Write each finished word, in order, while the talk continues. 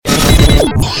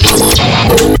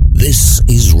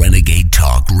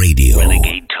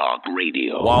Talk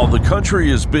Radio. While the country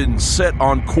has been set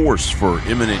on course for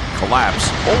imminent collapse,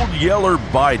 Old Yeller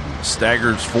Biden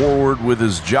staggers forward with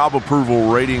his job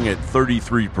approval rating at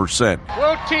 33%.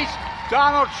 We'll teach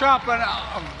Donald Trump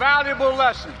a valuable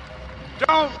lesson.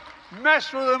 Don't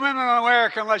mess with the women in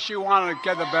America unless you want to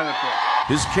get the benefit.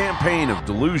 His campaign of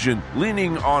delusion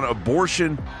leaning on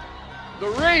abortion.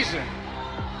 The reason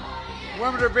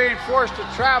women are being forced to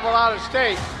travel out of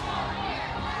state,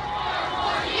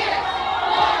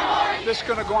 this is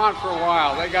going to go on for a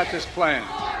while. They got this plan.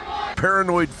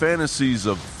 Paranoid fantasies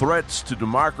of threats to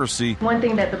democracy. One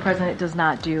thing that the president does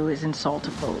not do is insult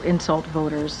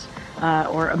voters.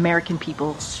 Or American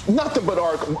people. Nothing but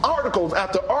articles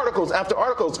after articles after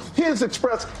articles. He has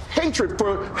expressed hatred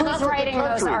for who's writing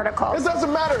those articles. It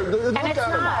doesn't matter. Look and it's at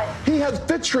not. Him. He has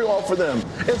vitriol for them.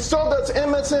 And so does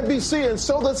MSNBC, and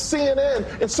so does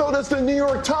CNN, and so does the New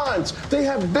York Times. They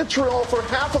have vitriol for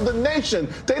half of the nation.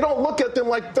 They don't look at them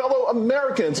like fellow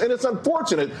Americans, and it's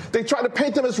unfortunate. They try to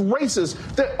paint them as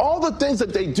racist. That all the things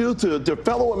that they do to their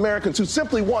fellow Americans who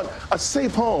simply want a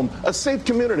safe home, a safe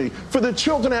community, for their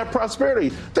children to have prosperity.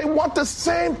 They want the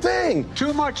same thing.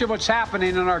 Too much of what's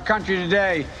happening in our country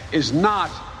today is not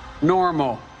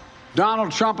normal.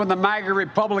 Donald Trump and the MAGA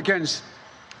Republicans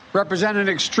represent an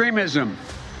extremism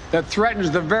that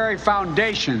threatens the very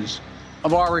foundations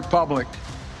of our republic.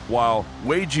 While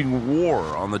waging war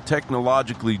on the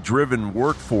technologically driven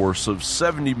workforce of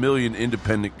 70 million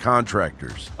independent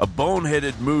contractors, a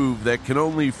boneheaded move that can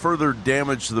only further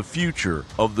damage the future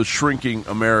of the shrinking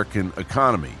American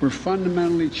economy. We're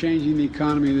fundamentally changing the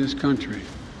economy of this country,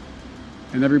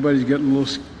 and everybody's getting a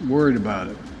little worried about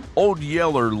it. Old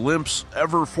Yeller limps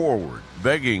ever forward,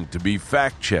 begging to be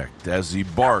fact-checked as he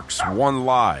barks one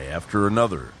lie after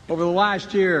another. Over the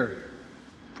last year,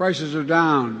 prices are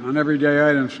down on everyday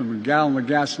items from a gallon of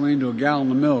gasoline to a gallon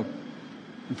of milk,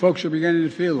 and folks are beginning to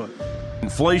feel it.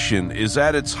 Inflation is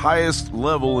at its highest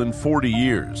level in 40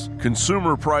 years.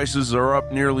 Consumer prices are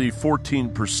up nearly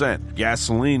 14%.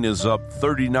 Gasoline is up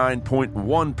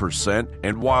 39.1%.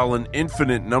 And while an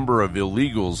infinite number of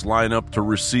illegals line up to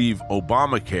receive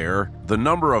Obamacare, the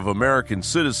number of American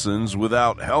citizens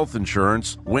without health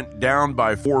insurance went down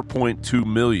by 4.2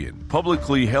 million.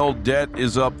 Publicly held debt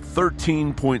is up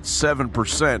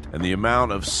 13.7%, and the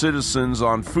amount of citizens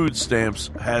on food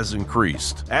stamps has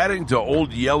increased. Adding to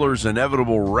Old Yeller's inevitable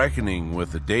reckoning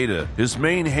with the data, his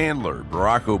main handler,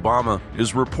 Barack Obama,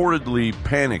 is reportedly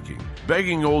panicking,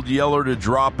 begging Old Yeller to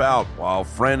drop out while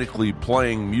frantically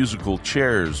playing musical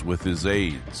chairs with his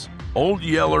aides. Old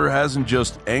Yeller hasn't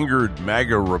just angered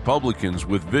MAGA Republicans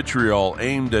with vitriol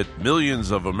aimed at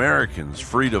millions of Americans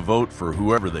free to vote for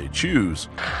whoever they choose.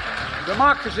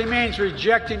 Democracy means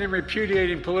rejecting and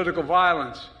repudiating political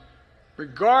violence,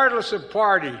 regardless of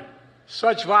party.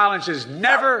 Such violence is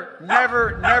never,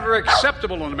 never, never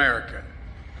acceptable in America.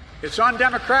 It's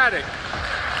undemocratic,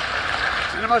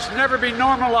 and it must never be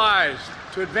normalized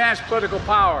to advance political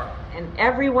power. And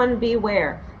everyone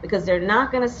beware, because they're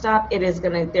not going to stop.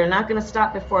 They're not going to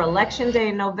stop before Election Day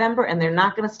in November, and they're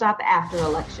not going to stop after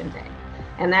Election Day.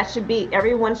 And that should be,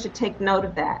 everyone should take note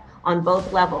of that on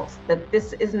both levels, that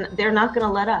they're not going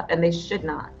to let up, and they should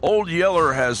not. Old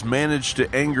Yeller has managed to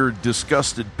anger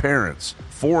disgusted parents,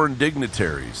 foreign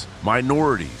dignitaries,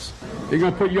 minorities. They're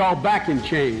going to put you all back in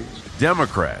chains.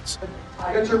 Democrats.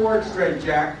 Get your words straight,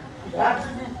 Jack. That's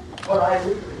what I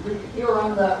hear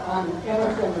on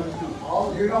MSNBC.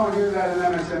 You don't hear that in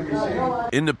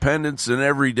MSNBC. Independents and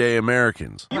everyday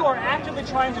Americans. You are actively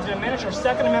trying to diminish our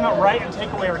Second Amendment right and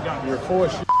take away our guns. You're full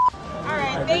of shit. All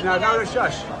right, thank you. No,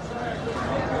 shush.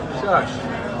 Shush.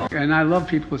 And I love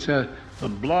people who say, the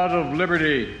blood of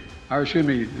liberty, or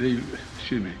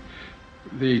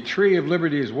the tree of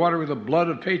liberty is watered with the blood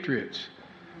of patriots.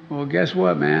 Well, guess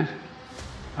what, man?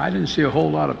 I didn't see a whole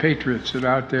lot of patriots that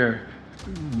are out there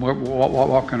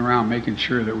walking around making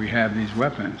sure that we have these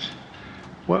weapons.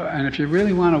 Well, and if you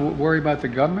really want to worry about the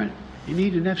government, you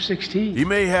need an F-16. He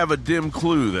may have a dim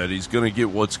clue that he's going to get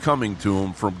what's coming to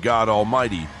him from God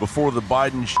Almighty before the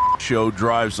Biden show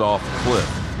drives off the cliff.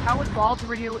 How involved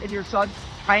were you in your son's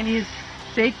Chinese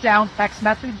shakedown text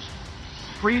message?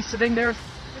 Were you sitting there?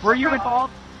 Were you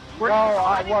involved? No,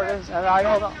 I wasn't, and I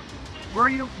don't know. Were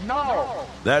you? No.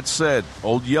 That said,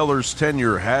 Old Yeller's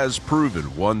tenure has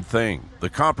proven one thing. The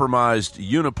compromised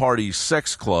uniparty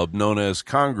sex club known as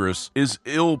Congress is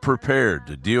ill-prepared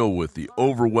to deal with the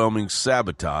overwhelming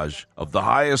sabotage of the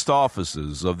highest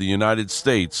offices of the United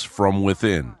States from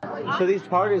within. So these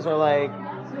parties are like,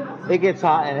 it gets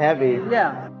hot and heavy.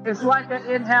 Yeah, it's like an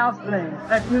in-house thing.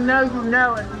 If you know, you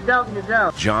know. If you don't, you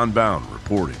don't. John Bound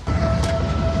reporting.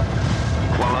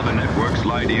 while other networks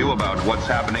lie to you about what's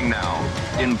happening now.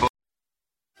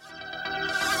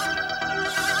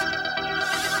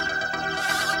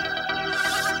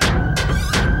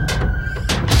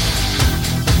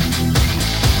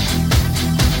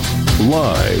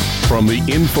 Live from the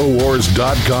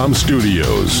Infowars.com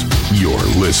studios, you're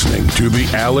listening to The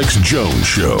Alex Jones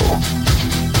Show.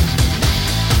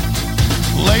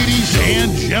 Ladies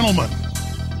and gentlemen,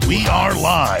 we are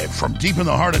live from deep in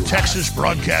the heart of Texas,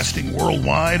 broadcasting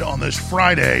worldwide on this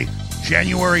Friday,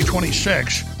 January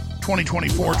 26,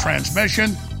 2024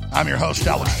 transmission. I'm your host,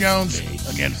 Alex Jones.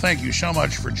 Again, thank you so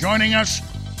much for joining us.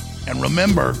 And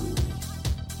remember,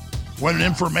 we're in an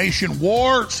information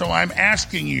war, so I'm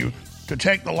asking you to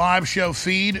take the live show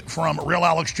feed from Real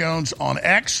Alex Jones on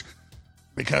X,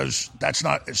 because that's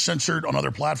not censored on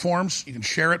other platforms. You can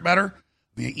share it better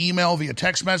via email, via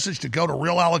text message, to go to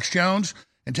Real Alex Jones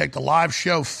and take the live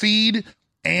show feed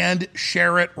and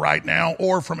share it right now,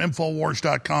 or from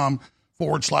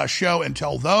Infowars.com/show, and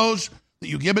tell those that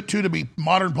you give it to be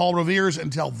modern Paul Revere's,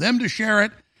 and tell them to share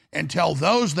it, and tell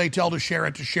those they tell to share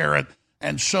it,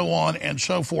 and so on and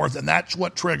so forth. And that's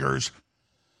what triggers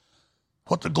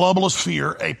what the globalists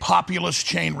fear, a populist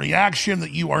chain reaction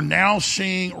that you are now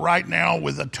seeing right now,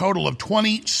 with a total of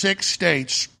 26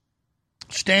 states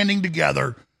standing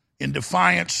together in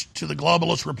defiance to the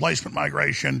globalist replacement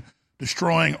migration,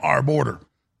 destroying our border.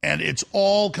 And it's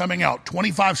all coming out.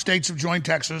 25 states have joined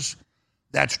Texas.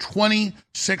 That's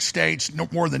 26 states. No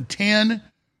more than 10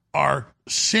 are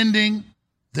sending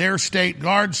their state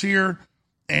guards here.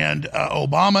 And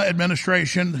Obama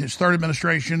administration, his third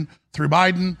administration through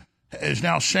Biden, is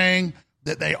now saying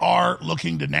that they are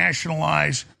looking to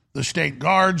nationalize the state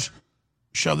guards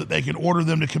so that they can order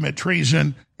them to commit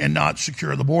treason and not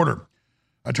secure the border.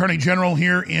 Attorney General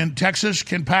here in Texas,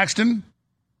 Ken Paxton,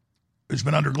 who's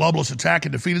been under globalist attack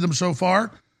and defeated them so far.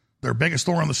 Their biggest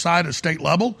thorn on the side at state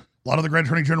level. A lot of the great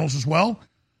attorney generals as well,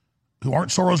 who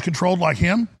aren't Soros-controlled like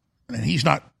him. And he's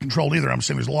not controlled either. I'm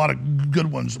saying there's a lot of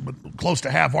good ones, but close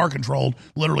to half are controlled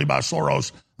literally by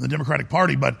Soros and the Democratic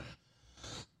Party. But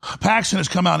Paxton has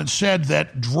come out and said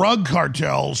that drug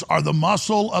cartels are the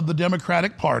muscle of the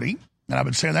Democratic Party, and I've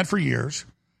been saying that for years,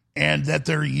 and that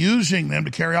they're using them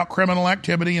to carry out criminal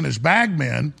activity and as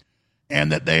bagmen,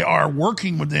 and that they are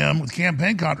working with them with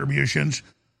campaign contributions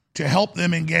to help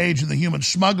them engage in the human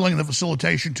smuggling and the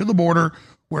facilitation to the border,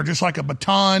 where just like a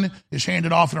baton is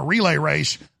handed off in a relay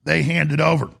race, they hand it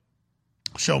over.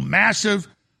 So massive,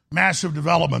 massive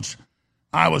developments.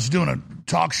 I was doing a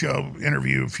talk show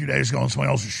interview a few days ago on somebody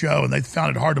else's show, and they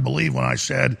found it hard to believe when I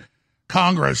said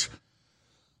Congress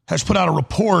has put out a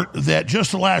report that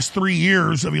just the last 3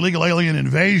 years of illegal alien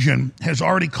invasion has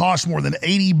already cost more than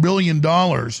 $80 billion,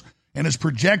 and is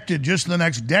projected just in the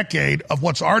next decade of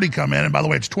what's already come in, and by the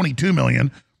way, it's 22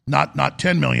 million, not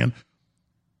 10 million,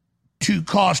 to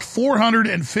cost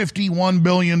 $451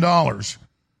 billion.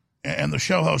 And the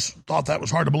show host thought that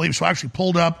was hard to believe, so I actually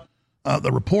pulled up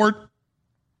the report,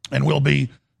 and we'll be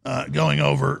going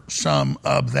over some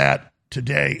of that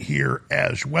today here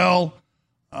as well.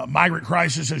 Migrant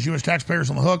crisis has U.S. taxpayers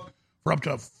on the hook for up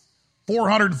to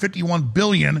 $451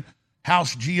 billion.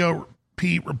 House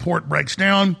GOP report breaks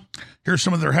down. Here's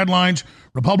some of their headlines.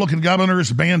 Republican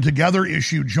governors band together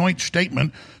issue joint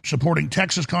statement supporting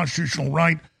Texas constitutional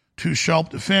right to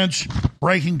self-defense.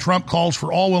 Breaking, Trump calls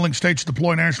for all willing states to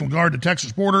deploy National Guard to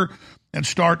Texas border and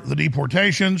start the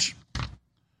deportations.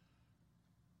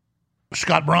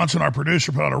 Scott Bronson, our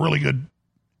producer, put out a really good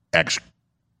X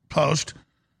post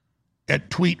at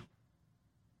Tweet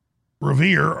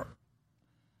Revere.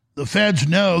 The feds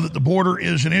know that the border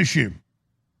is an issue.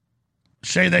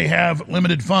 Say they have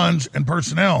limited funds and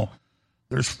personnel.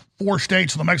 There's 4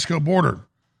 states on the Mexico border.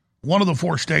 One of the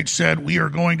 4 states said, we are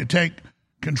going to take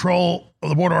control of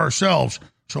the border ourselves.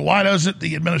 So why doesn't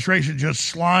the administration just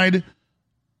slide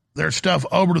their stuff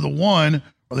over to the one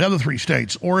or the other 3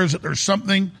 states? Or is it there's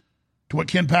something to what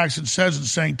Ken Paxton says and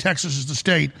saying Texas is the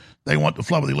state they want to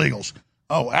flood with illegals?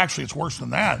 Oh, actually, it's worse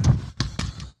than that.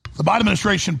 The Biden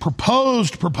administration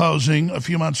proposing a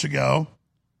few months ago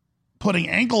putting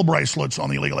ankle bracelets on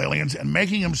the illegal aliens and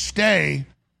making them stay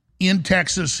in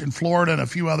Texas, in Florida, and a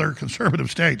few other conservative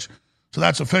states. So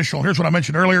that's official. Here's what I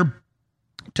mentioned earlier.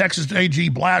 Texas AG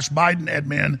blasts Biden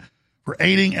admin for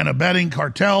aiding and abetting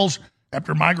cartels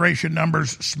after migration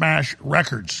numbers smash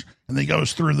records. And then he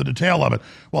goes through the detail of it.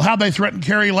 Well, how'd they threaten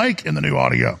Carrie Lake in the new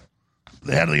audio?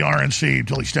 The head of the RNC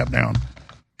until he stepped down.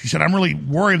 She said, I'm really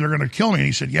worried they're going to kill me. And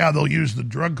he said, yeah, they'll use the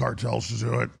drug cartels to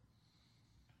do it.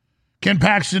 Ken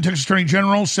Paxton, Texas Attorney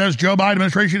General, says Joe Biden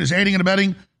administration is aiding and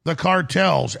abetting the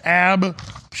cartels.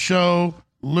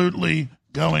 Absolutely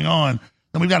going on.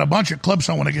 Then we've got a bunch of clips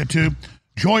I want to get to.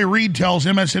 Joy Reid tells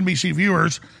MSNBC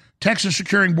viewers Texas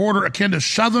securing border akin to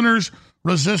Southerners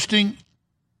resisting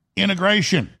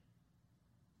integration.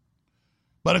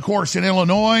 But of course, in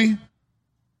Illinois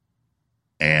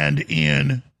and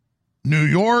in New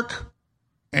York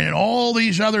and in all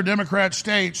these other Democrat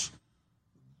states,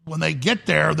 when they get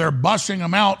there, they're busing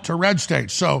them out to red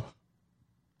states. So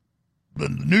the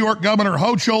New York Governor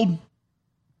Hochul,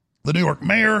 the New York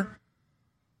mayor,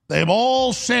 they've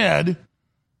all said,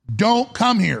 don't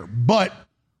come here. But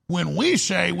when we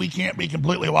say we can't be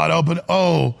completely wide open,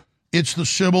 it's the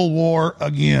Civil War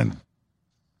again.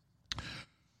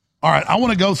 All right, I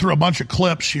want to go through a bunch of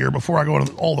clips here before I go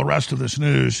into all the rest of this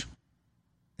news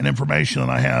and information that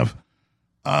I have.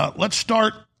 Let's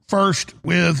start first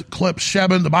with clip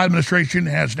 7. The Biden administration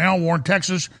has now warned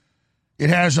Texas it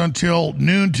has until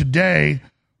noon today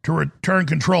to return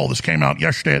control. This came out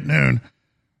yesterday at noon.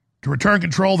 To return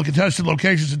control of the contested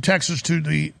locations in Texas to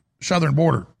the southern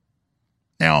border.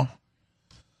 Now,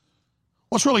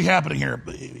 what's really happening here?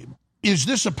 Is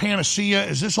this a panacea?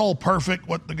 Is this all perfect,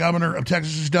 what the governor of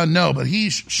Texas has done? No, but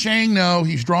he's saying no,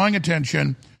 he's drawing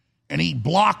attention, and he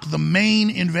blocked the main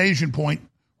invasion point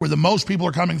where the most people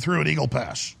are coming through at Eagle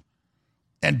Pass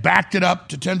and backed it up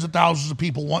to tens of thousands of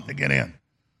people wanting to get in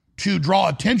to draw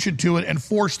attention to it and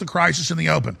force the crisis in the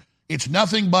open. It's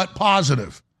nothing but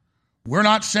positive. We're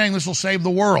not saying this will save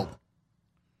the world,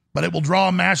 but it will draw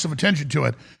massive attention to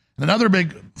it. And another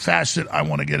big facet I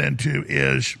want to get into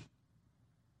is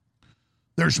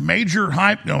there's major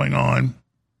hype going on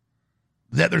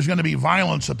that there's going to be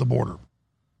violence at the border.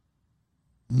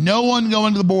 No one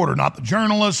going to the border, not the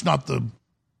journalists, not the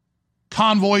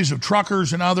convoys of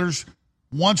truckers and others,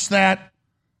 wants that.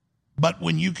 But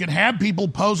when you can have people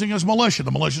posing as militia,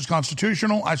 the militia is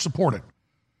constitutional, I support it.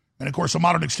 And, of course, a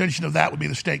modern extension of that would be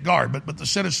the state guard. But the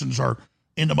citizens are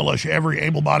in the militia, every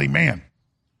able-bodied man.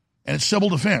 And it's civil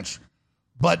defense.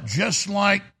 But just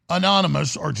like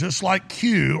Anonymous or just like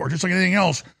Q or just like anything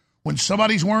else, when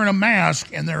somebody's wearing a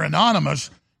mask and they're anonymous,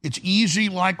 it's easy,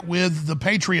 like with the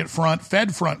Patriot Front,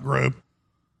 Fed Front group,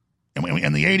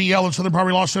 and the ADL and Southern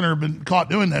Poverty Law Center have been caught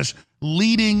doing this,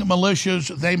 leading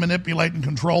militias they manipulate and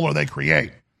control or they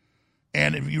create.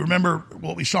 And if you remember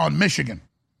what we saw in Michigan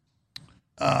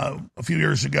a few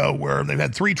years ago, where they've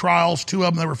had 3 trials, 2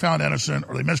 of them they were found innocent,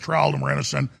 or they mistrialed and were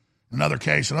innocent. Another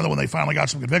case, another one they finally got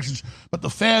some convictions. But the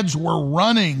feds were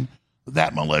running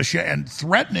that militia and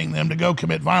threatening them to go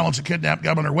commit violence and kidnap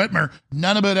Governor Whitmer.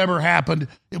 None of it ever happened.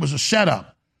 It was a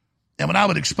setup. And when I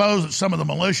would expose that some of the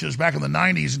militias back in the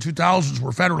 90s and 2000s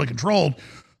were federally controlled,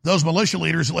 those militia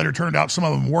leaders, it later turned out some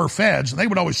of them were feds, and they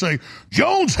would always say,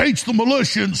 Jones hates the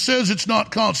militia and says it's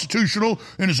not constitutional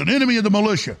and is an enemy of the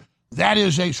militia. That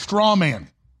is a straw man.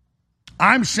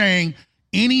 I'm saying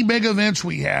any big events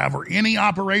we have or any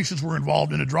operations we're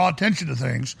involved in to draw attention to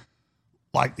things,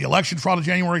 like the election fraud of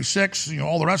January 6th,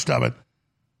 all the rest of it,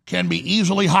 can be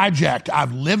easily hijacked.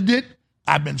 I've lived it.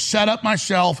 I've been set up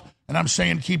myself, and I'm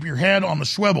saying keep your head on the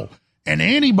swivel. And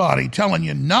anybody telling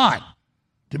you not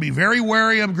to be very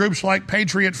wary of groups like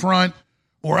Patriot Front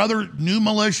or other new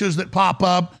militias that pop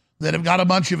up that have got a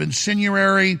bunch of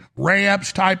incendiary,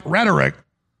 Ray-Epps-type rhetoric,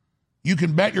 you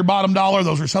can bet your bottom dollar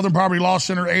those are Southern Poverty Law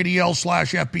Center,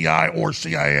 ADL/FBI, or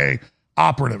CIA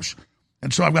operatives.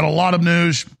 And so I've got a lot of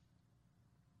news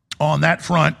on that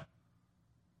front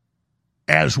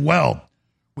as well.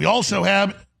 We also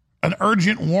have an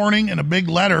urgent warning and a big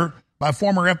letter by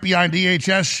former FBI and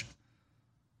DHS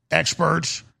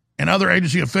experts and other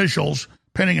agency officials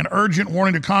penning an urgent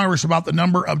warning to Congress about the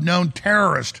number of known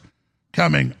terrorists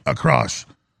coming across.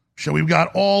 So we've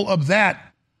got all of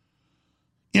that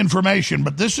information,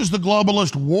 but this is the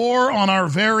globalist war on our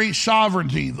very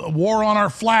sovereignty, the war on our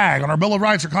flag, on our Bill of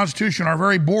Rights, our Constitution, our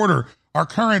very border, our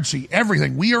currency,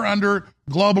 everything. We are under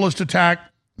globalist attack.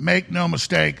 Make no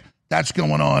mistake, that's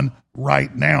going on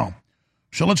right now.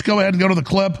 So let's go ahead and go to the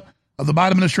clip of the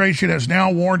Biden administration has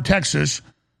now warned Texas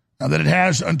that it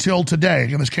has until today.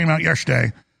 Again, this came out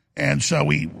yesterday. And so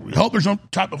we hope there's no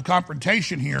type of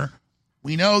confrontation here.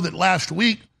 We know that last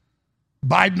week,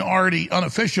 Biden already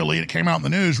unofficially, it came out in the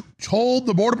news, told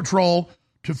the Border Patrol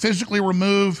to physically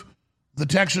remove the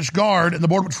Texas Guard, and the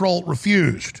Border Patrol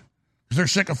refused because they're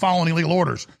sick of following illegal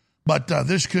orders. But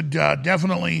this could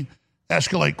definitely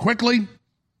escalate quickly.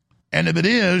 And if it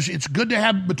is, it's good to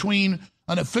have between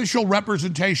an official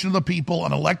representation of the people,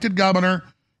 an elected governor,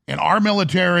 and our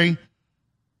military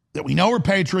that we know are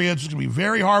patriots. It's going to be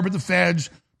very hard with the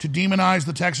feds to demonize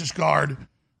the Texas Guard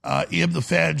if the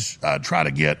feds try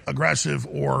to get aggressive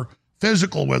or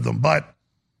physical with them. But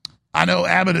I know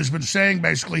Abbott has been saying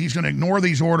basically he's going to ignore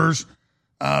these orders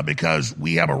because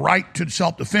we have a right to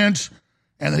self-defense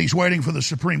and that he's waiting for the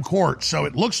Supreme Court. So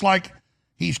it looks like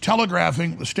he's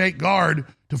telegraphing the state guard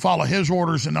to follow his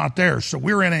orders and not theirs. So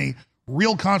we're in a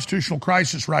real constitutional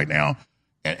crisis right now.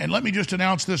 And let me just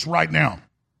announce this right now.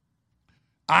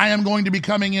 I am going to be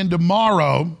coming in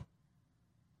tomorrow.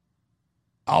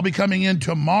 I'll be coming in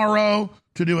tomorrow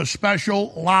to do a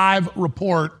special live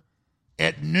report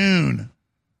at noon.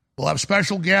 We'll have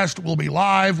special guests. We'll be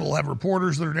live. We'll have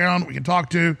reporters that are down we can talk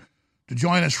to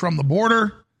join us from the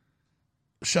border.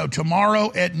 So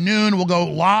tomorrow at noon, we'll go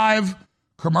live,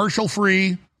 commercial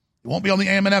free. It won't be on the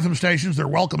AM and FM stations. They're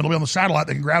welcome. It'll be on the satellite.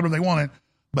 They can grab it if they want it.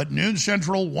 But noon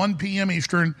Central, 1 p.m.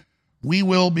 Eastern, we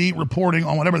will be reporting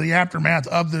on whatever the aftermath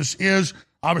of this is.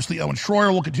 Obviously, Owen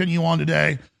Schroyer will continue on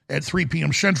today at 3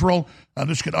 p.m. Central.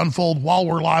 This could unfold while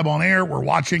we're live on air. We're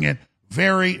watching it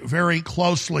very, very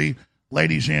closely,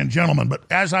 ladies and gentlemen. But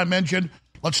as I mentioned,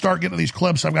 let's start getting to these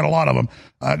clips. I've got a lot of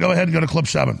them. Go ahead and go to clip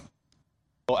 7.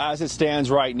 Well, as it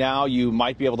stands right now, you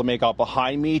might be able to make out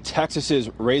behind me, Texas's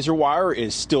razor wire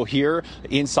is still here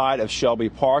inside of Shelby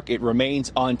Park. It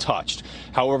remains untouched.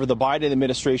 However, the Biden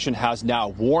administration has now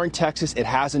warned Texas it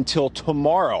has until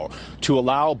tomorrow to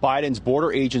allow Biden's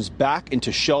border agents back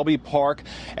into Shelby Park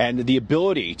and the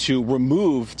ability to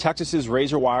remove Texas's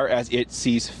razor wire as it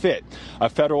sees fit. A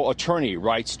federal attorney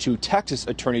writes to Texas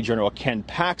Attorney General Ken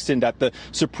Paxton that the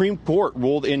Supreme Court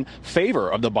ruled in favor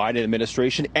of the Biden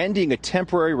administration, ending a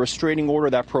temporary restraining order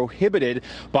that prohibited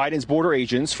Biden's border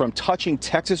agents from touching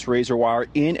Texas razor wire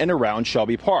in and around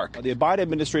Shelby Park. The Biden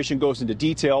administration goes into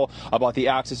detail about the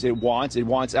access it wants. It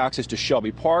wants access to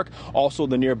Shelby Park, also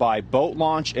the nearby boat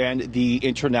launch and the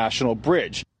international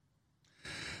bridge.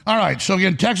 All right. So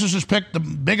again, Texas has picked the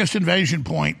biggest invasion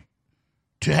point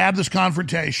to have this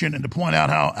confrontation and to point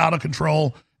out how out of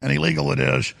control and illegal it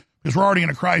is, because we're already in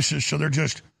a crisis. So they're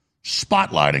just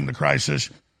spotlighting the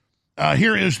crisis.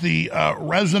 Here is the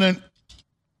resident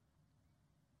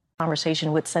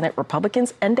conversation with Senate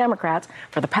Republicans and Democrats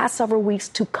for the past several weeks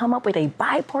to come up with a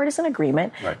bipartisan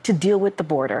agreement to deal with the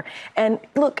border. And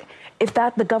look, if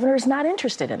the governor is not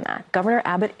interested in that, Governor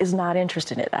Abbott is not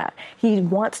interested in that. He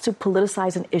wants to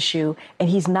politicize an issue, and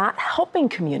he's not helping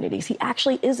communities. He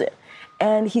actually isn't.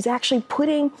 And he's actually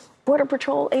putting Border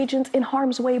Patrol agents in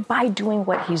harm's way by doing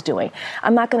what he's doing.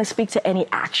 I'm not going to speak to any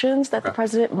actions that the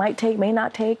president might take, may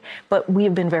not take, but we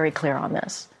have been very clear on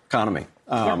this. Economy.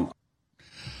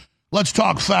 Let's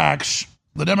talk facts.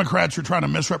 The Democrats are trying to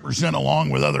misrepresent, along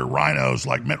with other rhinos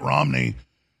like Mitt Romney,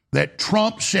 that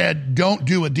Trump said don't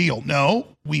do a deal. No,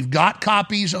 we've got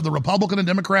copies of the Republican and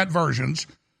Democrat versions.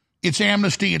 It's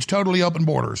amnesty. It's totally open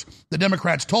borders. The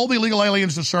Democrats told the illegal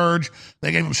aliens to surge.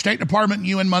 They gave them State Department and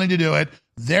UN money to do it.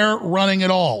 They're running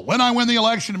it all. When I win the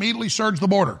election, immediately surge the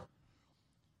border.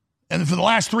 And for the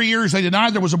last 3 years, they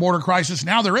denied there was a border crisis.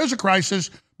 Now there is a crisis,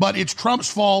 but it's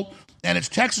Trump's fault and it's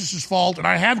Texas's fault. And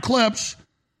I have clips.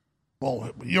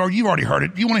 Well, you've already heard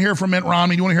it. Do you want to hear from Mitt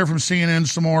Romney? Do you want to hear from CNN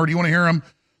some more? Do you want to hear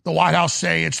the White House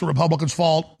say it's the Republicans'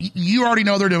 fault? You already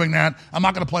know they're doing that. I'm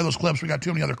not going to play those clips. We got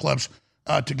too many other clips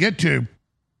to get to.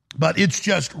 But it's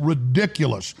just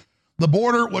ridiculous. The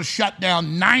border was shut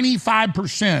down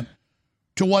 95%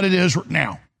 to what it is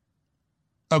now.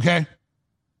 Okay?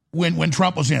 When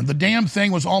Trump was in. The damn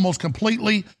thing was almost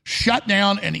completely shut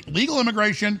down and illegal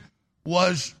immigration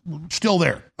was still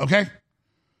there. Okay?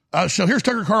 So here's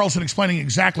Tucker Carlson explaining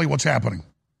exactly what's happening.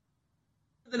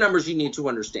 The numbers you need to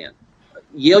understand.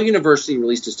 Yale University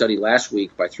released a study last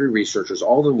week by 3 researchers,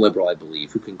 all of them liberal, I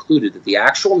believe, who concluded that the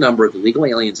actual number of illegal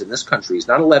aliens in this country is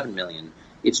not 11 million,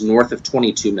 it's north of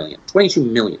 22 million. 22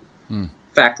 million.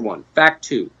 Fact 1. Fact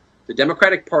 2. The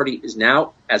Democratic Party is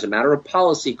now, as a matter of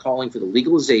policy, calling for the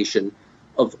legalization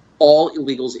of all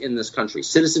illegals in this country.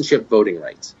 Citizenship voting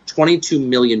rights. 22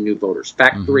 million new voters.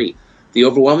 Fact 3. The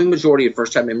overwhelming majority of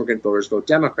first-time immigrant voters vote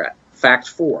Democrat. Fact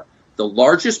 4. The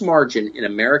largest margin in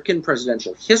American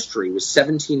presidential history was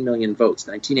 17 million votes.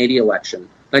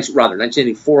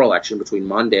 1984 election between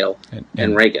Mondale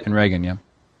and Reagan. And Reagan, yeah.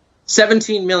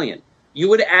 17 million. You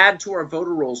would add to our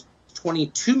voter rolls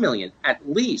 22 million, at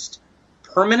least,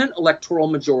 permanent electoral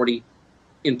majority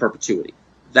in perpetuity.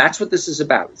 That's what this is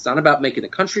about. It's not about making the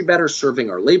country better, serving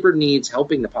our labor needs,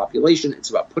 helping the population. It's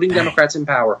about putting Democrats in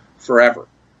power forever.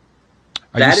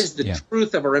 That is the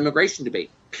truth of our immigration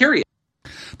debate, period.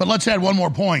 But let's add one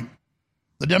more point.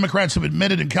 The Democrats have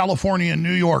admitted in California and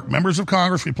New York, members of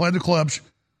Congress, we played the clips,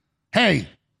 hey,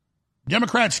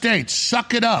 Democrat states,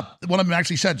 suck it up. One of them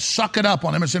actually said, suck it up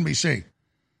on MSNBC.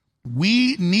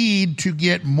 We need to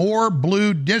get more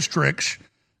blue districts.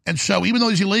 And so even though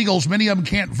these illegals, many of them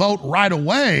can't vote right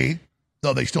away,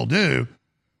 though they still do,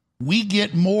 we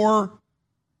get more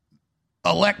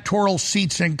electoral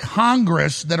seats in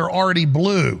Congress that are already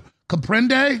blue.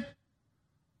 Comprende?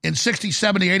 In 60,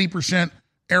 70, 80%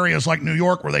 areas like New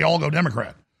York where they all go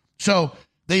Democrat. So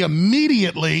they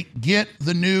immediately get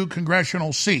the new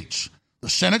congressional seats. The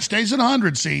Senate stays at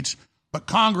 100 seats, but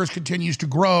Congress continues to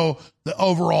grow the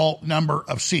overall number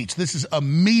of seats. This is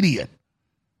immediate.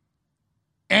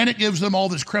 And it gives them all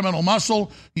this criminal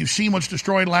muscle. You've seen what's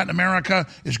destroyed Latin America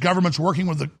is governments working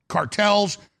with the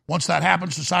cartels. Once that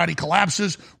happens, society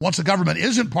collapses. Once the government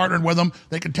isn't partnered with them,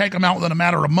 they can take them out within a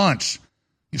matter of months.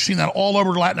 You've seen that all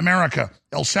over Latin America,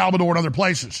 El Salvador, and other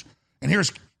places. And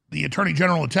here's the Attorney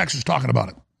General of Texas talking about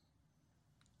it.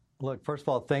 Look, first of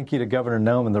all, thank you to Governor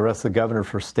Noem and the rest of the governor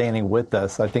for standing with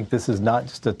us. I think this is not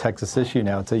just a Texas issue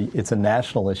now. It's a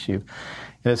national issue.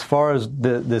 And as far as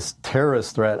this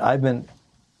terrorist threat, I've been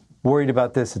worried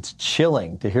about this. It's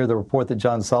chilling to hear the report that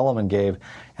John Solomon gave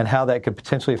and how that could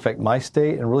potentially affect my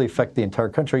state and really affect the entire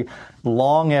country.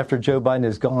 Long after Joe Biden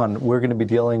is gone, we're going to be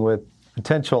dealing with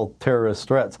potential terrorist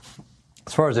threats.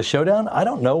 As far as a showdown, I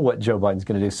don't know what Joe Biden's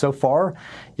going to do. So far,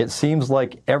 it seems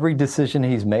like every decision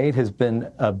he's made has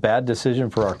been a bad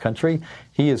decision for our country.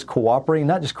 He is cooperating,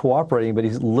 not just cooperating, but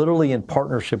he's literally in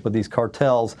partnership with these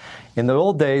cartels. In the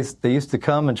old days, they used to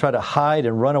come and try to hide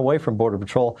and run away from Border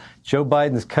Patrol. Joe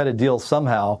Biden's cut a deal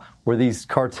somehow where these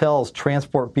cartels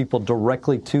transport people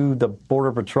directly to the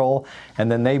Border Patrol,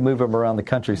 and then they move them around the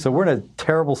country. So we're in a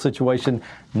terrible situation,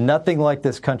 nothing like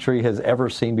this country has ever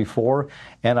seen before,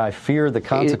 and I fear the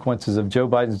consequences of Joe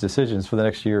Biden's decisions for the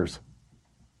next years.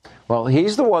 Well,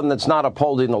 he's the one that's not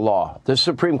upholding the law. This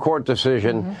Supreme Court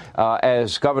decision,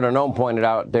 as Governor Noem pointed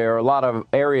out, there are a lot of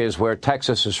areas where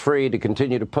Texas is free to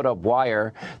continue to put up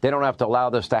wire. They don't have to allow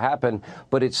this to happen.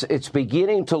 But it's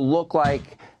beginning to look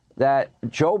like that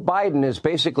Joe Biden is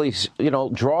basically,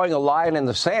 drawing a line in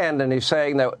the sand, and he's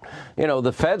saying that,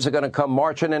 the feds are going to come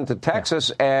marching into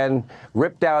Texas and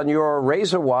rip down your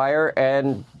razor wire.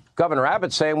 And Governor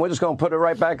Abbott's saying we're just going to put it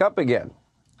right back up again.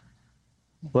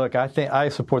 Look, I think I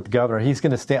support the governor. He's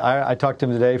going to stand. I talked to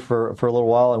him today for a little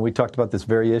while, and we talked about this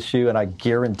very issue, and I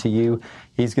guarantee you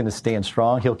he's going to stand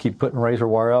strong. He'll keep putting razor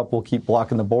wire up. We'll keep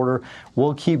blocking the border.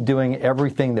 We'll keep doing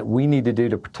everything that we need to do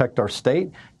to protect our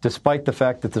state, despite the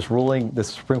fact that this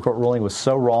Supreme Court ruling was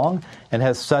so wrong and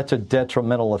has such a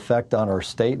detrimental effect on our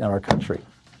state and our country.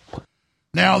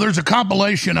 Now, there's a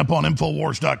compilation up on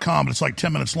Infowars.com, but it's like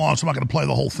 10 minutes long, so I'm not going to play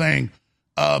the whole thing,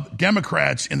 of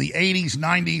Democrats in the 80s,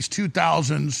 90s,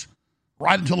 2000s,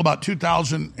 right until about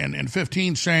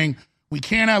 2015, saying we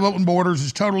can't have open borders.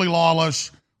 It's totally lawless.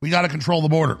 We got to control the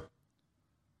border.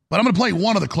 But I'm going to play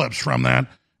one of the clips from that,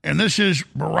 and this is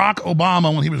Barack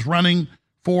Obama when he was running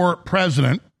for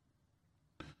president.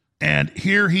 And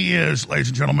here he is, ladies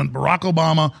and gentlemen, Barack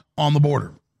Obama on the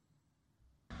border.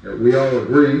 We all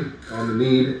agree on the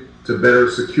need to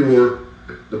better secure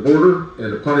the border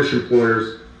and to punish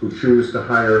employers who choose to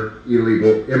hire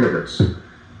illegal immigrants.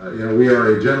 We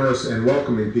are a generous and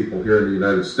welcoming people here in the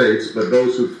United States, but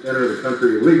those who enter the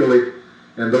country illegally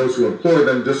and those who employ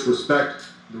them disrespect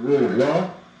the rule of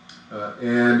law,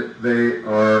 and they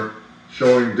are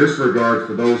showing disregard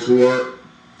for those who are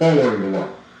following the law.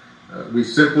 We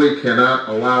simply cannot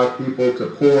allow people to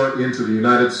pour into the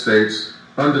United States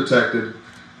undetected,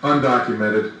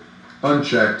 undocumented,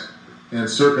 unchecked, and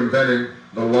circumventing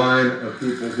the line of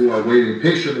people who are waiting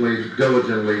patiently,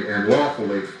 diligently, and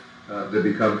lawfully to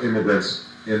become immigrants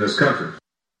in this country.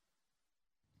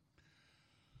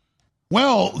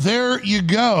 Well, there you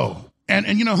go. And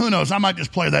who knows? I might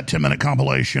just play that 10-minute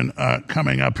compilation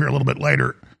coming up here a little bit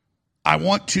later. I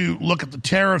want to look at the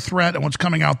terror threat and what's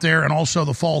coming out there, and also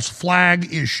the false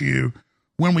flag issue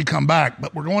when we come back.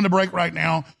 But we're going to break right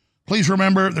now. Please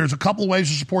remember, there's a couple of ways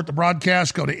to support the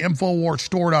broadcast. Go to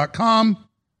InfoWarsStore.com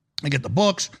and get the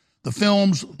books, the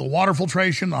films, the water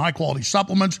filtration, the high-quality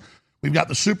supplements. We've got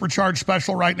the Supercharged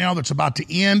special right now that's about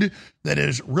to end. That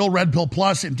is Real Red Pill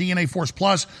Plus and DNA Force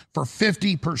Plus for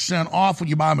 50% off when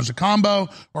you buy them as a combo,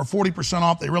 or 40%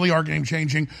 off. They really are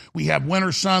game-changing. We have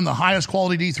Winter Sun, the highest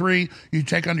quality D3 you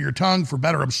take under your tongue for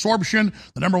better absorption.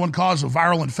 The number one cause of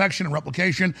viral infection and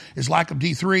replication is lack of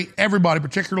D3. Everybody,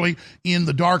 particularly in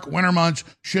the dark winter months,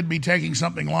 should be taking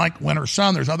something like Winter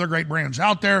Sun. There's other great brands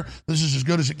out there. This is as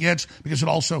good as it gets because it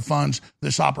also funds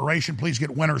this operation. Please get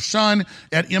Winter Sun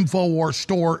at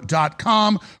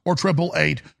InfoWarsStore.com or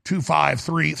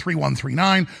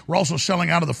 888-253-3139. We're also selling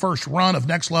out of the first run of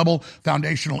Next Level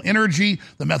Foundational Energy,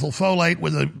 the methylfolate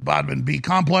with the vitamin B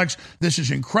complex. This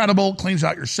is incredible. Cleans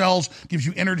out your cells, gives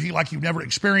you energy like you've never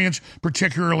experienced,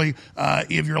 particularly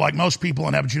if you're like most people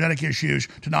and have genetic issues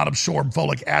to not absorb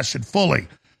folic acid fully.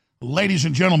 Ladies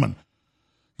and gentlemen,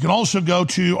 You can also go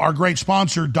to our great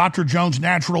sponsor,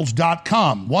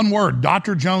 drjonesnaturals.com. One word,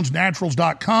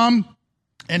 drjonesnaturals.com,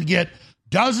 and get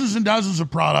dozens and dozens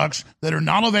of products that are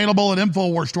not available at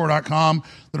InfoWarsStore.com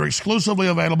that are exclusively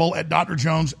available at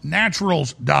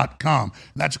drjonesnaturals.com. And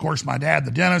that's, of course, my dad,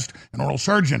 the dentist and oral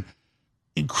surgeon.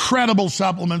 Incredible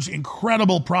supplements,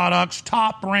 incredible products,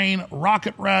 Top Brain,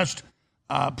 Rocket Rest,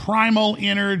 Primal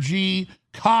Energy,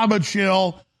 Kaba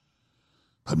Chill,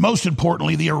 but most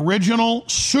importantly, the original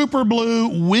Super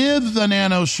Blue with the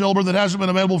Nano Silver that hasn't been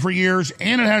available for years,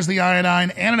 and it has the iodine,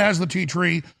 and it has the tea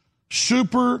tree.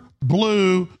 Super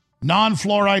Blue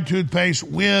non-fluoride toothpaste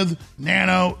with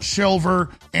Nano Silver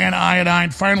and iodine,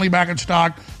 finally back in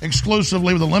stock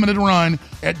exclusively with a limited run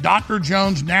at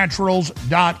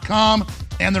drjonesnaturals.com,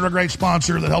 and they're a great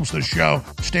sponsor that helps this show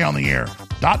stay on the air.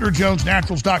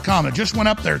 drjonesnaturals.com. It just went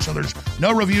up there, so there's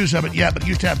no reviews of it yet, but it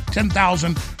used to have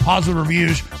 10,000 positive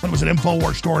reviews when it was at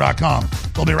InfoWarsStore.com.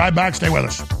 We'll be right back. Stay with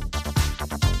us.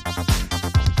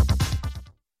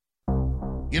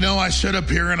 You know, I sit up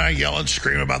here and I yell and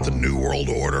scream about the New World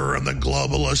Order and the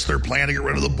globalists. They're planning to get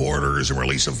rid of the borders and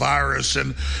release a virus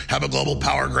and have a global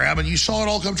power grab, and you saw it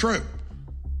all come true.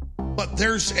 But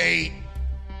there's a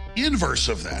inverse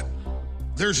of that.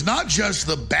 There's not just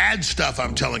the bad stuff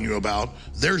I'm telling you about,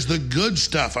 there's the good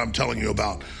stuff I'm telling you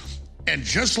about. And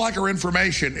just like our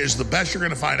information is the best you're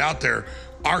going to find out there,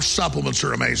 our supplements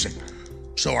are amazing.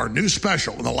 So our new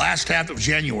special in the last half of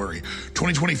January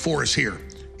 2024 is here.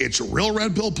 It's Real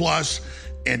Red Pill Plus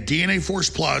and DNA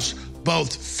Force Plus,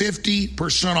 both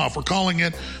 50% off. We're calling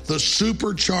it the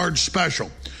Supercharged Special.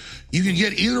 You can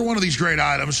get either one of these great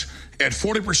items at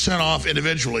 40% off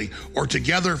individually or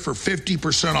together for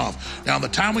 50% off. Now, in the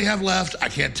time we have left, I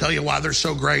can't tell you why they're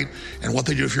so great and what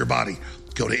they do for your body.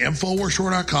 Go to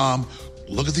InfoWarsStore.com,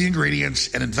 look at the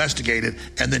ingredients and investigate it,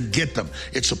 and then get them.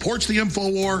 It supports the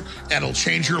InfoWar and it'll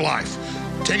change your life.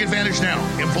 Take advantage now,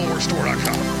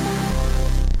 InfoWarsStore.com.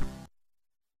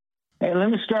 Hey, let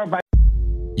me start by...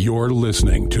 You're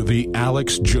listening to The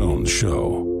Alex Jones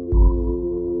Show.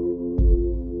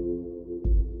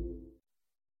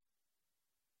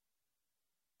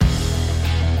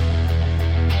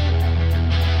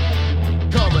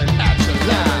 Coming at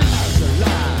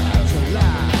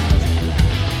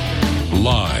you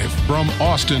Live from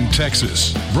Austin,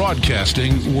 Texas,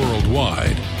 broadcasting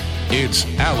worldwide, it's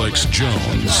Alex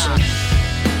Jones.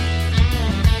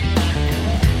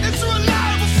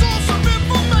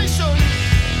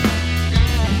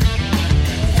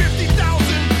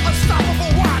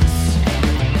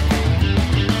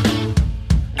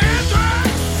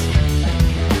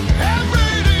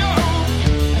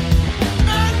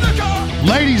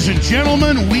 Ladies and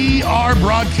gentlemen, we are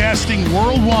broadcasting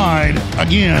worldwide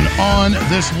again on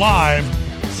this live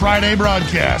Friday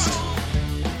broadcast.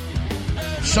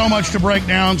 So much to break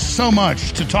down, so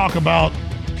much to talk about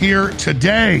here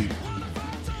today.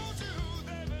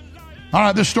 All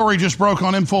right, this story just broke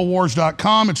on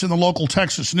Infowars.com. It's in the local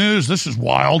Texas news. This is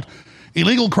wild.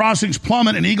 Illegal crossings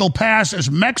plummet in Eagle Pass as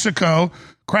Mexico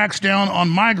cracks down on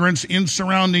migrants in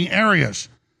surrounding areas.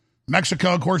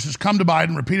 Mexico, of course, has come to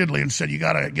Biden repeatedly and said, you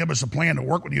got to give us a plan to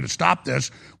work with you to stop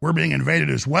this. We're being invaded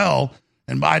as well.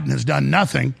 And Biden has done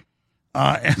nothing.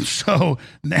 And so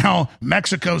now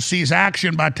Mexico sees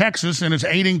action by Texas and is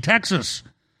aiding Texas.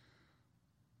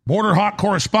 Border Hawk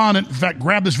correspondent, in fact,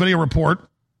 grab this video report.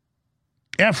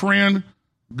 Efrain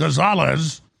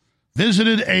Gonzalez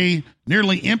visited a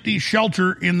nearly empty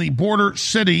shelter in the border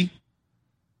city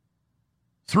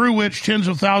through which tens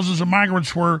of thousands of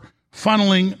migrants were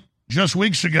funneling just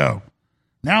weeks ago.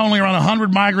 Now only around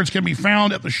 100 migrants can be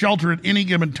found at the shelter at any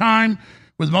given time,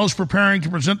 with most preparing to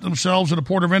present themselves at a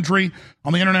port of entry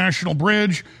on the international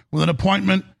bridge with an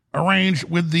appointment arranged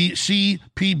with the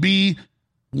CPB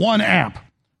One app.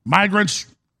 Migrants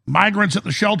at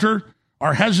the shelter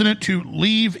are hesitant to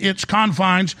leave its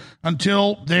confines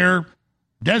until their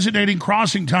designating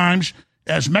crossing times,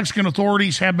 as Mexican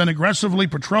authorities have been aggressively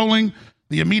patrolling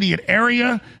the immediate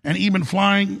area and even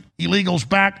flying illegals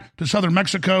back to southern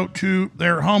Mexico to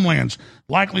their homelands,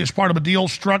 likely as part of a deal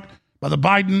struck by the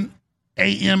Biden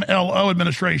AMLO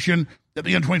administration at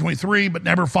the end of 2023, but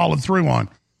never followed through on.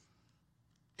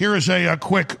 Here is a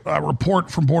quick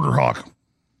report from Border Hawk.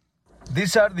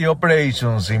 These are the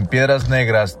operations in Piedras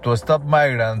Negras to stop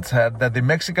migrants that the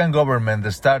Mexican government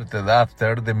started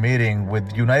after the meeting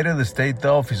with United States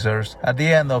officers at the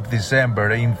end of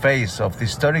December in face of the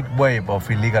historic wave of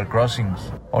illegal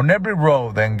crossings. On every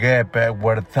road and gap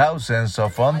where thousands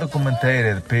of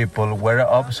undocumented people were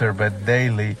observed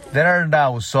daily, there are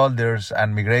now soldiers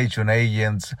and migration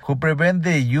agents who prevent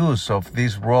the use of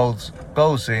these roads,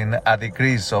 causing a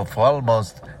decrease of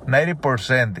almost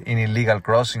 90% in illegal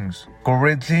crossings.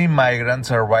 Currently,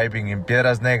 migrants are arriving in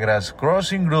Piedras Negras,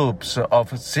 crossing groups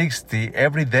of 60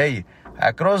 every day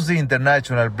across the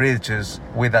international bridges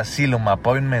with asylum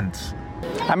appointments.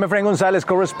 I'm Efrain Gonzalez,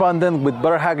 correspondent with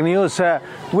Berhag News.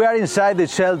 We are inside the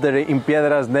shelter in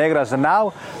Piedras Negras, and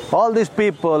now all these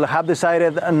people have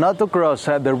decided not to cross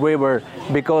the river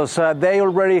because they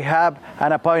already have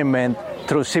an appointment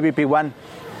through CBP-1.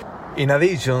 In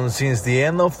addition, since the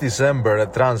end of December, a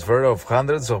transfer of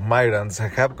hundreds of migrants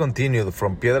have continued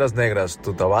from Piedras Negras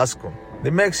to Tabasco.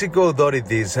 The Mexico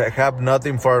authorities have not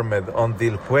informed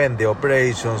until when the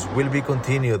operations will be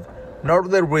continued, nor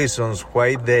the reasons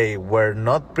why they were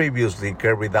not previously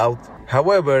carried out.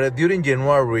 However, during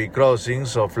January,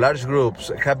 crossings of large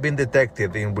groups have been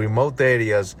detected in remote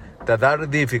areas that are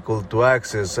difficult to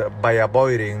access by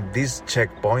avoiding these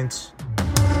checkpoints.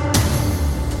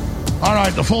 All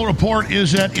right, the full report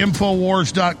is at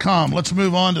Infowars.com. Let's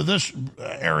move on to this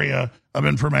area of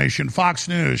information. Fox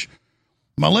News.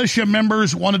 Militia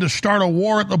members wanted to start a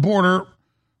war at the border,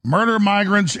 murder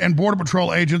migrants and Border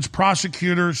Patrol agents,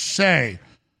 prosecutors say.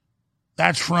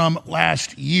 That's from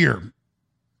last year.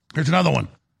 Here's another one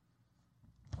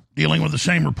dealing with the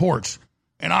same reports.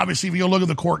 And obviously, if you look at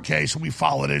the court case, and we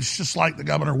followed it, it's just like the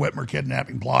Governor Whitmer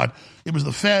kidnapping plot. It was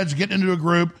the feds getting into a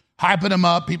group, hyping them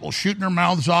up, people shooting their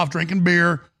mouths off, drinking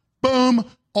beer. Boom,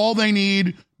 all they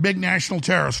need, big national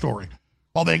terror story.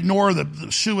 While they ignore the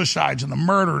suicides and the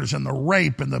murders and the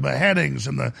rape and the beheadings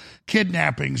and the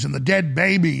kidnappings and the dead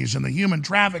babies and the human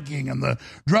trafficking and the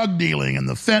drug dealing and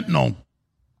the fentanyl.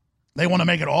 They want to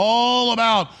make it all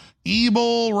about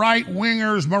evil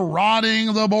right-wingers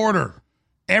marauding the border.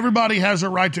 Everybody has a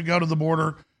right to go to the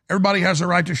border. Everybody has a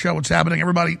right to show what's happening.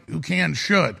 Everybody who can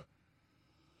should.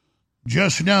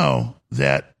 Just know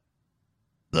that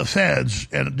the feds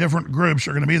and different groups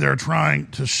are going to be there trying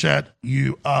to set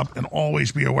you up, and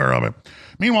always be aware of it.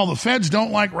 Meanwhile, the feds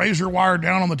don't like razor wire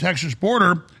down on the Texas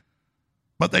border,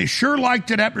 but they sure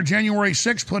liked it after January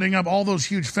 6th, putting up all those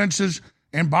huge fences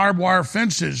and barbed wire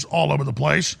fences all over the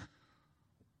place.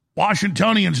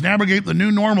 Washingtonians navigate the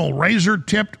new normal,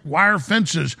 razor-tipped wire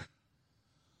fences.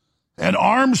 And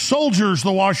armed soldiers,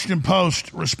 the Washington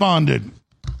Post responded.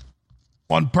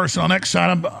 One person on X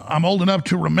side, I'm old enough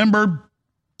to remember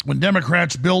when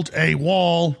Democrats built a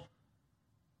wall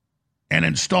and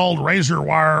installed razor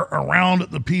wire around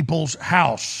the people's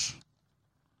house.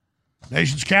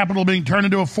 Nation's capital being turned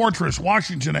into a fortress,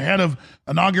 Washington, ahead of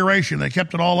inauguration. They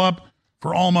kept it all up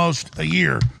for almost a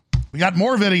year. We got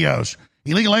more videos.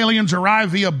 Illegal aliens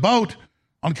arrive via boat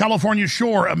on California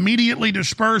shore, immediately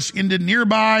disperse into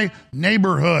nearby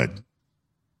neighborhood.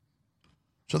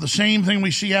 So the same thing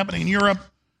we see happening in Europe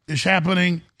is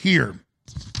happening here.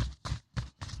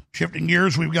 Shifting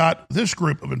gears, we've got this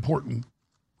group of important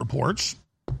reports.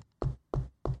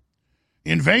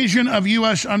 Invasion of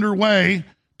U.S. underway.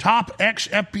 Top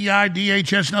ex-FBI,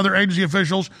 DHS, and other agency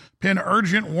officials pin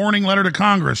urgent warning letter to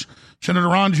Congress. Senator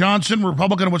Ron Johnson,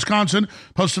 Republican of Wisconsin,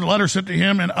 posted a letter sent to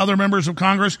him and other members of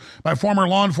Congress by former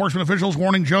law enforcement officials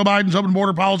warning Joe Biden's open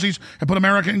border policies have put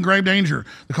America in grave danger.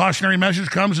 The cautionary message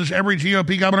comes as every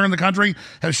GOP governor in the country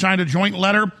has signed a joint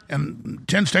letter, and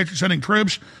 10 states are sending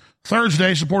troops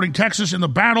Thursday supporting Texas in the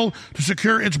battle to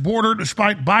secure its border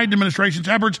despite Biden administration's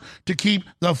efforts to keep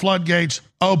the floodgates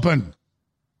open.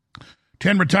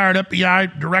 10 retired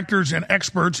FBI directors and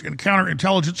experts in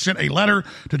counterintelligence sent a letter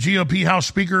to GOP House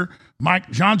Speaker Mike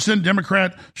Johnson,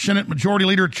 Democrat Senate Majority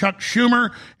Leader Chuck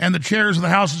Schumer, and the chairs of the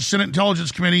House and Senate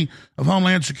Intelligence Committee of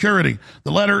Homeland Security.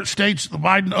 The letter states the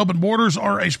Biden open borders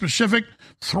are a specific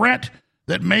threat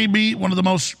that may be one of the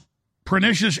most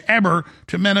pernicious ever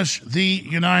to menace the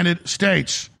United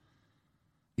States.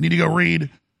 You need to go read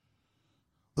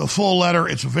the full letter.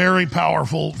 It's very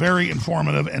powerful, very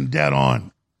informative, and dead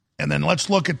on. And then let's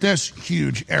look at this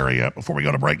huge area before we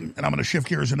go to break. And I'm going to shift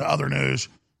gears into other news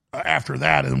after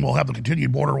that. And we'll have the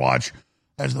continued border watch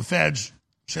as the feds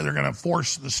say they're going to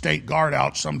force the state guard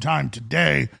out sometime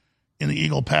today in the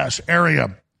Eagle Pass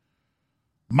area.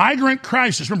 Migrant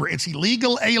crisis. Remember, it's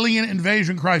illegal alien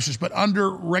invasion crisis, but under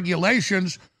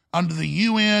regulations, under the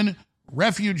UN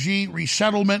Refugee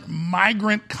Resettlement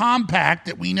Migrant Compact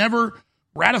that we never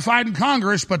ratified in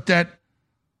Congress, but that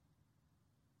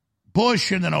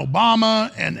Bush and then Obama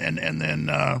and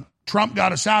then Trump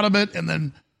got us out of it, and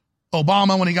then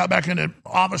Obama, when he got back into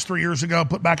office 3 years ago,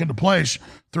 put back into place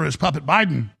through his puppet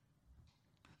Biden.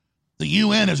 The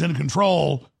UN is in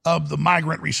control of the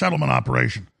migrant resettlement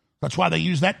operation. That's why they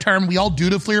use that term. We all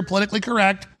dutifully are politically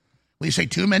correct. We say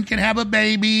 2 men can have a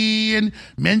baby and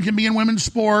men can be in women's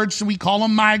sports, and we call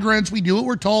them migrants. We do what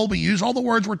we're told. We use all the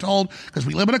words we're told because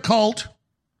we live in a cult.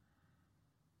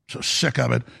 So sick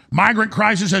of it. Migrant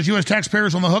crisis has U.S.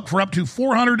 taxpayers on the hook for up to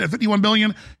 $451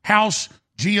 billion, House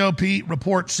GOP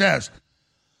report says.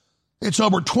 It's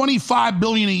over $25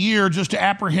 billion a year just to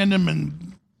apprehend them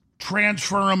and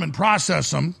transfer them and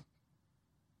process them.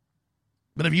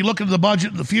 But if you look into the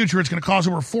budget in the future, it's going to cost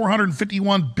over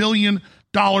 $451 billion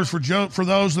for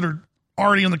those that are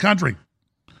already in the country.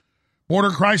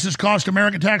 Border crisis cost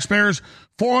American taxpayers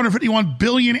 $451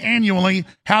 billion annually,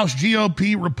 House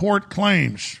GOP report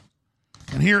claims.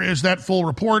 And here is that full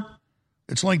report.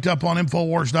 It's linked up on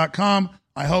Infowars.com.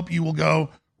 I hope you will go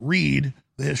read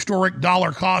the historic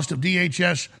dollar cost of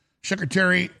DHS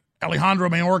Secretary Alejandro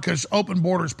Mayorkas' open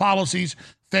borders policies,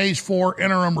 Phase 4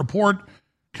 interim report,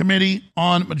 Committee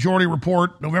on Majority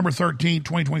Report, November 13,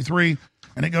 2023.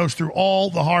 And it goes through all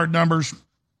the hard numbers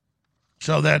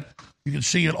so that you can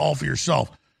see it all for yourself.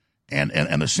 And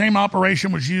the same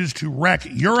operation was used to wreck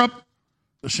Europe.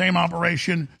 The same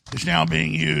operation is now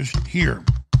being used here.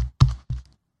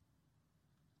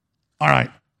 All right.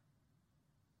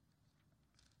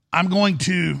 I'm going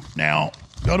to now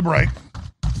go to break.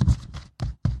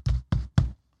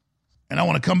 And I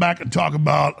want to come back and talk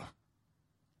about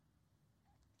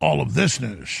all of this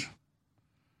news.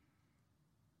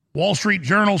 Wall Street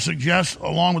Journal suggests,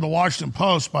 along with the Washington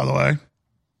Post, by the way,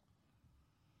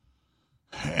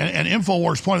 and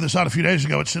InfoWars pointed this out a few days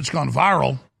ago, it's since gone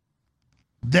viral,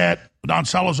 that Don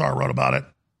Salazar wrote about it,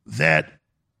 that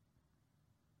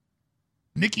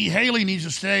Nikki Haley needs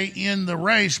to stay in the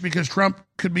race because Trump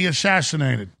could be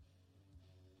assassinated.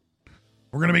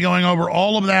 We're going to be going over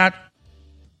all of that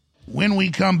when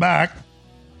we come back,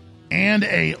 and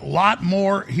a lot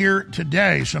more here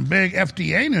today. Some big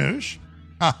FDA news.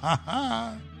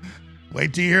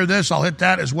 Wait till you hear this. I'll hit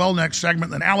that as well next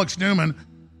segment. Then Alex Newman,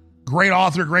 great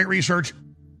author, great researcher,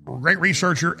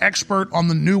 expert on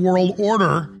the New World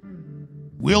Order,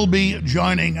 will be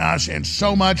joining us, and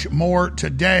so much more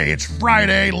today. It's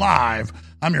Friday Live.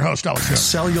 I'm your host, Alex Jones.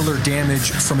 Cellular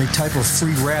damage from a type of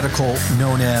free radical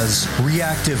known as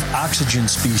reactive oxygen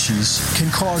species can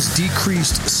cause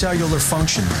decreased cellular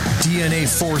function. DNA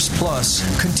Force Plus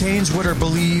contains what are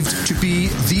believed to be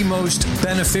the most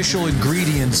beneficial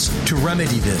ingredients to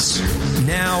remedy this.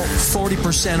 Now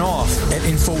 40% off at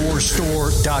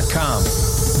InfoWarsStore.com.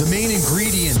 The main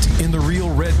ingredient in the Real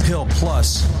Red Pill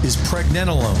Plus is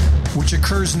pregnenolone, which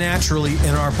occurs naturally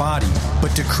in our body,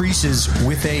 but decreases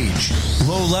with age.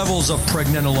 Low levels of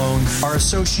pregnenolone are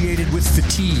associated with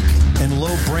fatigue and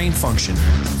low brain function.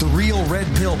 The Real Red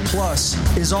Pill Plus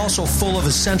is also full of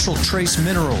essential trace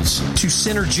minerals to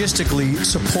synergistically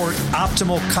support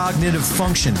optimal cognitive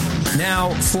function. Now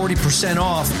 40%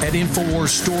 off at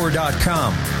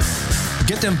InfoWarsStore.com.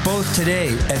 Get them both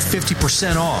today at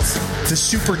 50% off. The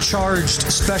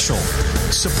supercharged special.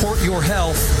 Support your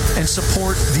health and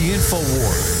support the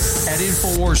InfoWar at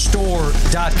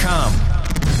InfoWarsStore.com.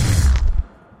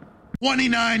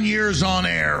 29 years on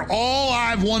air. All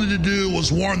I've wanted to do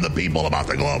was warn the people about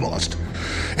the globalist.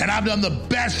 And I've done the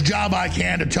best job I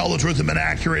can to tell the truth and been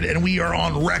accurate, and we are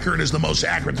on record as the most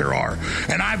accurate there are.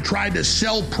 And I've tried to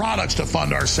sell products to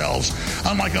fund ourselves.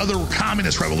 Unlike other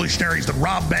communist revolutionaries that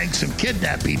rob banks and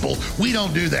kidnap people, we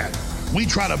don't do that. We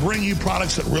try to bring you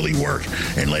products that really work.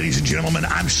 And ladies and gentlemen,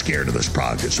 I'm scared of this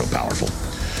product. It's so powerful.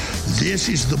 This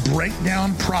is the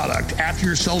breakdown product, after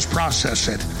your cells process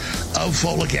it, of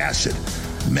folic acid,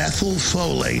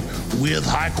 methylfolate with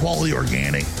high-quality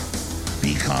organic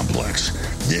B-complex.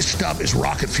 This stuff is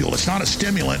rocket fuel. It's not a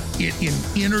stimulant. It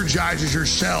energizes your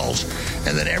cells,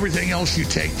 and then everything else you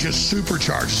take just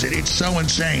supercharges it. It's so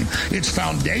insane. It's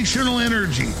foundational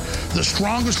energy, the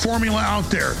strongest formula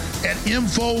out there at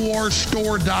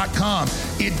InfoWarsStore.com.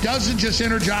 It doesn't just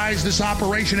energize this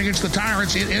operation against the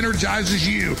tyrants. It energizes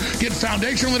you. Get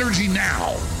foundational energy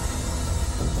now.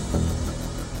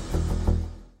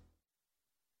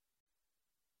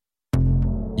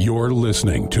 You're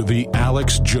listening to The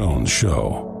Alex Jones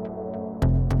Show.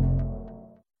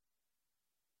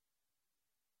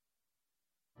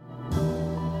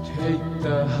 Take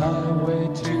the highway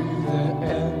to the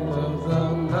end of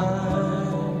the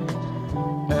night.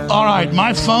 All right,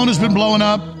 my phone has been blowing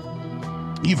up.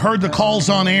 You've heard the calls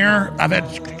on air. I've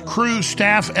had crew,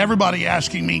 staff, everybody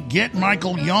asking me, get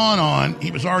Michael Yon on. He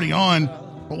was already on,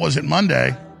 what was it,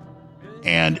 Monday?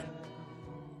 And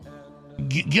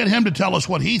get him to tell us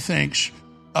what he thinks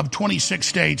of 26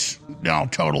 states, now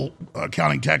total,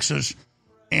 counting Texas,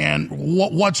 and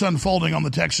what's unfolding on the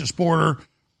Texas border.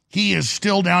 He is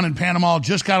still down in Panama,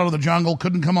 just got out of the jungle,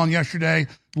 couldn't come on yesterday,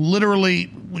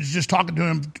 literally was just talking to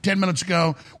him 10 minutes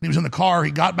ago when he was in the car.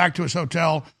 He got back to his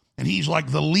hotel, and he's like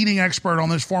the leading expert on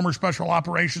this, former special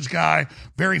operations guy,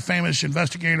 very famous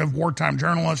investigative wartime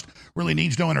journalist, really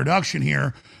needs no introduction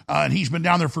here. And he's been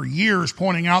down there for years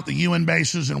pointing out the UN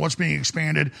bases and what's being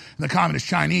expanded in the communist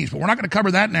Chinese. But we're not going to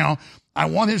cover that now. I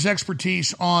want his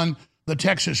expertise on the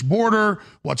Texas border,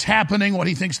 what's happening, what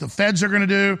he thinks the feds are going to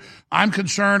do. I'm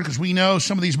concerned because we know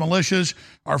some of these militias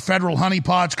are federal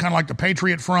honeypots, kind of like the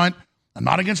Patriot Front. I'm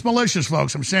not against militias,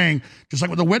 folks. I'm saying, just like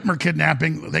with the Whitmer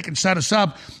kidnapping, they can set us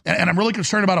up. And I'm really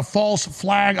concerned about a false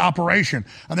flag operation.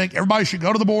 I think everybody should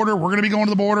go to the border. We're going to be going to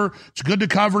the border. It's good to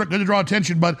cover it, good to draw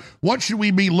attention. But what should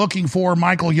we be looking for,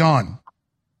 Michael Yon?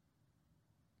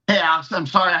 Hey, Alex, I'm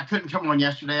sorry I couldn't come on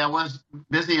yesterday. I was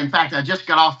busy. In fact, I just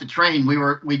got off the train.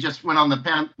 We just went on the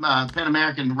Pan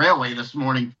American Railway this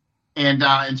morning. And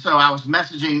so I was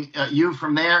messaging you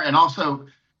from there, and also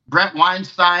Brett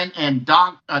Weinstein and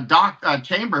Doc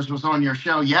Chambers was on your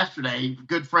show yesterday,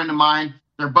 good friend of mine.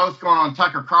 They're both going on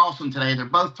Tucker Carlson today. They're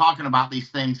both talking about these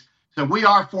things. So we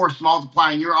are force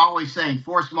multiplying. You're always saying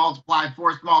force multiply,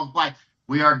 force multiply.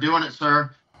 We are doing it,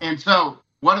 sir. And so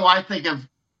what do I think of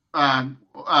Abbott?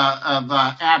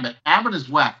 Abbott is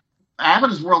WEF.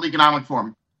 Abbott is World Economic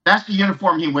Forum. That's the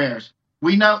uniform he wears.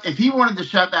 We know if he wanted to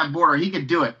shut that border, he could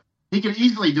do it. He could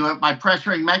easily do it by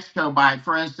pressuring Mexico by,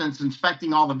 for instance,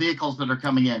 inspecting all the vehicles that are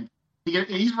coming in.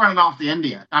 He's running off to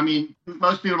India. I mean,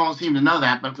 most people don't seem to know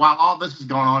that, but while all this is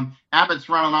going on, Abbott's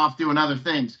running off doing other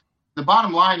things. The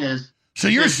bottom line is, so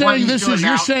you're saying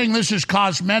this is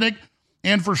cosmetic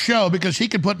and for show, because he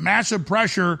could put massive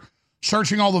pressure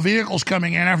searching all the vehicles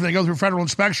coming in after they go through federal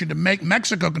inspection to make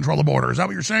Mexico control the border. Is that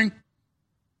what you're saying?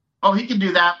 Oh, he can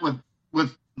do that with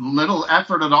little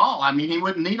effort at all. I mean, he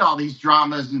wouldn't need all these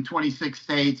dramas in 26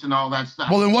 states and all that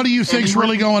stuff. Well, then what do you think's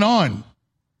really going on?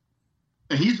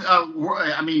 He's,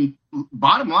 I mean,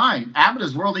 bottom line, Abbott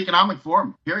is World Economic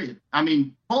Forum, period. I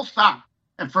mean, full stop.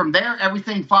 And from there,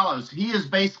 everything follows. He is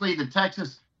basically the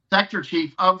Texas sector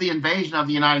chief of the invasion of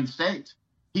the United States.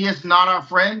 He is not our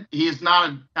friend. He is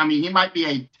not he might be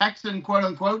a Texan, quote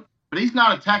unquote, but he's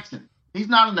not a Texan. He's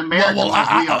not an American. Well,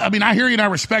 I mean, I hear you and I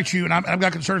respect you, and I've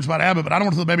got concerns about Abbott, but I don't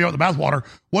want to throw the baby out with the bathwater.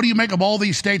 What do you make of all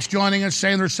these states joining us,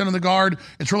 saying they're sending the guard?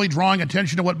 It's really drawing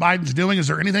attention to what Biden's doing. Is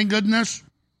there anything good in this?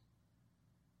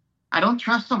 I don't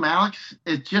trust them, Alex.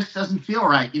 It just doesn't feel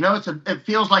right. You know, it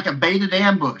feels like a baited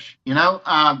ambush. You know,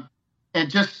 it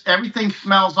just everything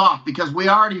smells off because we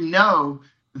already know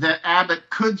that Abbott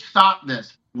could stop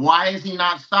this. Why is he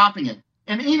not stopping it?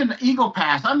 And even Eagle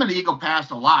Pass, I'm at Eagle Pass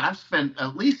a lot. I've spent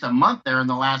at least a month there in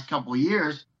the last couple of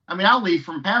years. I mean, I'll leave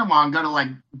from Panama and go to like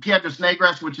Piedras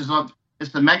Negras, which is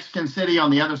it's the Mexican city on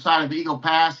the other side of Eagle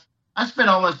Pass. I spent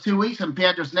almost 2 weeks in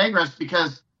Piedras Negras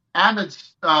because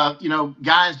Abbott's,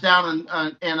 guys down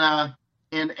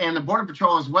in the Border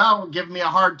Patrol as well were giving me a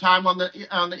hard time on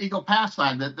the Eagle Pass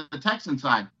side, the Texan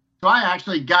side. So I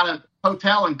actually got a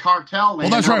hotel in Cartel. Well,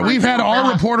 that's right. We've had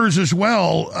our reporters as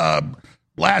well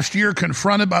last year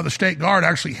confronted by the state guard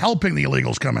actually helping the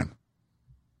illegals come in.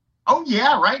 Oh,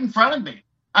 yeah, right in front of me.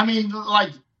 I mean, like,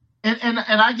 and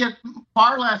I get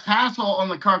far less hassle on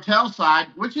the cartel side,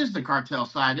 which is the cartel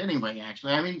side anyway,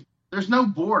 actually. I mean, there's no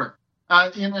border.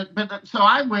 So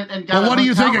I went and got. Well, what do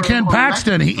you think of Ken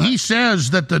Paxton? He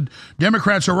says that the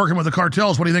Democrats are working with the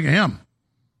cartels. What do you think of him?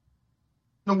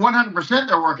 100%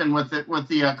 they're working with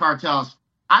the cartels.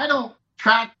 I don't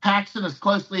track Paxton as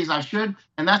closely as I should,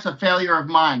 and that's a failure of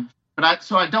mine.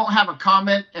 So I don't have a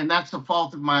comment, and that's a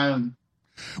fault of my own.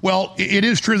 Well, it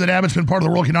is true that Abbott's been part of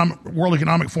the World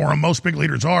Economic Forum. Most big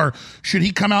leaders are. Should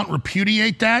he come out and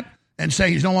repudiate that and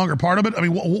say he's no longer part of it? I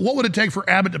mean, what would it take for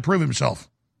Abbott to prove himself?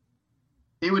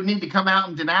 He would need to come out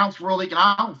and denounce World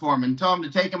Economic Forum and tell him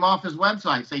to take him off his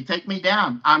website. Say, take me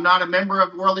down. I'm not a member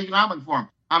of the World Economic Forum.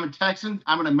 I'm a Texan.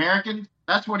 I'm an American.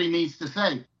 That's what he needs to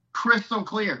say. Crystal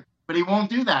clear. But he won't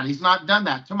do that. He's not done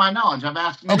that, to my knowledge. I've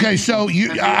asked him. Okay, so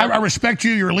I respect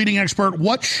you. You're a leading expert.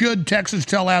 What should Texas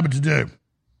tell Abbott to do?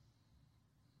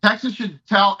 Texas should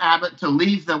tell Abbott to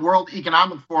leave the World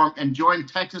Economic Forum and join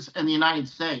Texas and the United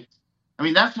States. I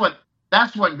mean, that's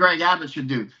what Greg Abbott should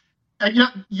do.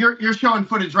 You're showing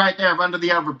footage right there of under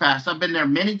the overpass. I've been there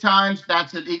many times.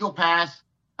 That's at Eagle Pass,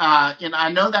 and I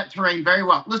know that terrain very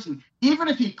well. Listen, even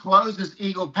if he closes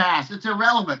Eagle Pass, it's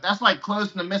irrelevant. That's like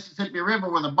closing the Mississippi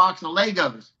River with a box of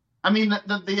Legos. I mean,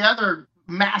 the other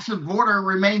massive border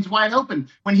remains wide open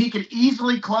when he could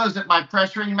easily close it by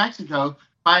pressuring Mexico,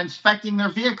 by inspecting their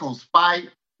vehicles, by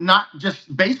not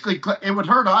just basically, it would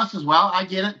hurt us as well. I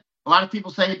get it. A lot of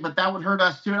people say, but that would hurt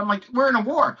us too. And I'm like, we're in a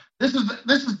war. This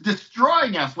is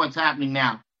destroying us. What's happening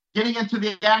now? Getting into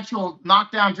the actual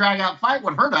knockdown, drag out fight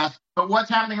would hurt us. But what's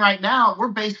happening right now, we're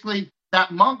basically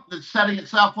that monk that's setting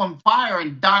itself on fire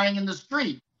and dying in the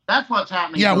street. That's what's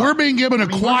happening. Yeah, we're being given a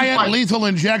quiet, like, lethal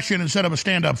injection instead of a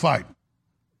stand-up fight.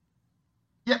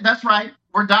 Yeah, that's right.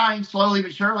 We're dying slowly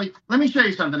but surely. Let me show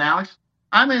you something, Alex.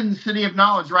 I'm in the City of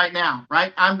Knowledge right now,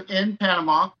 right? I'm in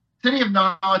Panama. City of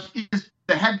Knowledge is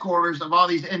the headquarters of all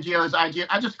these NGOs, IGOs.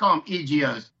 I just call them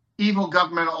EGOs, evil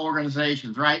governmental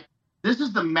organizations, right? This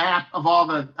is the map of all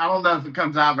the, I don't know if it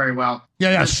comes out very well.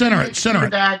 Yeah, center it. Center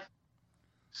it.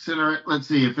 Let's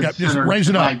see if it's just raise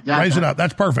it up. Raise it up.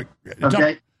 That's perfect.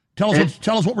 Okay.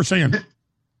 Tell us what we're seeing.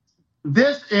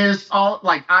 This is all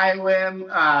like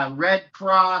IOM, Red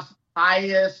Cross,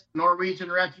 IS,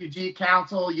 Norwegian Refugee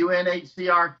Council,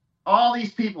 UNHCR, all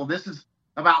these people. This is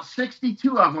about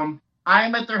 62 of them. I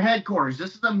am at their headquarters.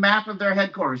 This is a map of their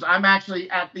headquarters. I'm actually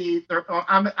at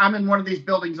I'm in one of these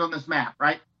buildings on this map,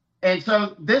 right? And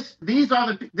so this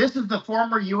is the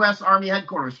former U.S. Army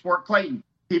headquarters, Fort Clayton.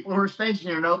 People who are stationed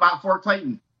here know about Fort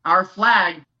Clayton. Our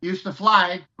flag used to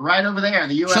fly right over there.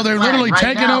 The U.S. So they're flag. literally Right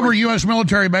taking now, over U.S.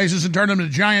 military bases and turning them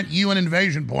into giant UN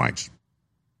invasion points.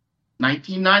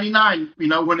 1999,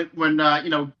 when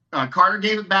Carter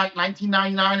gave it back,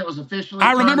 1999, it was officially.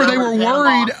 I remember they were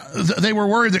worried. They were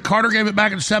worried that Carter gave it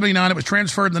back in '79. It was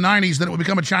transferred in the '90s. That it would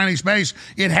become a Chinese base.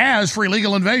 It has for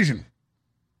illegal invasion.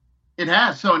 It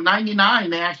has. So in '99,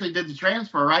 they actually did the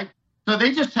transfer, right? So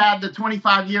they just had the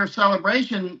 25-year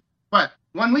celebration.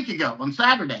 1 week ago on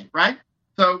Saturday, right?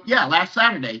 So yeah, last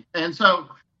Saturday. And so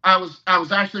I was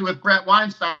actually with Brett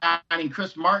Weinstein and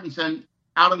Chris Martinson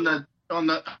out on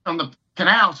the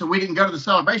canal, so we didn't go to the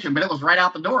celebration, but it was right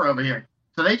out the door over here.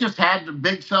 So they just had the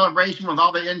big celebration with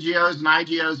all the NGOs and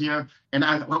IGOs here, and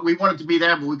we wanted to be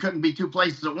there, but we couldn't be two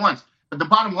places at once. But the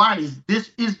bottom line is,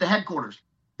 this is the headquarters.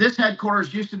 This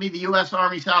headquarters used to be the U.S.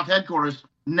 Army South headquarters.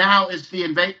 Now it's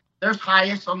the There's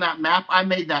highest on that map. I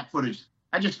made that footage.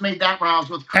 I just made that when I was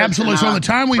with Chris. Absolutely. So the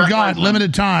time we've got,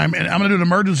 limited time, and I'm going to do an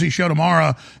emergency show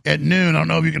tomorrow at noon. I don't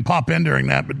know if you can pop in during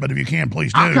that, but if you can,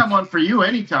 please do. I'll come on for you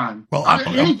anytime. Well,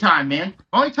 anytime, man.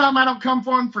 Only time I don't come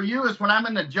on for you is when I'm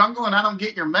in the jungle and I don't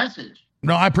get your message.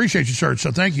 No, I appreciate you, sir.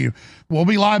 So thank you. We'll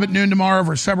be live at noon tomorrow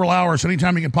for several hours.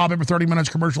 Anytime you can pop in for 30 minutes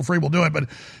commercial free, we'll do it. But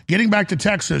getting back to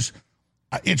Texas,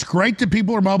 it's great that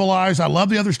people are mobilized. I love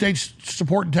the other states'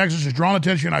 support in Texas. It's drawn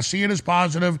attention. I see it as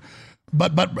positive.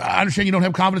 But I understand you don't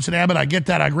have confidence in Abbott. I get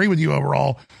that. I agree with you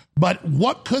overall. But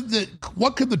what could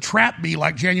the trap be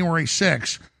like January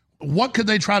 6th? What could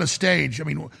they try to stage? I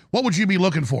mean, what would you be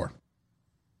looking for?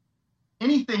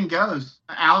 Anything goes,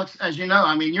 Alex. As you know,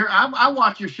 I mean, I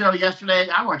watch your show yesterday.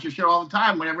 I watch your show all the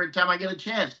time. Every time I get a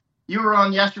chance. You were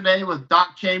on yesterday with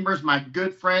Doc Chambers, my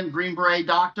good friend, Green Beret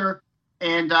doctor,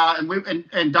 and Doc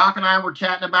and I were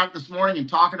chatting about it this morning and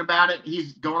talking about it.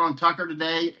 He's going on Tucker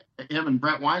today. Him and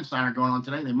Brett Weinstein are going on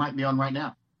today. They might be on right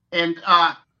now. And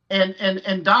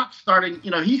Doc's starting,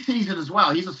 he sees it as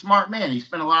well. He's a smart man. He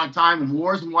spent a lot of time in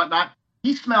wars and whatnot.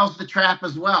 He smells the trap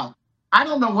as well. I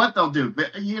don't know what they'll do,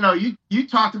 but you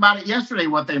talked about it yesterday,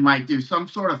 what they might do, some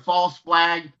sort of false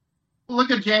flag.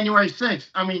 Look at January 6th.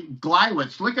 I mean,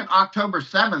 Gleiwitz. Look at October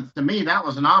 7th. To me, that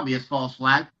was an obvious false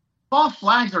flag. False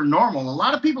flags are normal. A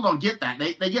lot of people don't get that.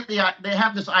 They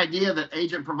have this idea that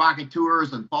agent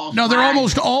provocateurs and false. No, they're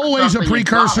almost always a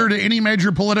precursor to any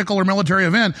major political or military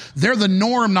event. They're the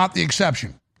norm, not the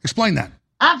exception. Explain that.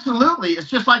 Absolutely. It's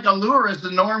just like a lure is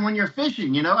the norm when you're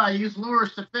fishing. I use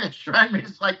lures to fish, right? I mean,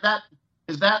 it's like that.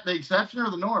 Is that the exception or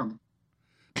the norm?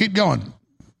 Keep going.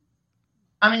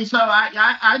 I mean, so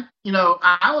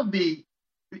I would be.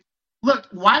 Look,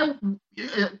 why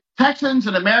Texans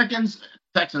and Americans?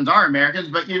 Texans are Americans,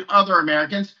 but other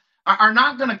Americans are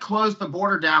not going to close the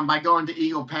border down by going to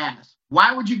Eagle Pass.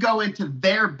 Why would you go into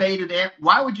their baited area?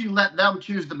 Why would you let them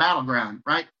choose the battleground,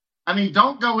 right? I mean,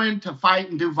 don't go in to fight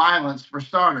and do violence for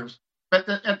starters. But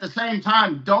at the same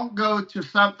time, don't go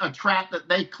to a trap that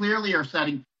they clearly are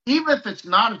setting. Even if it's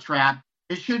not a trap,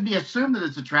 it should be assumed that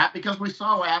it's a trap because we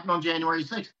saw what happened on January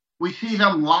 6th. We see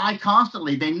them lie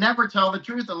constantly. They never tell the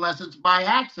truth unless it's by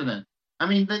accident. I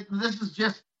mean,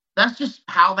 that's just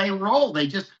how they roll. They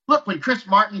just look. When Chris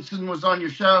Martinson was on your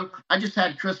show, I just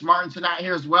had Chris Martinson out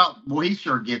here as well. Well, he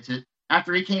sure gets it.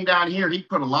 After he came down here, he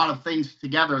put a lot of things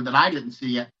together that I didn't see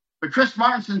yet. But Chris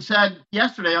Martinson said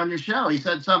yesterday on your show, he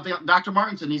said something, Dr.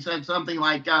 Martinson, he said something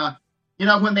like,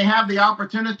 when they have the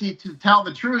opportunity to tell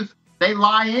the truth, they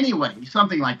lie anyway.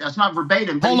 Something like that. It's not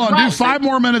verbatim. Hold on, do 5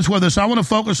 more minutes with us. I want to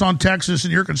focus on Texas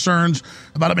and your concerns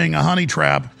about it being a honey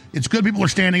trap. It's good people are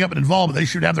standing up and involved, but they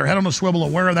should have their head on a swivel,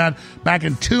 aware of that. Back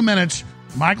in 2 minutes,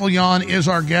 Michael Yon is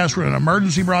our guest. We're in an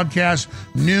emergency broadcast,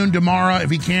 noon tomorrow. If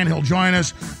he can, he'll join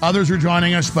us. Others are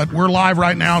joining us, but we're live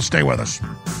right now. Stay with us.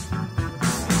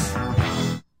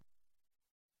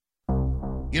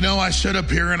 You know, I sit up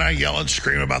here and I yell and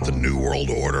scream about the New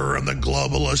World Order and the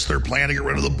globalists. They're planning to get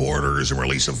rid of the borders and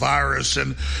release a virus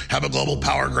and have a global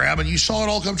power grab, and you saw it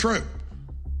all come true.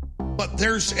 But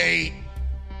there's a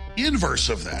inverse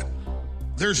of that.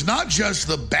 There's not just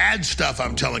the bad stuff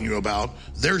I'm telling you about,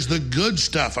 there's the good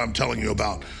stuff I'm telling you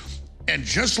about. And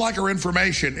just like our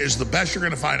information is the best you're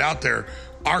going to find out there,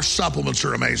 our supplements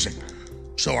are amazing.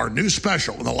 So our new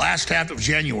special in the last half of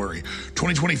January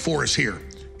 2024 is here.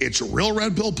 It's Real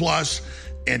Red Pill Plus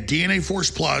and DNA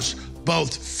Force Plus, both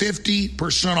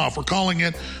 50% off. We're calling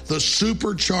it the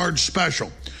Supercharged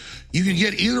Special. You can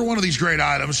get either one of these great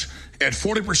items at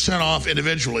 40% off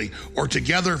individually or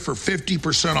together for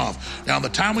 50% off. Now, in the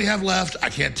time we have left, I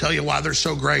can't tell you why they're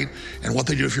so great and what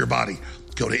they do for your body.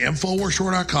 Go to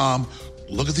InfoWarsStore.com,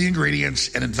 look at the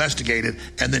ingredients and investigate it,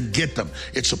 and then get them.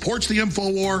 It supports the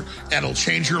InfoWar, and it'll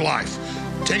change your life.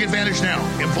 Take advantage now,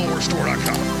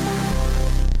 InfoWarsStore.com.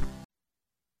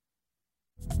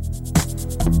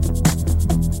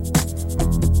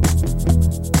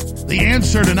 The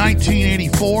answer to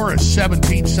 1984 is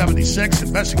 1776.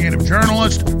 Investigative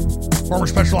journalist, former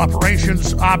special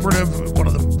operations operative, one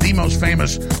of the most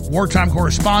famous wartime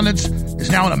correspondents,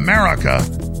 is now in America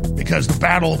because the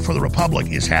battle for the Republic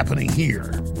is happening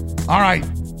here. All right,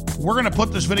 we're going to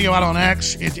put this video out on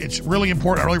X. It's really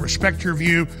important. I really respect your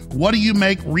view. What do you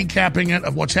make recapping it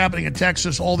of what's happening in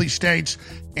Texas, all these states,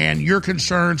 and your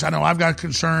concerns? I know I've got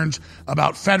concerns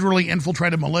about federally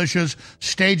infiltrated militias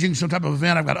staging some type of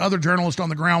event. I've got other journalists on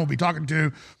the ground we'll be talking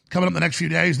to coming up in the next few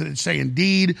days that say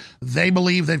indeed they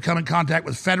believe they've come in contact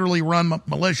with federally run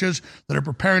militias that are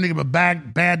preparing to give a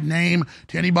bad name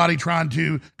to anybody trying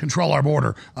to control our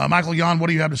border. Michael Yon, what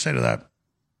do you have to say to that?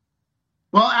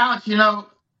 Well, Alex, you know,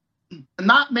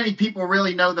 not many people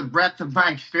really know the breadth of my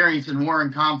experience in war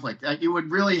and conflict. You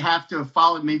would really have to have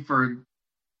followed me for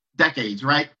decades,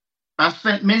 right? I've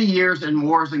spent many years in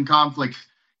wars and conflicts,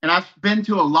 and I've been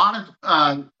to a lot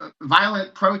of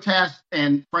violent protests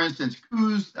and, for instance,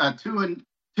 coups, two in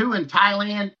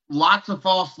Thailand, lots of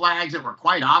false flags that were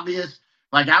quite obvious.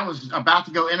 Like I was about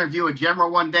to go interview a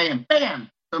general one day, and bam,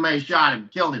 somebody shot him,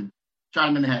 killed him, shot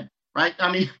him in the head, right?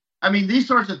 I mean, these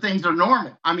sorts of things are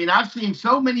normal. I mean, I've seen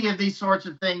so many of these sorts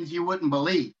of things you wouldn't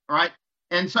believe, right?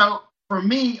 And so for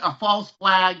me, a false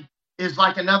flag is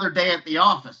like another day at the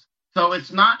office. So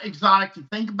it's not exotic to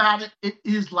think about it. It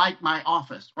is like my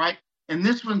office, right? And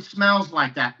this one smells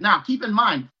like that. Now, keep in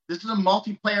mind, this is a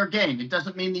multiplayer game. It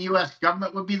doesn't mean the U.S.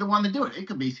 government would be the one to do it. It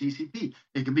could be CCP.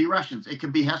 It could be Russians. It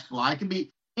could be Hezbollah. It could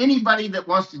be anybody that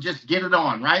wants to just get it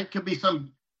on, right? It could be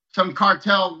some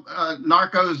cartel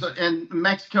narcos in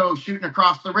Mexico shooting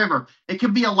across the river. It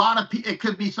could be a lot of it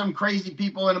could be some crazy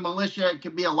people in a militia. It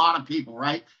could be a lot of people,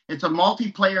 right? It's a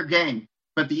multiplayer game,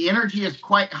 but the energy is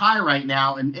quite high right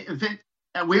now. And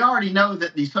we already know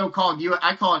that the so-called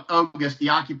I call it OGUS,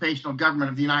 the occupational government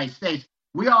of the United States.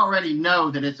 We already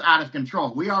know that it's out of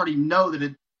control. We already know that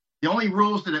the only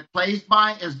rules that it plays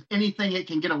by is anything it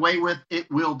can get away with,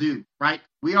 it will do, right?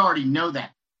 We already know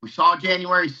that. We saw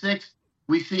January 6th.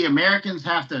 We see Americans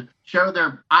have to show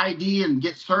their ID and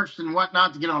get searched and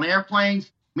whatnot to get on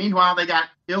airplanes. Meanwhile, they got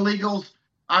illegals,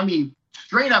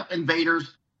 straight up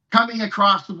invaders coming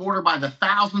across the border by the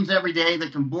thousands every day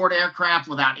that can board aircraft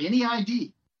without any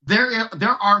ID. There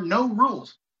are no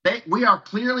rules. We are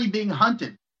clearly being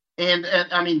hunted. And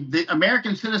the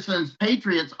American citizens,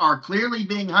 patriots, are clearly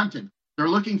being hunted. They're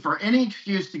looking for any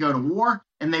excuse to go to war,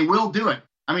 and they will do it.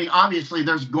 Obviously,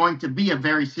 there's going to be a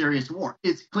very serious war.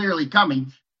 It's clearly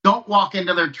coming. Don't walk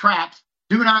into their traps.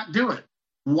 Do not do it.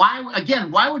 Why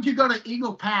would you go to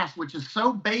Eagle Pass, which is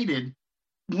so baited,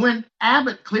 when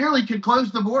Abbott clearly could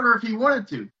close the border if he wanted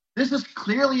to? This is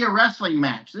clearly a wrestling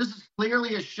match. This is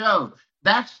clearly a show.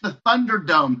 That's the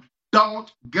Thunderdome.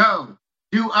 Don't go.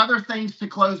 Do other things to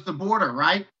close the border,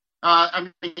 right? There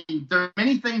are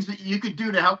many things that you could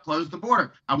do to help close the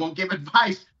border. I won't give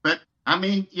advice, but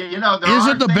is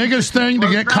it the biggest thing to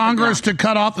get Congress to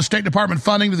cut off the State Department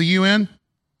funding to the UN?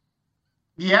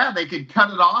 Yeah, they could cut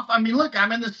it off. Look,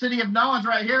 I'm in the city of knowledge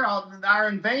right here. Our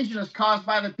invasion is caused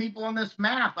by the people on this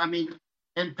map.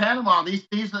 In Panama, these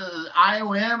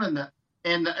IOM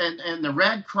and the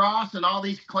Red Cross and all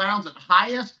these clowns at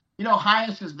HIAS.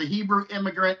 HIAS is the Hebrew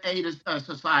Immigrant Aid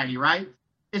Society, right?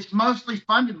 It's mostly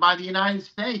funded by the United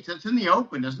States. It's in the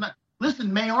open, isn't it? Listen,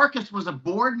 Mayorkas was a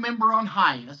board member on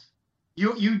HIAS.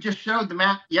 You just showed the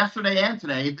map yesterday and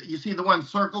today. You see the one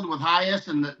circled with HIAS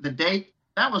and the date?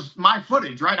 That was my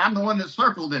footage, right? I'm the one that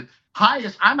circled it.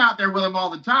 HIAS, I'm out there with them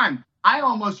all the time. I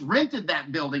almost rented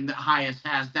that building that HIAS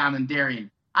has down in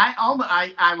Darien.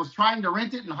 I was trying to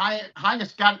rent it, and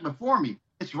HIAS got it before me.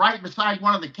 It's right beside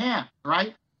one of the camps,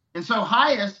 right? And so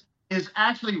Hayas is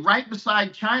actually right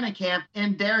beside China Camp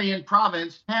in Darien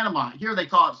Province, Panama. Here they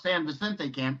call it San Vicente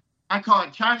Camp. I call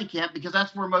it China Camp because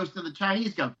that's where most of the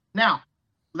Chinese go. Now,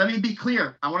 let me be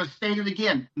clear. I want to state it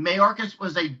again. Mayorkas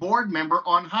was a board member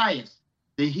on Hayas,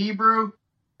 the Hebrew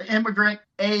Immigrant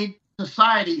Aid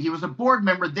Society. He was a board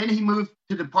member. Then he moved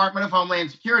to Department of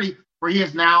Homeland Security, where he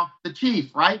is now the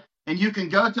chief, right? And you can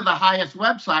go to the Hayas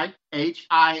website,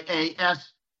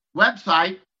 HIAS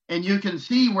website, and you can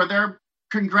see where they're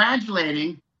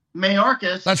congratulating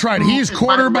Mayorkas. That's right. He's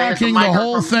quarterbacking the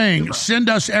whole thing. Cuba. Send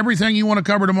us everything you want to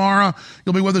cover tomorrow.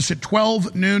 You'll be with us at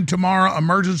 12 noon tomorrow.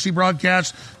 Emergency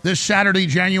broadcast this Saturday,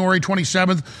 January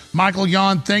 27th. Michael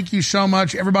Yon, thank you so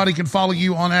much. Everybody can follow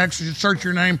you on X. Just search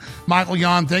your name, Michael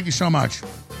Yon. Thank you so much.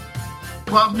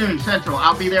 12 noon Central.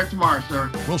 I'll be there tomorrow, sir.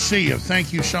 We'll see you.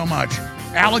 Thank you so much.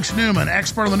 Alex Newman,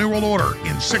 expert on the New World Order,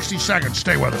 in 60 seconds.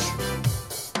 Stay with us.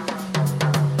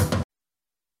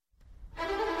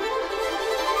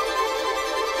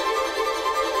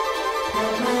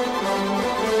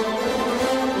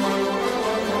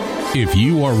 If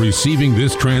you are receiving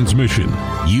this transmission,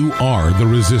 you are the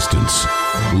Resistance.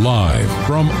 Live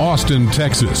from Austin,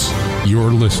 Texas,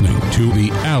 you're listening to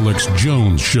The Alex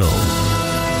Jones Show.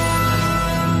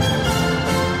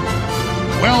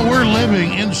 Well, we're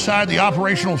living inside the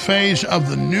operational phase of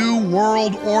the New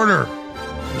World Order.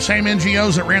 The same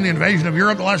NGOs that ran the invasion of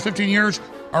Europe the last 15 years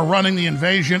are running the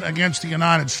invasion against the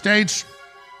United States.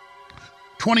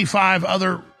 25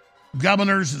 other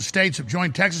governors and states have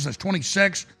joined Texas. That's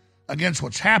 26 against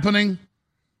what's happening.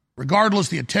 Regardless,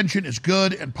 the attention is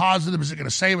good and positive. Is it going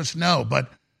to save us? No, but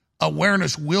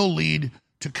awareness will lead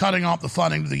to cutting off the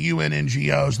funding to the UN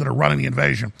NGOs that are running the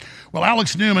invasion. Well,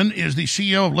 Alex Newman is the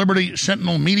CEO of Liberty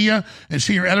Sentinel Media and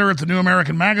senior editor at the New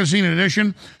American Magazine, in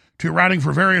addition to writing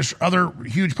for various other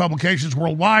huge publications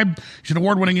worldwide. He's an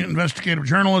award-winning investigative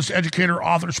journalist, educator,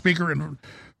 author, speaker,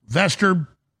 investor,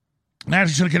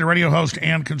 nationally syndicated radio host,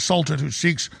 and consultant who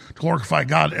seeks to glorify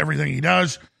God in everything he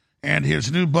does. And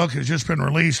his new book has just been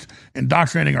released,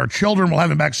 Indoctrinating Our Children. We'll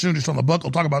have him back soon just on the book.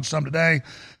 We'll talk about some today.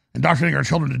 Indoctrinating Our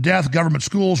Children to Death, Government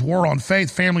Schools, War on Faith,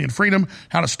 Family and Freedom,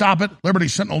 How to Stop It,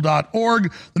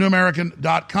 LibertySentinel.org,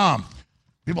 TheNewAmerican.com.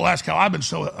 People ask how I've been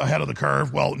so ahead of the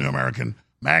curve. Well, New American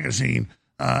Magazine,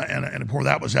 and before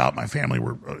that was out, my family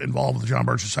were involved with the John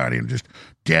Birch Society and just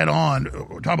dead on.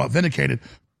 We're talking about vindicated.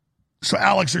 So,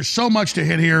 Alex, there's so much to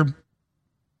hit here.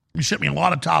 You sent me a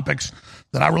lot of topics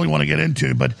that I really want to get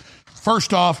into. But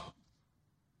first off,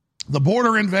 the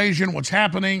border invasion, what's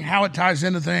happening, how it ties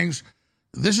into things.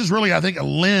 This is really, I think, a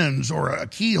lens or a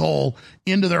keyhole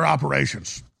into their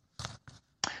operations.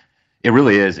 It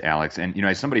really is, Alex. And, you know,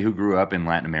 as somebody who grew up in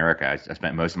Latin America, I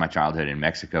spent most of my childhood in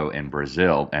Mexico and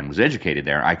Brazil and was educated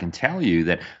there. I can tell you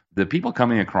that the people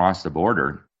coming across the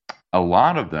border, a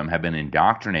lot of them have been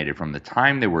indoctrinated from the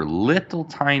time they were little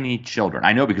tiny children.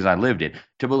 I know because I lived it,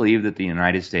 to believe that the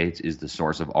United States is the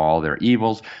source of all their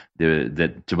evils, to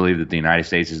believe that the United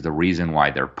States is the reason why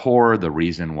they're poor, the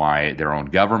reason why their own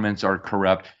governments are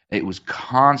corrupt. It was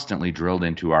constantly drilled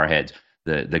into our heads.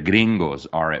 The gringos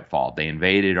are at fault. They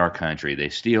invaded our country. They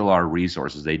steal our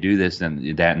resources. They do this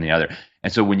and that and the other.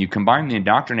 And so when you combine the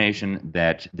indoctrination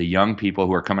that the young people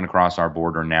who are coming across our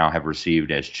border now have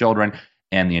received as children,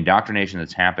 and the indoctrination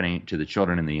that's happening to the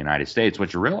children in the United States,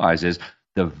 what you realize is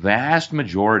the vast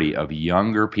majority of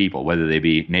younger people, whether they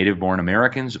be native-born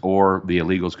Americans or the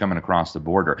illegals coming across the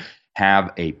border,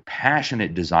 have a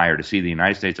passionate desire to see the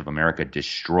United States of America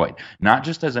destroyed, not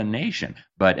just as a nation,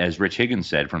 but as Rich Higgins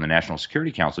said from the National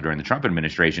Security Council during the Trump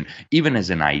administration, even as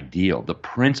an ideal. The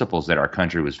principles that our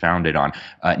country was founded on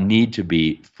need to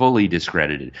be fully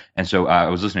discredited. And so I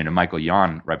was listening to Michael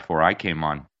Yon right before I came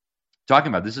on, talking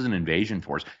about this is an invasion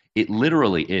force. It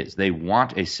literally is. They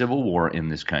want a civil war in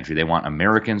this country. They want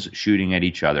Americans shooting at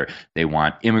each other. They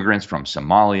want immigrants from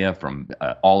Somalia, from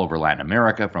all over Latin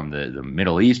America, from the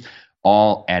Middle East,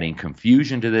 all adding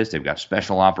confusion to this. They've got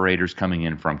special operators coming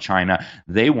in from China.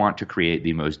 They want to create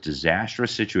the most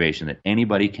disastrous situation that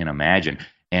anybody can imagine.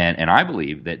 And I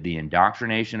believe that the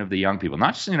indoctrination of the young people,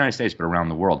 not just in the United States, but around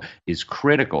the world, is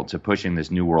critical to pushing this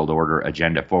New World Order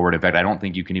agenda forward. In fact, I don't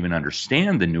think you can even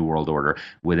understand the New World Order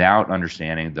without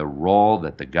understanding the role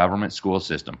that the government school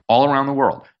system all around the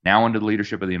world, now under the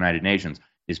leadership of the United Nations,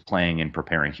 is playing in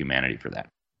preparing humanity for that.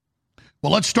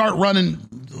 Well, let's start running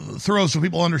through so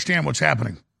people understand what's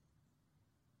happening.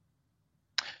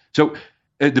 So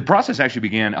the process actually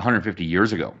began 150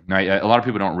 years ago. Right? A lot of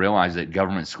people don't realize that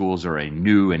government schools are a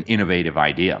new and innovative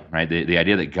idea. Right? The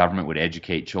idea that government would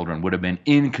educate children would have been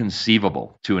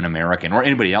inconceivable to an American or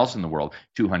anybody else in the world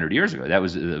 200 years ago. That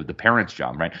was the parents'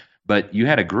 job, right? But you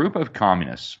had a group of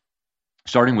communists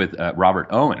starting with Robert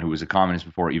Owen, who was a communist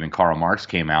before even Karl Marx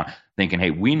came out, thinking,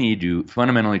 hey, we need to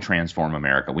fundamentally transform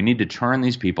America. We need to turn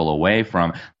these people away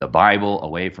from the Bible,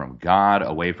 away from God,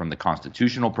 away from the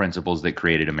constitutional principles that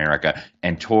created America,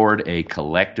 and toward a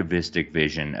collectivistic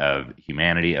vision of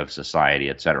humanity, of society,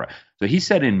 etc. So he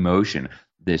set in motion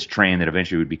this train that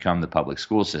eventually would become the public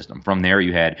school system. From there,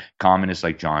 you had communists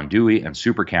like John Dewey and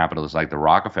super capitalists like the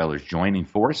Rockefellers joining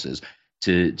forces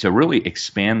to really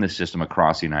expand the system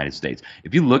across the United States.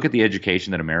 If you look at the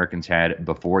education that Americans had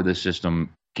before this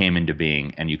system came into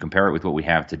being and you compare it with what we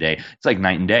have today, it's like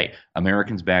night and day.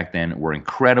 Americans back then were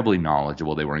incredibly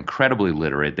knowledgeable. They were incredibly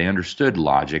literate. They understood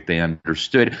logic. They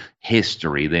understood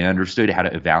history. They understood how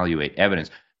to evaluate evidence.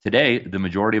 Today, the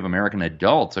majority of American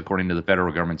adults, according to the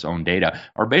federal government's own data,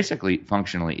 are basically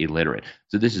functionally illiterate.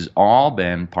 So this has all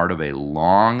been part of a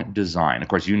long design. Of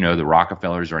course, you know the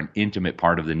Rockefellers are an intimate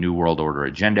part of the New World Order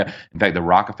agenda. In fact, the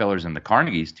Rockefellers and the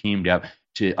Carnegies teamed up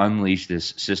to unleash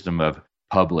this system of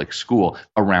public school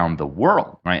around the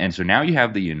world, right? And so now you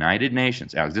have the United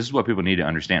Nations. Alex, this is what people need to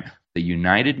understand. The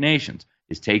United Nations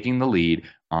is taking the lead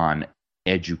on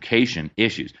education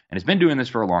issues. And it's been doing this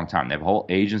for a long time. They have a whole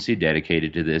agency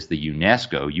dedicated to this, the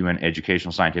UNESCO, UN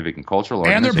Educational, Scientific, and Cultural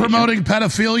Organization. And they're promoting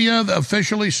pedophilia,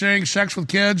 officially saying sex with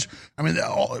kids. I mean,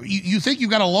 you think you've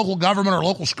got a local government or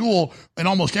local school. In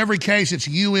almost every case, it's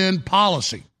UN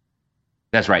policy.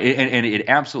 That's right. And it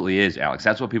absolutely is, Alex.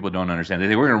 That's what people don't understand. They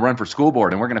say, we're going to run for school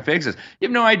board and we're going to fix this. You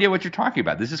have no idea what you're talking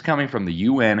about. This is coming from the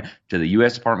UN to the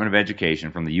U.S. Department of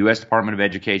Education. From the U.S. Department of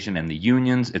Education and the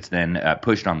unions, it's then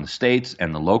pushed on the states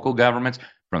and the local governments.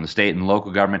 From the state and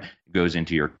local government, it goes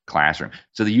into your classroom.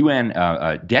 So the UN,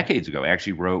 decades ago,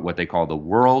 actually wrote what they call the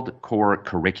World Core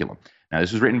Curriculum. Now,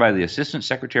 this was written by the Assistant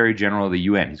Secretary General of the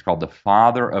UN. He's called the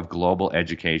father of global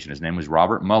education. His name was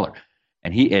Robert Mueller.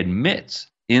 And he admits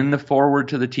in the foreword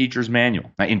to the teacher's manual,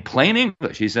 now, in plain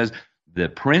English, he says the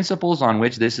principles on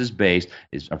which this is based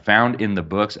are found in the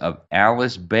books of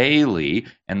Alice Bailey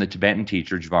and the Tibetan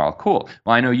teacher Jval Kul.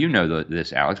 Well, I know you know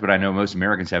this, Alex, but I know most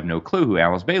Americans have no clue who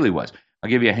Alice Bailey was. I'll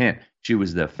give you a hint. She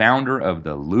was the founder of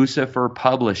the Lucifer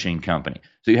Publishing Company.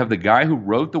 So you have the guy who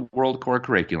wrote the World Core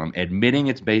Curriculum admitting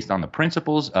it's based on the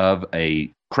principles of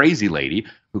a crazy lady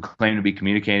who claimed to be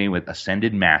communicating with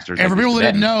ascended masters. And for people that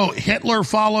didn't know, Hitler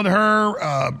followed her.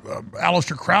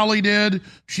 Aleister Crowley did.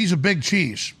 She's a big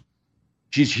cheese.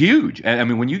 She's huge. I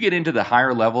mean, when you get into the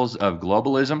higher levels of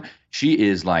globalism, she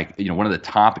is like, one of the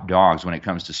top dogs when it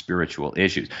comes to spiritual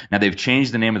issues. Now, they've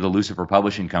changed the name of the Lucifer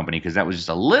Publishing Company because that was just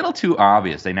a little too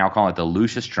obvious. They now call it the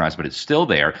Lucis Trust, but it's still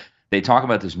there. They talk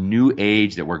about this new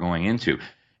age that we're going into.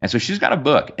 And so she's got a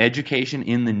book, Education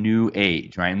in the New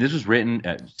Age, right? And this was written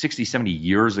 60, 70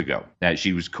 years ago, that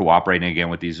she was cooperating again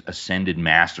with these ascended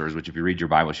masters, which if you read your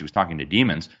Bible, she was talking to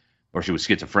demons, or she was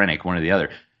schizophrenic, one or the other.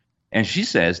 And she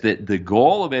says that the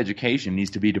goal of education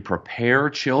needs to be to prepare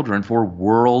children for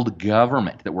world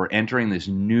government, that we're entering this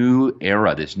new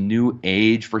era, this new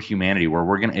age for humanity, where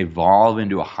we're going to evolve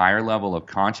into a higher level of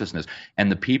consciousness.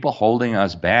 And the people holding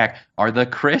us back are the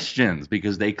Christians,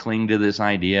 because they cling to this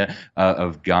idea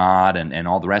of God and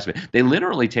all the rest of it. They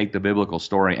literally take the biblical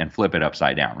story and flip it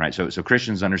upside down, right? So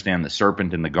Christians understand the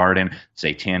serpent in the garden,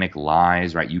 satanic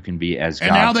lies, right? You can be as God.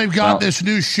 And now they've got this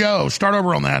new show. Start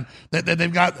over on that. That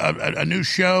they've got a new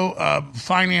show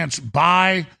financed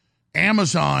by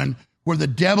Amazon where the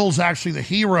devil's actually the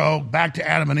hero back to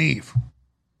Adam and Eve.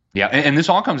 Yeah, and this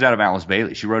all comes out of Alice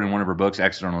Bailey. She wrote in one of her books,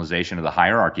 Externalization of the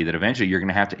Hierarchy, that eventually you're going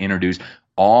to have to introduce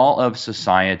all of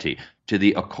society to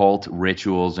the occult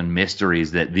rituals and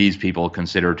mysteries that these people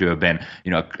consider to have been,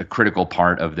 a critical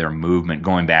part of their movement,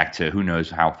 going back to who knows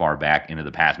how far back into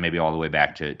the past, maybe all the way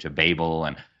back to Babel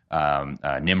and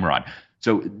Nimrod.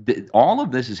 So all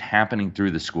of this is happening through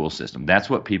the school system. That's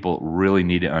what people really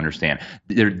need to understand.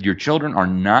 Your children are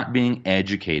not being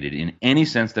educated in any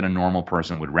sense that a normal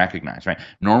person would recognize, right?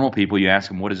 Normal people, you ask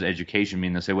them, what does education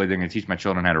mean? They'll say, well, they're going to teach my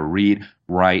children how to read,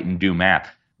 write, and do math.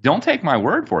 Don't take my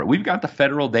word for it. We've got the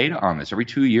federal data on this. Every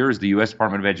 2 years, the U.S.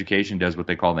 Department of Education does what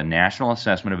they call the National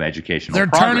Assessment of Educational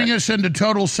Progress. They're turning us into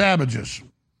total savages.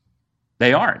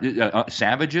 They are.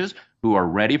 Savages who are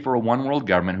ready for a one-world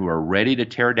government, who are ready to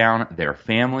tear down their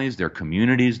families, their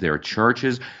communities, their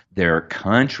churches, their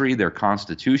country, their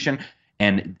constitution.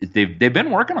 And they've been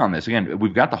working on this. Again,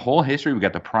 we've got the whole history. We've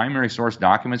got the primary source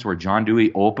documents where John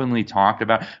Dewey openly talked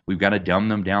about we've got to dumb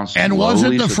them down slowly. And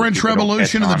wasn't the French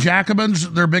Revolution and the Jacobins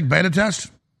their big beta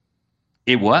test?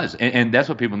 It was, and that's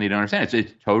what people need to understand. It's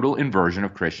a total inversion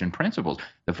of Christian principles.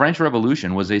 The French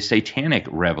Revolution was a satanic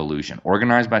revolution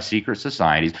organized by secret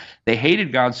societies. They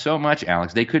hated God so much,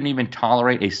 Alex, they couldn't even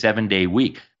tolerate a 7-day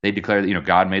week. They declare that,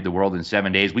 God made the world in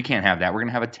 7 days. We can't have that. We're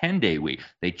going to have a 10-day week.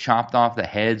 They chopped off the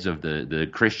heads of the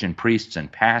Christian priests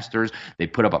and pastors. They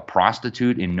put up a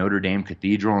prostitute in Notre Dame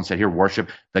Cathedral and said, here, worship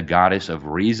the goddess of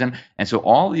reason. And so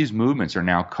all these movements are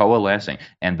now coalescing.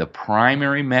 And the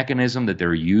primary mechanism that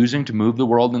they're using to move the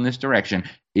world in this direction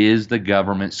is the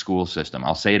government school system.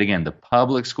 I'll say it again. The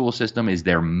public school system is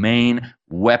their main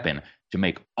weapon to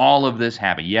make all of this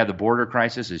happen. Yeah, the border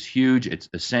crisis is huge. It's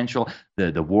essential.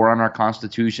 The war on our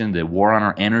Constitution, the war on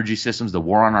our energy systems, the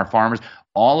war on our farmers,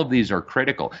 all of these are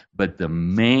critical. But the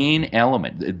main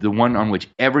element, the one on which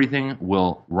everything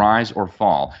will rise or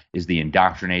fall, is the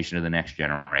indoctrination of the next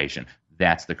generation.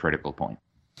 That's the critical point.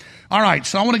 All right,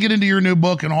 so I want to get into your new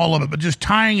book and all of it, but just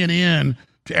tying it in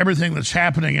to everything that's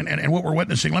happening and what we're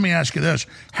witnessing, let me ask you this.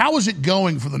 How is it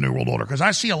going for the New World Order? Because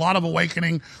I see a lot of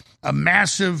awakening, a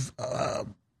massive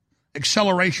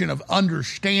acceleration of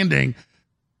understanding.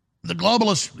 The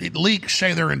globalist elites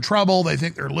say they're in trouble. They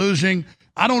think they're losing.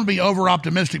 I don't want to be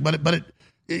over-optimistic, but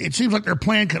it seems like their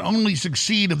plan can only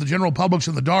succeed if the general public's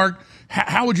in the dark.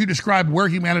 How would you describe where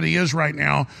humanity is right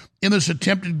now in this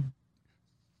attempted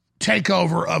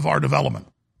takeover of our development?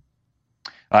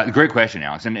 Great question,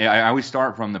 Alex. And I always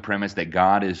start from the premise that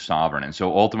God is sovereign. And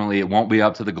so ultimately it won't be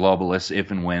up to the globalists if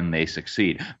and when they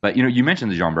succeed. But, you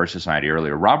mentioned the John Birch Society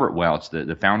earlier. Robert Welch,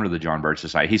 the founder of the John Birch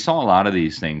Society, he saw a lot of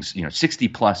these things, 60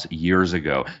 plus years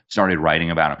ago, started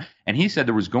writing about them. And he said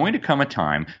there was going to come a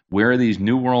time where these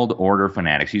New World Order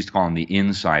fanatics, he used to call them the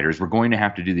insiders, were going to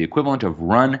have to do the equivalent of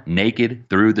run naked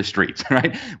through the streets,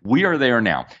 right? We are there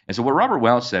now. And so what Robert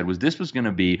Welch said was this was going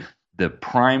to be the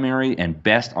primary and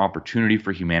best opportunity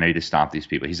for humanity to stop these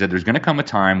people. He said there's going to come a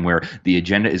time where the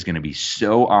agenda is going to be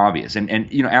so obvious. And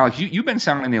Alex, you've been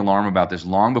sounding the alarm about this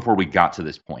long before we got to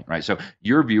this point, right? So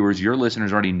your viewers, your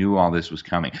listeners already knew all this was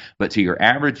coming. But to your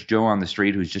average Joe on the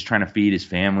street who's just trying to feed his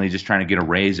family, just trying to get a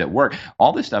raise at work,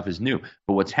 all this stuff is new.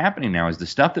 But what's happening now is the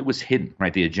stuff that was hidden,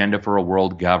 right? The agenda for a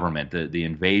world government, the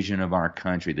invasion of our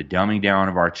country, the dumbing down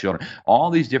of our children,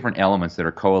 all these different elements that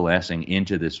are coalescing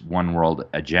into this one world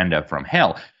agenda from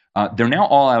hell, they're now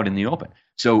all out in the open.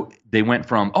 So they went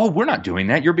from, oh, we're not doing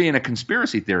that, you're being a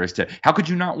conspiracy theorist, to how could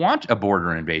you not want a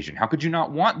border invasion? How could you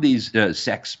not want these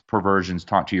sex perversions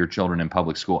taught to your children in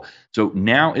public school? So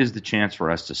now is the chance for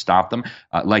us to stop them.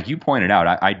 Like you pointed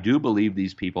out, I do believe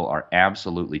these people are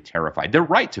absolutely terrified. They're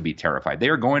right to be terrified. They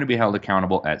are going to be held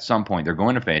accountable at some point. They're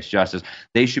going to face justice.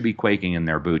 They should be quaking in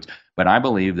their boots. But I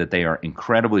believe that they are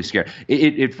incredibly scared.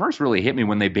 It first really hit me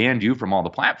when they banned you from all the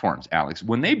platforms, Alex.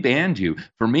 When they banned you,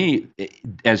 for me,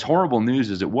 as horrible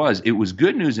news as it was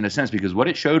good news in a sense, because what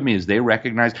it showed me is they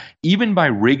recognized, even by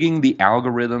rigging the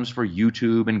algorithms for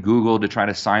YouTube and Google to try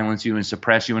to silence you and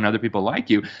suppress you and other people like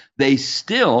you, they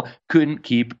still couldn't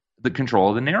keep the control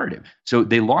of the narrative. So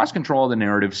they lost control of the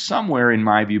narrative somewhere, in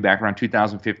my view, back around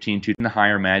 2015 to the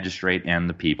higher magistrate and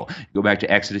the people. Go back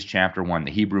to Exodus chapter 1.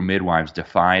 The Hebrew midwives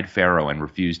defied Pharaoh and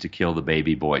refused to kill the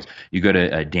baby boys. You go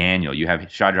to Daniel. You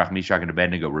have Shadrach, Meshach, and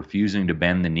Abednego refusing to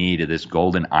bend the knee to this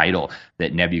golden idol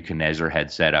that Nebuchadnezzar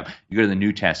had set up. You go to the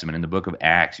New Testament. In the book of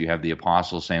Acts, you have the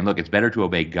apostles saying, look, it's better to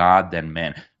obey God than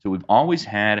men. So we've always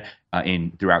had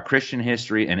throughout Christian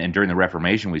history, and during the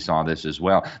Reformation we saw this as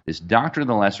well, this doctrine of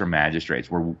the lesser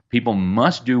magistrates, where people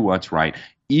must do what's right,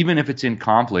 even if it's in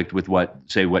conflict with what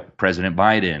President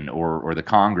Biden or the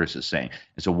Congress is saying.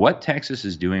 And so what Texas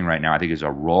is doing right now, I think, is a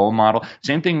role model.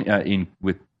 Same thing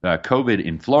with COVID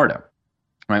in Florida.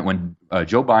 Right, when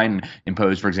Joe Biden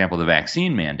imposed, for example, the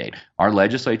vaccine mandate, our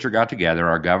legislature got together,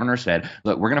 our governor said,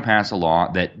 look, we're going to pass a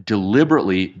law that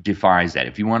deliberately defies that.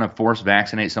 If you want to force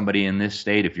vaccinate somebody in this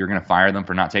state, if you're going to fire them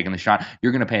for not taking the shot,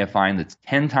 you're going to pay a fine that's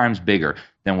 10 times bigger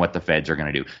than what the feds are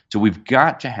going to do. So we've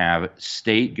got to have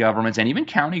state governments and even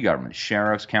county governments,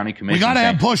 sheriffs, county commissions. We got to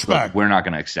have pushback. We're not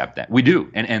going to accept that. We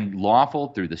do. And lawful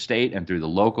through the state and through the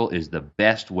local is the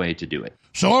best way to do it.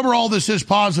 So overall, this is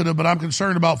positive, but I'm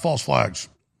concerned about false flags.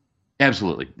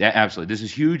 Absolutely. Absolutely. This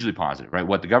is hugely positive, right?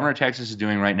 What the governor of Texas is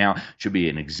doing right now should be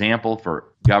an example for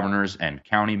governors and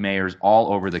county mayors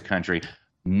all over the country.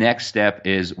 Next step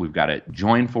is we've got to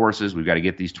join forces. We've got to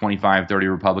get these 25, 30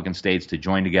 Republican states to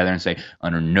join together and say,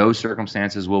 under no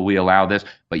circumstances will we allow this.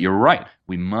 But you're right.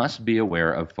 We must be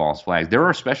aware of false flags. There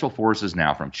are special forces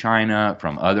now from China,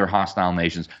 from other hostile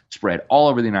nations spread all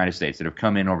over the United States that have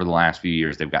come in over the last few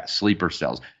years. They've got sleeper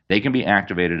cells. They can be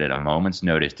activated at a moment's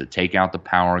notice to take out the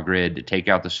power grid, to take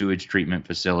out the sewage treatment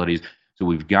facilities. So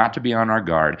we've got to be on our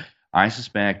guard. I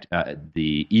suspect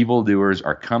the evildoers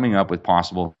are coming up with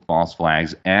possible false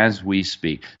flags as we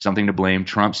speak. Something to blame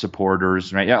Trump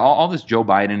supporters, right? All this Joe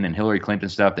Biden and Hillary Clinton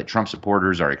stuff, that Trump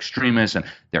supporters are extremists and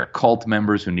they're cult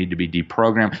members who need to be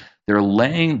deprogrammed. they're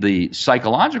laying the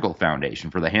psychological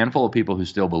foundation for the handful of people who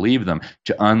still believe them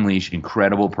to unleash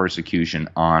incredible persecution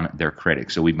on their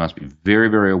critics. So we must be very,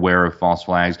 very aware of false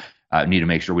flags. Need to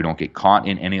make sure we don't get caught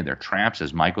in any of their traps,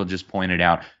 as Michael just pointed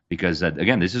out, because,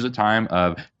 again, this is a time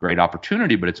of great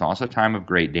opportunity, but it's also a time of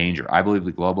great danger. I believe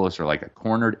the globalists are like a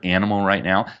cornered animal right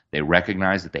now. They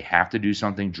recognize that they have to do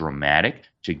something dramatic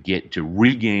to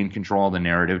regain control of the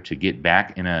narrative, to get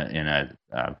back in a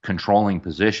controlling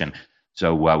position.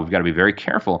 So we've got to be very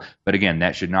careful. But again,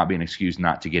 that should not be an excuse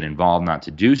not to get involved, not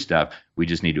to do stuff. We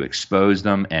just need to expose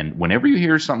them. And whenever you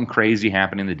hear something crazy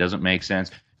happening that doesn't make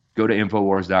sense, go to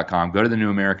Infowars.com, go to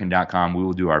thenewamerican.com. We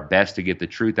will do our best to get the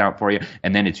truth out for you.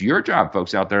 And then it's your job,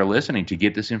 folks out there listening, to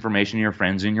get this information to your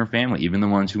friends and your family, even the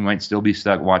ones who might still be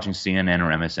stuck watching CNN or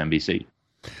MSNBC.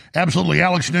 Absolutely.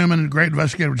 Alex Newman, great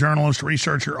investigative journalist,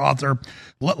 researcher, author.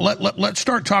 Let's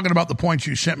start talking about the points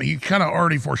you sent me. You kind of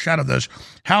already foreshadowed this.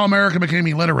 How America became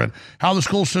illiterate, how the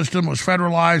school system was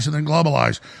federalized and then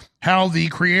globalized, how the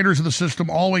creators of the system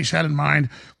always had in mind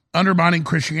undermining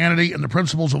Christianity and the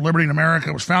principles of liberty in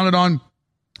America was founded on,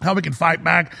 how we can fight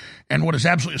back, and what is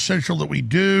absolutely essential that we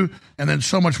do, and then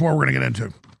so much more we're going to get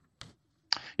into.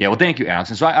 Yeah, well, thank you, Alex.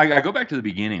 And so I go back to the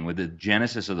beginning with the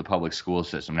genesis of the public school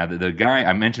system. Now, the guy,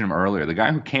 I mentioned him earlier, the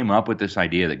guy who came up with this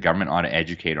idea that government ought to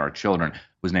educate our children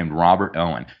was named Robert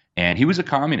Owen. And he was a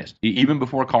communist. Even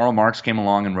before Karl Marx came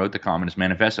along and wrote the Communist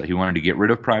Manifesto, he wanted to get rid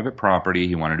of private property.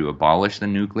 He wanted to abolish the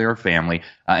nuclear family.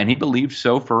 And he believed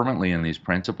so fervently in these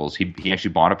principles, he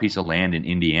actually bought a piece of land in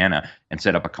Indiana and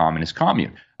set up a communist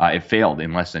commune. It failed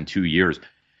in less than 2 years.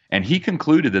 And he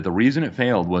concluded that the reason it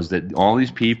failed was that all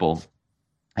these people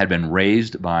had been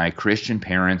raised by Christian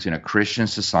parents in a Christian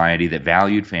society that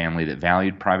valued family, that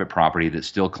valued private property, that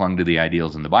still clung to the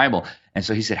ideals in the Bible. And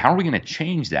so he said, how are we going to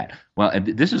change that? Well, and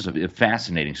this is a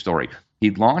fascinating story.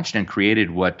 He launched and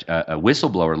created what a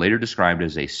whistleblower later described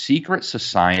as a secret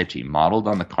society modeled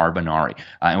on the Carbonari.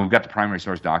 And we've got the primary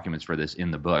source documents for this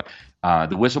in the book. The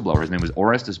whistleblower, his name was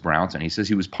Orestes Brownson. He says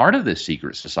he was part of this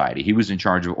secret society. He was in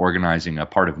charge of organizing a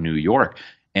part of New York.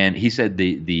 And he said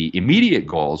the immediate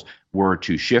goals were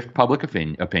to shift public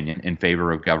opinion in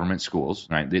favor of government schools.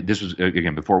 Right? This was,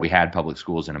 again, before we had public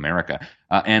schools in America.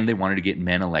 And they wanted to get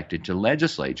men elected to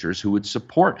legislatures who would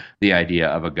support the idea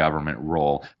of a government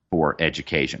role for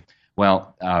education.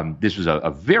 Well, this was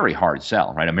a very hard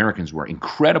sell, right? Americans were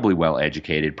incredibly well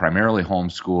educated, primarily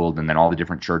homeschooled, and then all the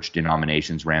different church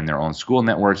denominations ran their own school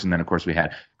networks. And then, of course, we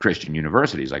had Christian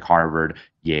universities like Harvard,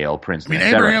 Yale, Princeton,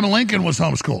 Abraham Lincoln was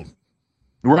homeschooled.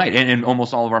 Right, and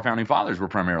almost all of our founding fathers were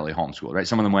primarily homeschooled, right?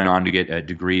 Some of them went on to get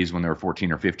degrees when they were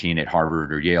 14 or 15 at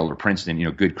Harvard or Yale or Princeton,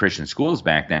 good Christian schools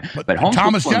back then. But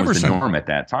homeschooling was the norm at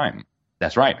that time.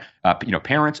 That's right.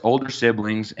 Parents, older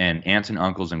siblings, and aunts and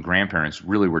uncles and grandparents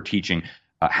really were teaching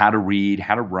how to read,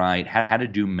 how to write, how to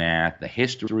do math, the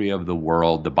history of the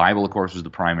world. The Bible, of course, was the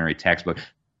primary textbook.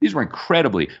 These were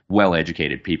incredibly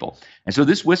well-educated people. And so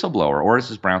this whistleblower,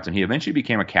 Orestes Brownson, he eventually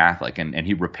became a Catholic, and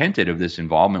he repented of this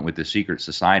involvement with the secret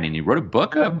society, and he wrote a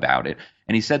book about it.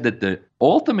 And he said that the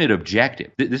ultimate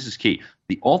objective, this is key,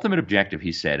 the ultimate objective,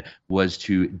 he said, was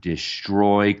to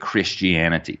destroy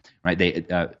Christianity. Right?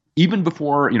 Even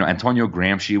before, Antonio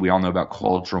Gramsci, we all know about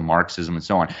cultural Marxism and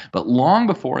so on. But long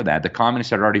before that, the communists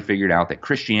had already figured out that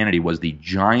Christianity was the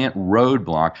giant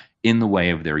roadblock in the way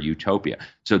of their utopia.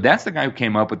 So that's the guy who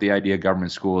came up with the idea of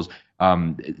government schools.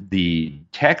 The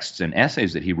texts and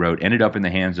essays that he wrote ended up in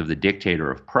the hands of the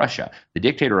dictator of Prussia. The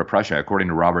dictator of Prussia, according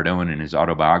to Robert Owen in his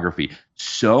autobiography,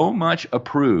 so much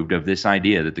approved of this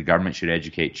idea that the government should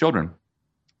educate children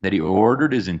that he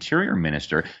ordered his interior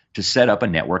minister to set up a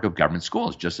network of government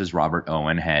schools, just as Robert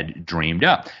Owen had dreamed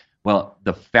up. Well,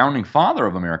 the founding father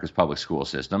of America's public school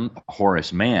system,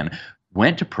 Horace Mann,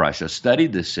 went to Prussia,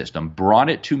 studied this system, brought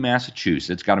it to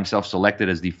Massachusetts, got himself selected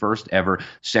as the first ever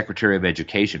Secretary of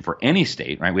Education for any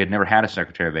state, right? We had never had a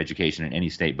Secretary of Education in any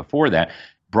state before that,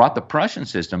 brought the Prussian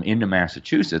system into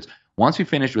Massachusetts. Once he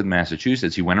finished with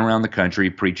Massachusetts, he went around the country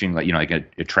preaching, like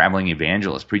a traveling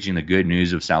evangelist, preaching the good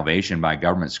news of salvation by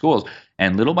government schools.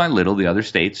 And little by little, the other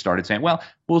states started saying, well,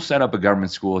 we'll set up a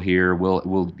government school here.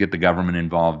 We'll get the government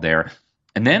involved there.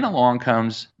 And then along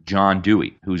comes John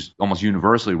Dewey, who's almost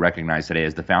universally recognized today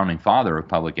as the founding father of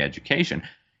public education.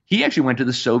 He actually went to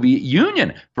the Soviet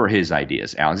Union for his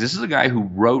ideas, Alex. This is a guy who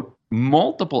wrote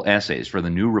multiple essays for the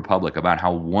New Republic about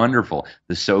how wonderful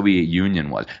the Soviet Union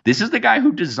was. This is the guy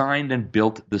who designed and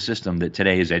built the system that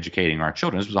today is educating our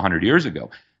children. This was 100 years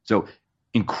ago. So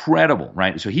incredible,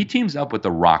 right? So he teams up with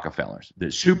the Rockefellers,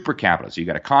 the super capitalists. So you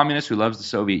got a communist who loves the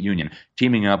Soviet Union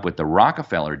teaming up with the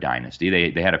Rockefeller dynasty.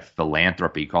 They had a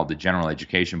philanthropy called the General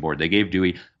Education Board. They gave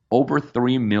Dewey over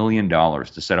 $3 million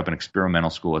to set up an experimental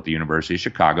school at the University of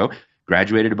Chicago.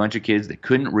 Graduated a bunch of kids that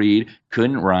couldn't read,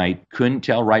 couldn't write, couldn't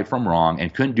tell right from wrong,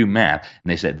 and couldn't do math.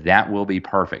 And they said, that will be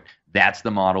perfect. That's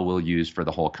the model we'll use for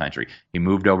the whole country. He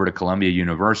moved over to Columbia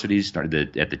University,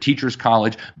 started at the Teachers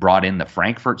College, brought in the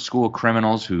Frankfurt School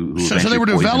criminals who so they were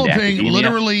developing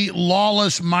literally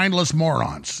lawless, mindless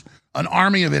morons, an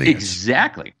army of idiots.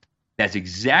 Exactly. That's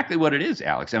exactly what it is,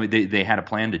 Alex. I mean, they had a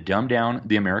plan to dumb down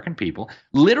the American people,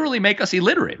 literally make us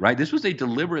illiterate, right? This was a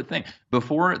deliberate thing.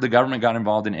 Before the government got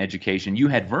involved in education, you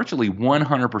had virtually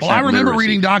 100% Well, I remember literacy.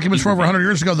 reading documents from over 100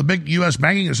 years ago. The big U.S.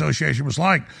 Banking Association was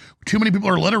like, too many people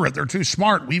are illiterate. They're too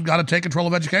smart. We've got to take control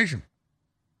of education.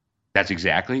 That's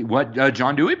exactly what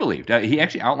John Dewey believed. He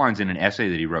actually outlines in an essay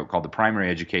that he wrote called The Primary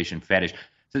Education Fetish.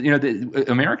 So,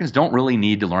 the Americans don't really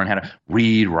need to learn how to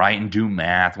read, write, and do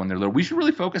math when they're little. We should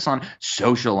really focus on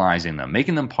socializing them,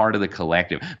 making them part of the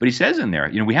collective. But he says in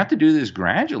there, we have to do this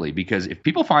gradually, because if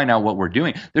people find out what we're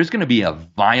doing, there's going to be a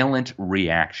violent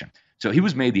reaction. So he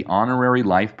was made the honorary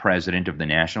life president of the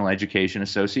National Education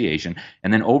Association.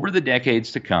 And then over the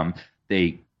decades to come,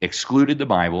 they excluded the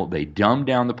Bible, they dumbed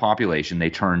down the population,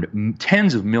 they turned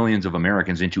tens of millions of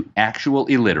Americans into actual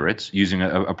illiterates using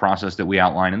a process that we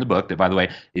outline in the book that, by the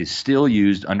way, is still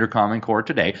used under Common Core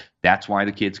today. That's why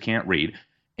the kids can't read.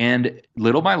 And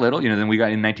little by little, then we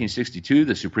got in 1962,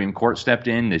 the Supreme Court stepped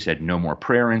in. They said no more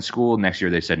prayer in school. Next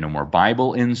year, they said no more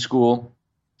Bible in school.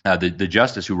 The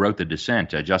justice who wrote the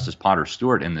dissent, Justice Potter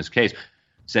Stewart in this case,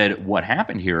 said what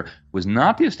happened here was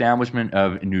not the establishment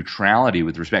of neutrality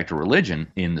with respect to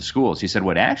religion in the schools. He said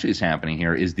what actually is happening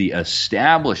here is the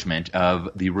establishment of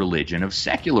the religion of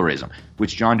secularism,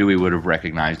 which John Dewey would have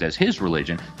recognized as his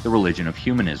religion, the religion of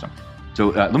humanism. So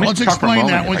let's explain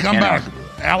that when we come back.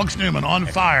 Alex Newman on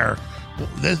fire.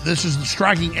 This is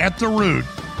striking at the root,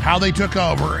 how they took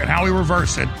over and how we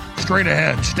reverse it. Straight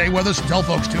ahead. Stay with us and tell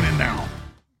folks tune in now.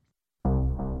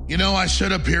 I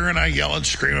sit up here and I yell and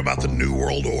scream about the New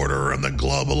World Order and the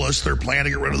globalists. They're planning to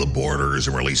get rid of the borders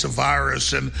and release a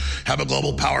virus and have a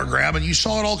global power grab, and you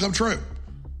saw it all come true.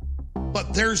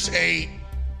 But there's a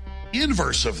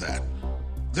inverse of that.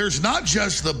 There's not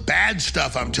just the bad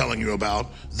stuff I'm telling you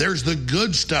about. There's the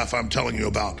good stuff I'm telling you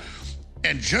about.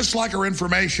 And just like our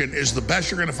information is the best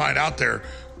you're going to find out there,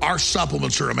 our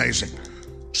supplements are amazing.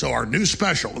 So our new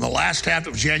special in the last half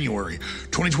of January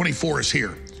 2024 is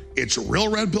here. It's Real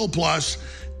Red Pill Plus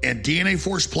and DNA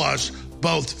Force Plus,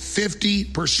 both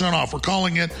 50% off. We're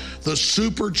calling it the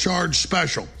Supercharged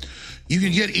Special. You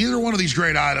can get either one of these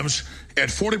great items at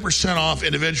 40% off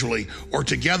individually or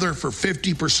together for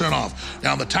 50% off.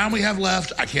 Now, in the time we have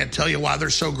left, I can't tell you why they're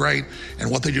so great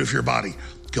and what they do for your body.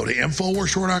 Go to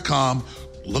InfoWarsStore.com,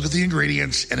 look at the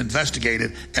ingredients and investigate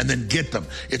it, and then get them.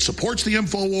 It supports the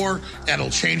InfoWar, and it'll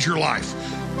change your life.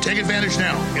 Take advantage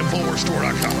now,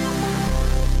 InfoWarsStore.com.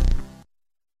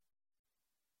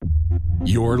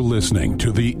 You're listening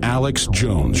to The Alex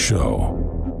Jones Show.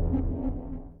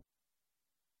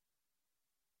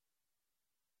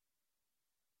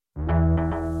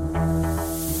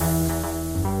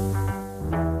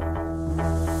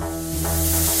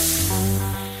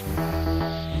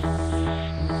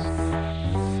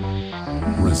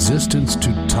 Resistance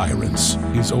to tyrants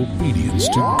is obedience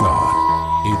to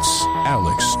God. It's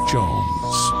Alex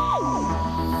Jones.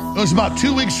 It was about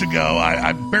 2 weeks ago.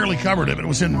 I barely covered it, but it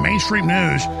was in mainstream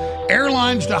news.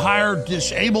 Airlines to hire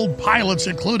disabled pilots,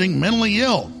 including mentally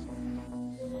ill.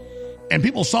 And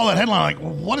people saw that headline like,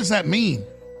 well, what does that mean?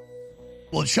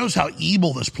 Well, it shows how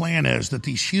evil this plan is, that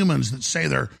these humans that say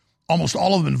they're almost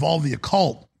all of them involve the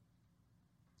occult,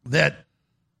 that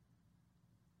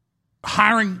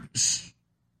hiring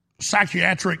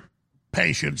psychiatric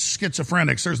patients,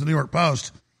 schizophrenics, there's the New York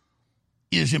Post,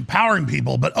 is empowering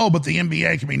people, but the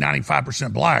NBA can be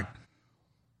 95% black.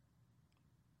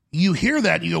 You hear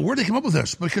that, you go, where'd they come up with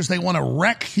this? Because they want to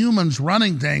wreck humans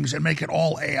running things and make it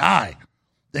all AI.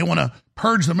 They want to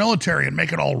purge the military and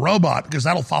make it all robot because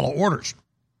that'll follow orders.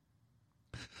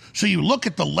 So you look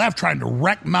at the left trying to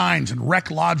wreck minds and wreck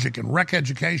logic and wreck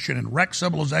education and wreck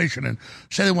civilization and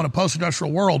say they want a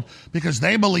post-industrial world because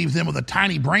they believe them with a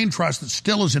tiny brain trust that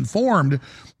still is informed,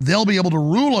 they'll be able to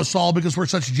rule us all because we're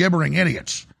such gibbering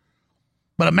idiots.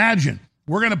 But imagine,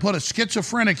 we're going to put a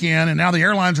schizophrenic in, and now the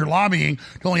airlines are lobbying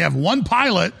to only have one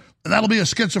pilot, and that'll be a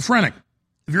schizophrenic.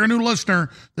 If you're a new listener,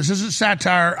 this isn't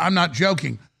satire. I'm not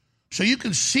joking. So you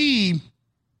can see,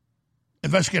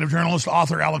 investigative journalist,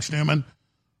 author Alex Newman,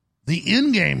 the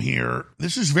end game here,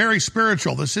 this is very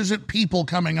spiritual. This isn't people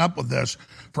coming up with this.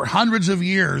 For hundreds of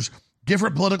years,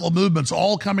 different political movements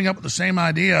all coming up with the same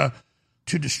idea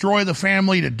to destroy the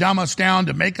family, to dumb us down,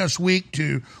 to make us weak,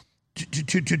 to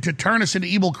to turn us into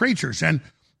evil creatures. And,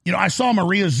 I saw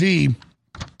Maria Z,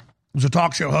 who's a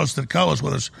talk show host that co-hosts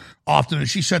with us often, and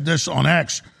she said this on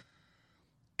X.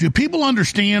 Do people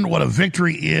understand what a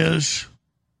victory is?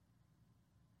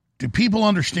 Do people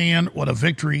understand what a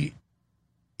victory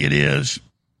it is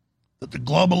that the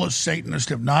globalist Satanists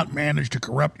have not managed to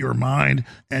corrupt your mind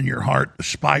and your heart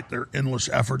despite their endless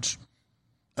efforts?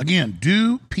 Again,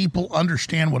 do people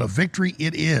understand what a victory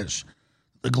it is?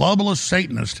 The globalist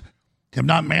Satanists have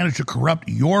not managed to corrupt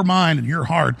your mind and your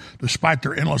heart despite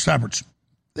their endless efforts.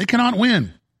 They cannot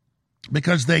win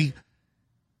because they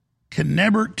can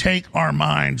never take our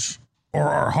minds or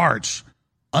our hearts.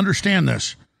 Understand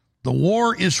this. The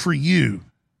war is for you,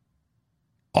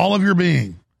 all of your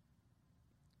being,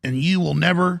 and you will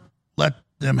never let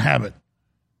them have it.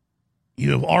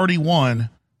 You have already won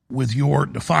with your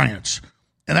defiance.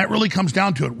 And that really comes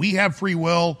down to it. We have free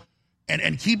will,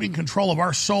 and keeping control of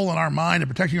our soul and our mind and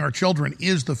protecting our children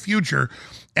is the future.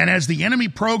 And as the enemy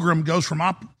program goes from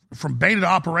beta to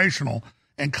operational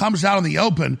and comes out in the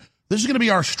open, this is going to be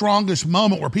our strongest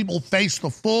moment where people face the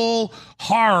full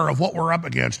horror of what we're up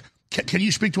against. Can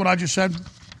you speak to what I just said?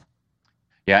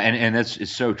 Yeah, and it's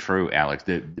so true, Alex.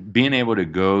 Being able to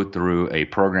go through a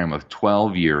program of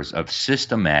 12 years of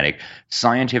systematic,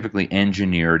 scientifically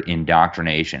engineered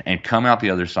indoctrination and come out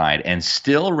the other side and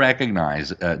still recognize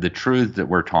the truth that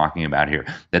we're talking about here,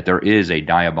 that there is a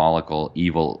diabolical,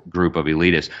 evil group of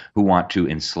elitists who want to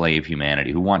enslave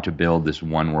humanity, who want to build this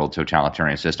one-world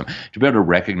totalitarian system, to be able to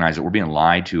recognize that we're being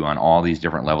lied to on all these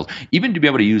different levels, even to be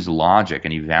able to use logic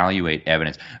and evaluate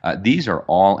evidence. These are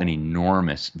all an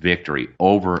enormous victory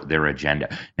over their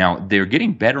agenda. Now, they're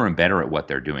getting better and better at what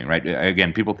they're doing, right?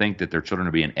 Again, people think that their children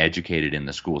are being educated in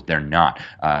the schools. They're not.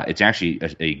 It's actually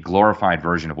a glorified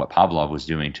version of what Pavlov was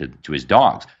doing to his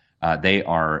dogs. They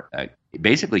are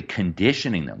basically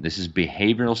conditioning them. This is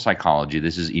behavioral psychology.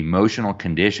 This is emotional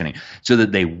conditioning so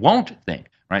that they won't think.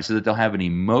 Right, so that they'll have an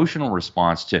emotional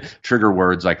response to trigger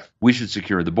words like, we should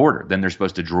secure the border. Then they're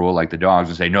supposed to drool like the dogs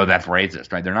and say, no, that's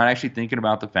racist, right? They're not actually thinking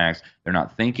about the facts. They're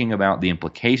not thinking about the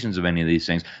implications of any of these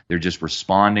things. They're just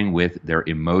responding with their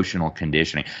emotional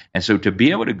conditioning. And so to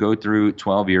be able to go through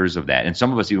 12 years of that, and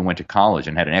some of us even went to college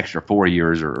and had an extra 4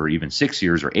 years or even 6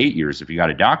 years or 8 years if you got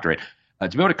a doctorate, to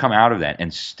be able to come out of that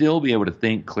and still be able to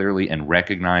think clearly and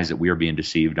recognize that we are being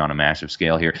deceived on a massive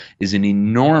scale here is an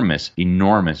enormous,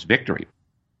 enormous victory.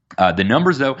 The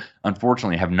numbers, though,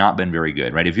 unfortunately, have not been very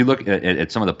good, right? If you look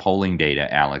at some of the polling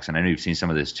data, Alex, and I know you've seen some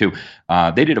of this too,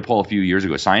 they did a poll a few years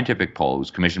ago, a scientific poll. It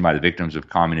was commissioned by the Victims of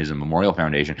Communism Memorial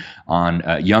Foundation on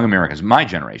young Americans, my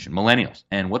generation, millennials.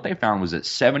 And what they found was that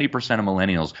 70% of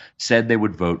millennials said they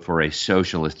would vote for a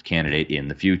socialist candidate in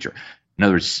the future. In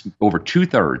other words, over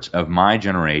 2/3 of my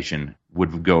generation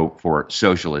would go for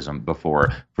socialism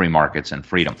before free markets and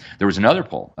freedom. There was another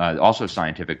poll, also a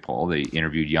scientific poll. They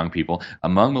interviewed young people.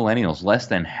 Among millennials, less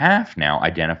than half now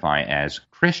identify as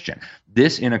Christian.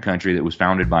 This in a country that was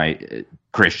founded by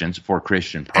Christians for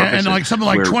Christian purposes. And like something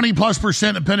like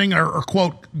 20+%, depending, are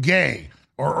quote, gay.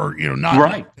 Or not.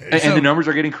 Right. And the numbers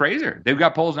are getting crazier. They've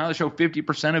got polls now that show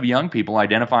 50% of young people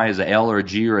identify as a L or a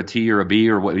G or a T or a B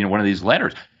or one of these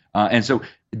letters. And so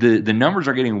the numbers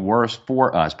are getting worse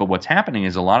for us. But what's happening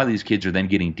is a lot of these kids are then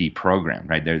getting deprogrammed,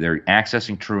 right? They're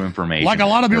accessing true information. Like a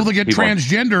lot of people that get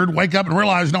transgendered wake up and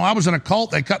realize, no, I was in a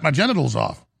cult. They cut my genitals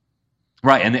off.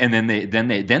 Right, and then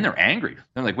they're angry.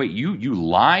 They're like, wait, you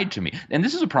lied to me. And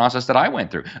this is a process that I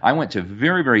went through. I went to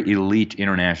very, very elite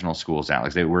international schools,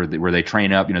 Alex, where they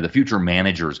train up, the future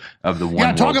managers of the one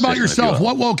world system. Yeah, talk about yourself.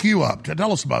 What woke you up?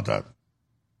 Tell us about that.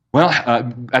 Well,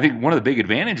 I think one of the big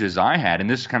advantages I had, and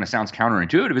this kind of sounds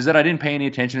counterintuitive, is that I didn't pay any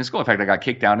attention in school. In fact, I got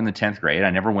kicked out in the 10th grade. I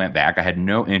never went back. I had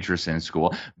no interest in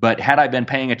school. But had I been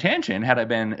paying attention, had I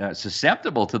been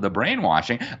susceptible to the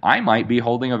brainwashing, I might be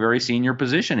holding a very senior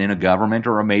position in a government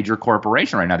or a major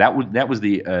corporation right now. That was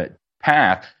the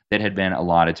path that had been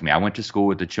allotted to me. I went to school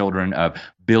with the children of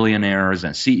billionaires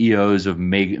and CEOs of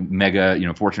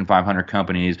mega Fortune 500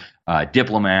 companies,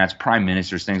 diplomats, prime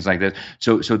ministers, things like this.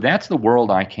 So that's the world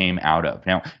I came out of.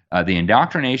 Now, the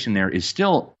indoctrination there is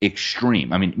still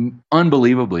extreme. I mean,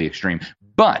 unbelievably extreme.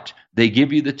 But they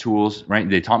give you the tools, right?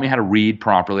 They taught me how to read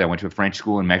properly. I went to a French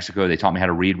school in Mexico. They taught me how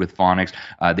to read with phonics.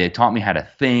 They taught me how to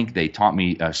think. They taught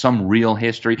me some real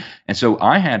history. And so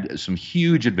I had some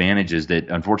huge advantages that,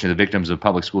 unfortunately, the victims of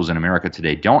public schools in America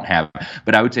today don't have.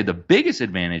 But I would say the biggest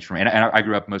advantage for me, and I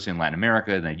grew up mostly in Latin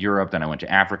America, then Europe, then I went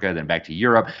to Africa, then back to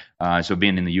Europe. So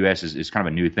being in the U.S. is kind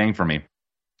of a new thing for me.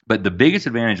 But the biggest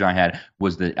advantage I had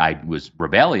was that I was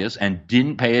rebellious and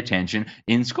didn't pay attention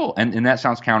in school. And that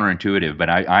sounds counterintuitive, but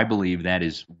I believe that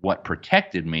is what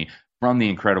protected me from the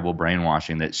incredible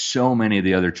brainwashing that so many of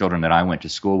the other children that I went to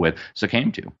school with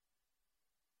succumbed to.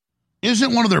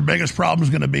 Isn't one of their biggest problems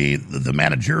going to be the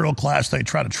managerial class they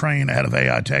try to train ahead of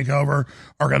AI takeover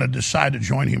are going to decide to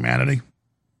join humanity?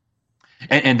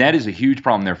 And that is a huge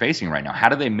problem they're facing right now. How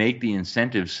do they make the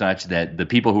incentives such that the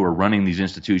people who are running these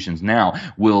institutions now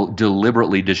will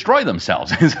deliberately destroy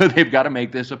themselves? So they've got to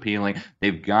make this appealing.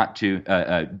 They've got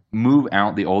to move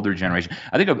out the older generation.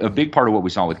 I think a big part of what we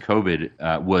saw with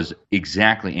COVID was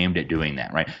exactly aimed at doing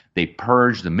that, right? They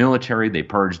purged the military, they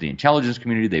purged the intelligence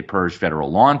community, they purged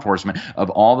federal law enforcement of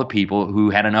all the people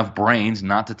who had enough brains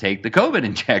not to take the COVID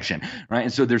injection, right?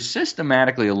 And so they're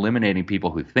systematically eliminating people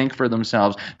who think for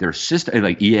themselves. They're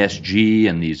like ESG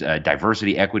and these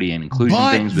diversity, equity, and inclusion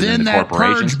things within the corporations. But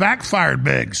then that purge backfired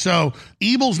big. So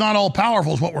evil's not all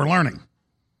powerful is what we're learning.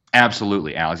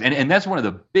 Absolutely, Alex. And that's one of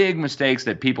the big mistakes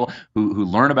that people who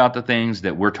learn about the things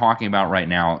that we're talking about right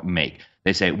now make.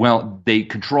 They say, well, they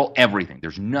control everything.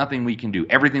 There's nothing we can do.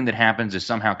 Everything that happens is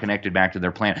somehow connected back to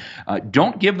their plan.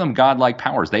 Don't give them godlike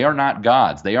powers. They are not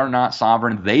gods. They are not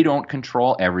sovereign. They don't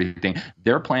control everything.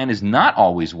 Their plan is not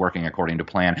always working according to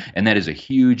plan, and that is a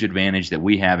huge advantage that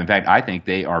we have. In fact, I think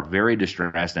they are very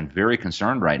distressed and very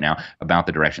concerned right now about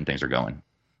the direction things are going.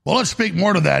 Well, let's speak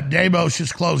more to that. Davos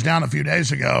just closed down a few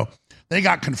days ago. They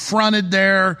got confronted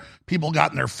there. People got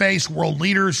in their face. World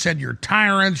leaders said, you're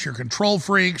tyrants, you're control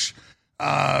freaks.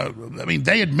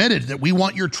 They admitted that we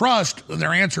want your trust.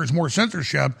 Their answer is more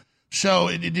censorship. So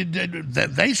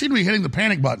they seem to be hitting the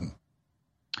panic button.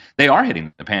 They are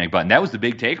hitting the panic button. That was the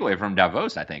big takeaway from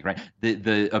Davos, I think, right?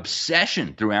 The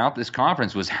obsession throughout this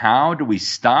conference was how do we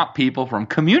stop people from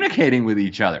communicating with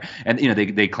each other? And,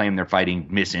 they claim they're fighting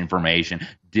misinformation,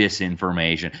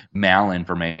 disinformation,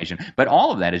 malinformation. But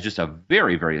all of that is just a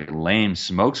very, very lame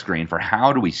smokescreen for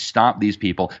how do we stop these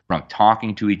people from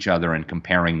talking to each other and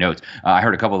comparing notes. I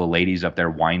heard a couple of the ladies up there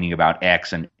whining about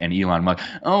X and Elon Musk.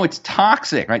 Oh, it's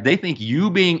toxic, right? They think you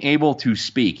being able to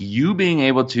speak, you being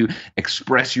able to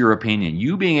express your opinion,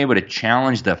 you being able to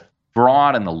challenge the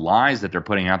fraud and the lies that they're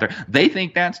putting out there, they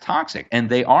think that's toxic, and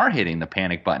they are hitting the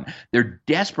panic button. They're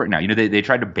desperate now. They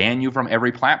tried to ban you from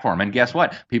every platform, and guess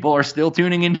what? People are still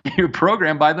tuning into your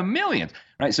program by the millions,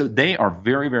 right? So they are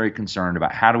very, very concerned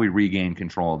about how do we regain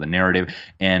control of the narrative,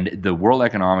 and the World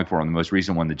Economic Forum, the most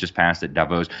recent one that just passed at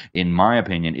Davos, in my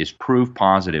opinion, is proof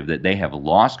positive that they have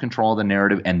lost control of the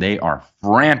narrative, and they are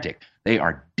frantic. They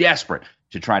are desperate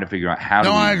to try to figure out how to.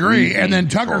 No, I agree. And then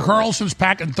Tucker Carlson's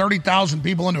packing 30,000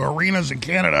 people into arenas in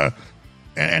Canada,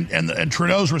 and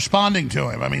Trudeau's responding to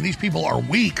him. I mean, these people are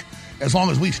weak as long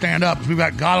as we stand up. We've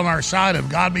got God on our side. If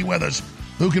God be with us,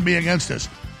 who can be against us?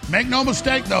 Make no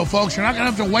mistake, though, folks, you're not going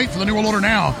to have to wait for the New World Order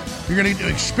now. You're going to need to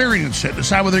experience it,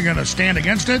 decide whether you're going to stand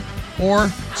against it or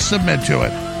submit to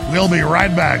it. We'll be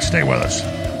right back. Stay with us.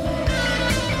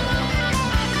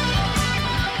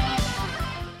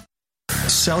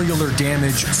 Cellular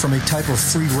damage from a type of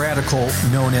free radical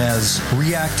known as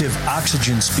reactive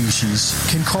oxygen species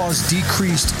can cause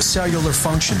decreased cellular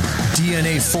function.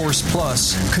 DNA Force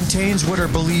Plus contains what are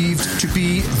believed to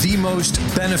be the most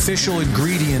beneficial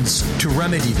ingredients to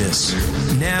remedy this.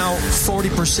 Now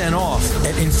 40% off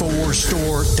at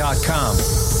InfoWarsStore.com.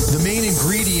 The main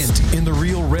ingredient in the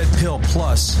Real Red Pill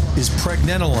Plus is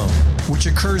pregnenolone, which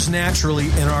occurs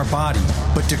naturally in our body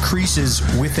but decreases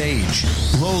with age.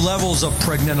 Low levels of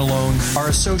pregnenolone are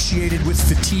associated with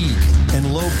fatigue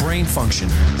and low brain function.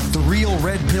 The Real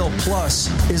Red Pill Plus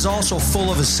is also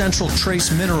full of essential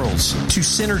trace minerals to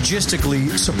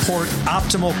synergistically support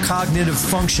optimal cognitive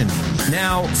function.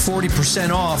 Now 40%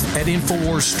 off at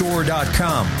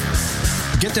InfoWarsStore.com.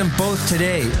 Get them both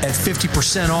today at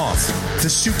 50% off. The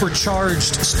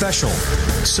supercharged special.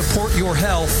 Support your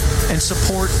health and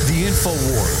support the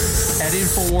InfoWar at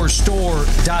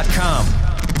InfoWarsStore.com.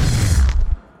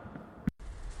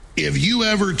 If you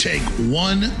ever take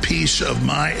one piece of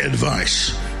my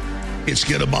advice, it's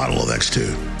get a bottle of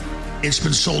X2. It's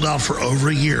been sold out for over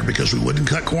a year because we wouldn't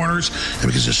cut corners and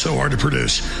because it's so hard to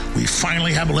produce. We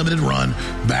finally have a limited run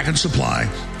back in supply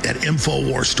at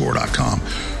InfoWarsStore.com.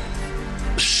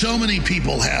 So many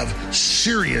people have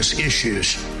serious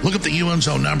issues. Look up the UN's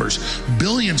own numbers.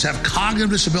 Billions have cognitive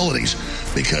disabilities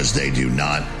because they do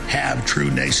not have true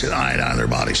nascent iodine in their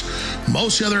bodies.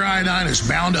 Most of the other iodine is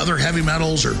bound to other heavy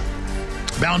metals or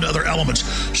bound to other elements,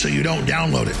 so you don't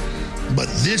download it. But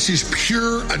this is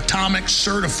pure atomic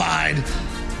certified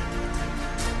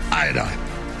iodine.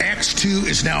 X2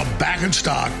 is now back in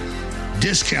stock,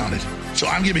 discounted. So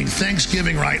I'm giving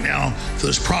Thanksgiving right now for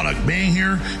this product being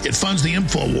here. It funds the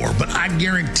info war, but I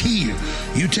guarantee you,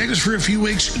 you take this for a few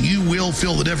weeks, you will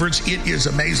feel the difference. It is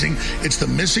amazing. It's the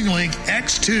missing link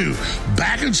X2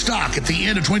 back in stock at the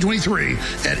end of 2023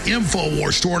 at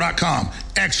InfoWarsStore.com.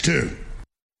 X2.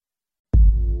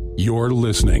 You're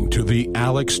listening to The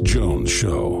Alex Jones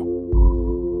Show.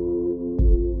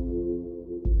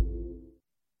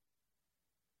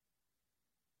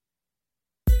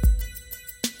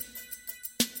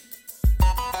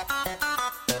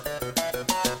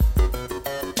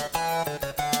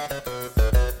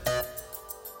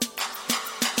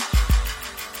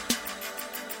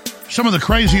 Some of the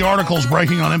crazy articles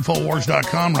breaking on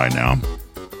Infowars.com right now.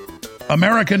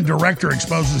 American director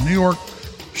exposes New York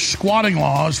squatting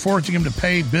laws, forcing him to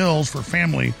pay bills for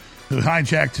family who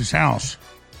hijacked his house.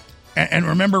 And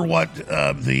remember what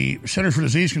the Centers for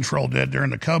Disease Control did during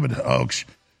the COVID hoax.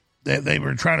 They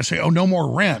were trying to say, oh, no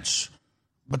more rents.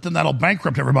 But then that'll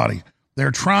bankrupt everybody.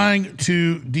 They're trying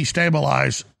to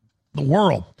destabilize the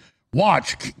world.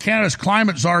 Watch. Canada's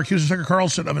climate czar accuses Tucker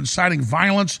Carlson of inciting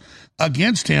violence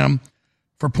against him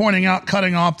for pointing out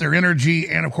cutting off their energy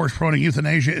and, of course, promoting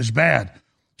euthanasia is bad.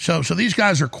 So these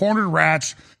guys are cornered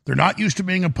rats. They're not used to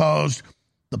being opposed.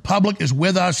 The public is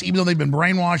with us, even though they've been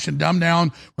brainwashed and dumbed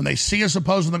down. When they see us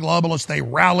opposing the globalists, they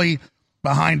rally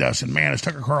behind us. And, man, is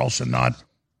Tucker Carlson not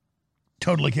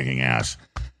totally kicking ass.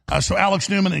 So, Alex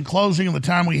Newman, in closing of the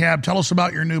time we have, tell us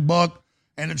about your new book.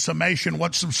 And in summation,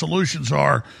 what some solutions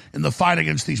are in the fight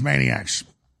against these maniacs.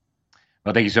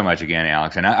 Well, thank you so much again,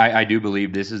 Alex. And I do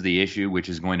believe this is the issue which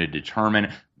is going to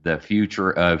determine the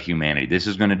future of humanity. This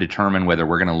is going to determine whether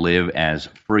we're going to live as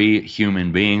free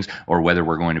human beings or whether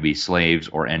we're going to be slaves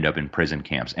or end up in prison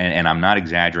camps. And I'm not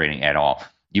exaggerating at all.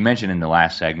 You mentioned in the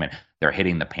last segment they're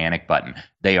hitting the panic button.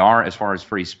 They are, as far as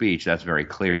free speech, that's very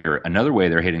clear. Another way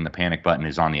they're hitting the panic button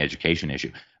is on the education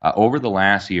issue. Over the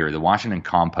last year, the Washington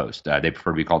Compost, they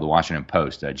prefer to be called the Washington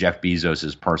Post, Jeff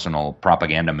Bezos' personal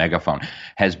propaganda megaphone,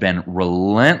 has been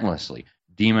relentlessly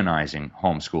demonizing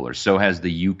homeschoolers. So has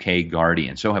the UK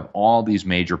Guardian. So have all these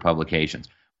major publications.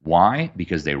 Why?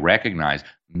 Because they recognize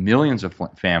millions of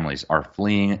families are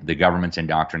fleeing the government's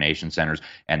indoctrination centers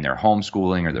and they're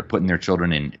homeschooling or they're putting their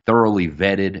children in thoroughly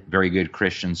vetted, very good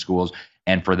Christian schools.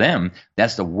 And for them,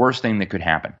 that's the worst thing that could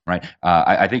happen, right?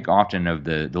 I think often of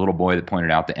the little boy that pointed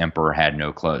out the emperor had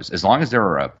no clothes. As long as there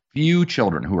are a few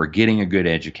children who are getting a good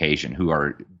education, who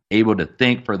are able to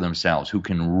think for themselves, who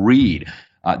can read,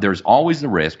 there's always the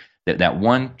risk that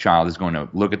one child is going to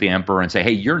look at the emperor and say,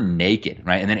 hey, you're naked,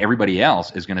 right? And then everybody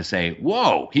else is going to say,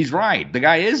 whoa, he's right. The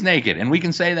guy is naked. And we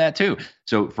can say that too.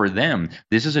 So for them,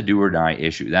 this is a do or die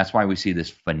issue. That's why we see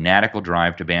this fanatical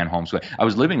drive to ban homeschooling. I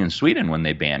was living in Sweden when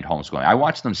they banned homeschooling. I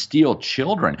watched them steal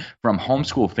children from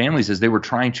homeschool families as they were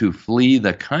trying to flee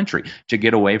the country to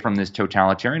get away from this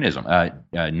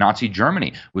totalitarianism. Nazi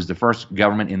Germany was the first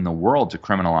government in the world to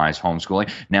criminalize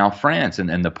homeschooling. Now France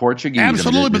and the Portuguese.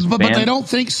 Absolutely, but they don't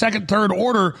think second, third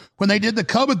order. When they did the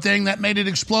COVID thing, that made it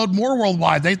explode more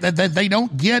worldwide. They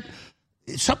don't get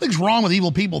something's wrong with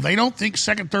evil people. They don't think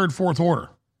second, third, fourth order.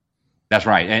 That's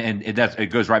right, and it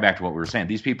goes right back to what we were saying.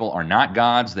 These people are not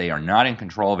gods. They are not in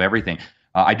control of everything.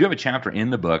 I do have a chapter in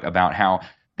the book about how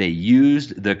they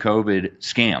used the COVID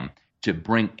scam to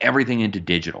bring everything into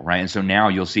digital, right? And so now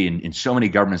you'll see in so many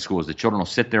government schools, the children will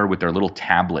sit there with their little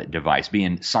tablet device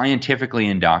being scientifically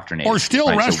indoctrinated. Or still,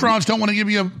 right? restaurants don't want to give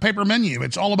you a paper menu.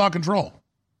 It's all about control.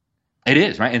 It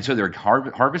is, right? And so they're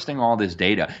harvesting all this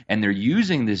data, and they're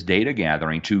using this data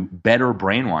gathering to better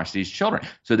brainwash these children.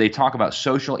 So they talk about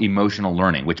social emotional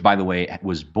learning, which, by the way,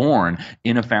 was born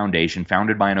in a foundation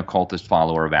founded by an occultist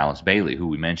follower of Alice Bailey, who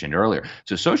we mentioned earlier.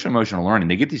 So social emotional learning,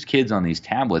 they get these kids on these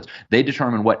tablets. They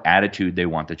determine what attitude they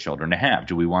want the children to have.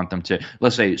 Do we want them to,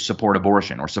 let's say, support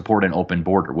abortion or support an open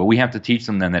border? Well, we have to teach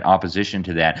them then that opposition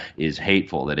to that is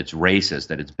hateful, that it's racist,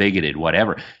 that it's bigoted,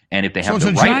 whatever. And if they have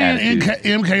the right attitude... So it's a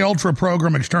giant MK Ultra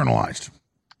program externalized.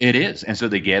 It is. And so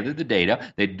they gather the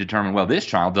data. They determine, well, this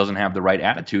child doesn't have the right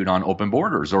attitude on open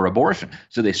borders or abortion.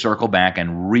 So they circle back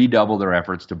and redouble their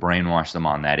efforts to brainwash them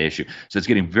on that issue. So it's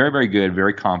getting very, very good,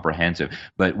 very comprehensive.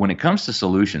 But when it comes to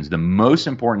solutions, the most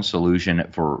important solution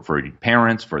for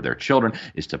parents, for their children,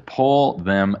 is to pull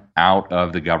them out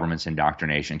of the government's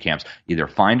indoctrination camps. Either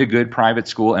find a good private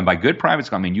school, and by good private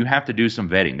school, I mean you have to do some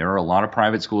vetting. There are a lot of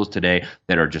private schools today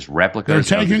that are just replicas.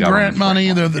 They're taking grant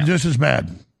money. They're just as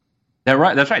bad.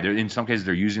 That's right. In some cases,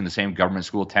 they're using the same government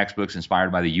school textbooks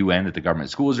inspired by the UN that the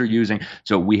government schools are using.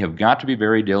 So we have got to be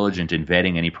very diligent in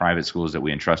vetting any private schools that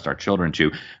we entrust our children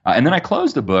to. And then I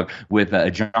close the book with a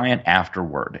giant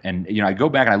afterword. And I go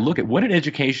back and I look at what did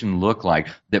education look like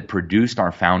that produced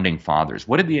our founding fathers?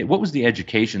 What was the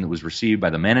education that was received by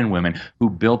the men and women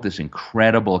who built this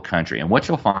incredible country? And what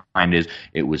you'll find is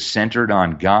it was centered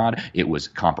on God. It was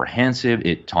comprehensive.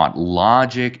 It taught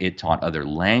logic. It taught other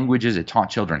languages. It taught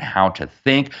children how to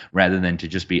think rather than to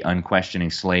just be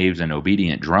unquestioning slaves and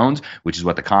obedient drones, which is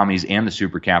what the commies and the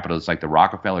super capitalists like the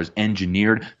Rockefellers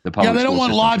engineered the public. Yeah, they don't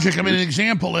want logic. I mean, an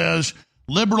example is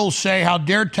liberals say, how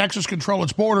dare Texas control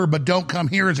its border, but don't come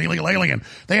here as an illegal alien.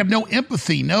 They have no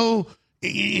empathy.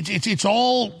 It's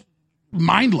all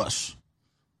mindless.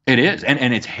 It is,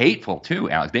 and it's hateful too,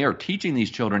 Alex. They are teaching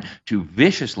these children to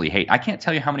viciously hate. I can't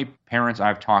tell you how many parents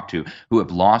I've talked to who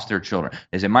have lost their children.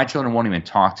 They say, my children won't even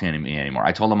talk to me anymore.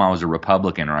 I told them I was a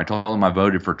Republican, or I told them I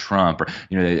voted for Trump, or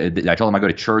I told them I go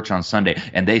to church on Sunday,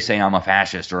 and they say I'm a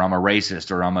fascist, or I'm a racist,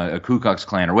 or I'm a Ku Klux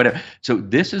Klan, or whatever. So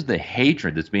this is the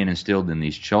hatred that's being instilled in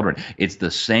these children. It's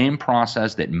the same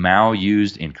process that Mao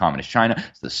used in communist China.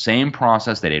 It's the same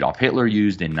process that Adolf Hitler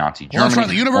used in Nazi Germany. Well, that's right.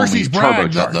 The universities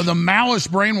brag the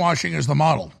Maoist brainwashing is the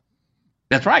model.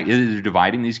 That's right. They're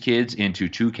dividing these kids into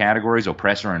two categories,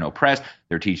 oppressor and oppressed.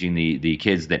 They're teaching the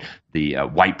kids that the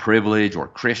white privilege or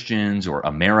Christians or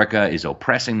America is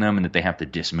oppressing them, and that they have to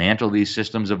dismantle these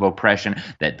systems of oppression,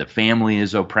 that the family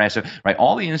is oppressive, right?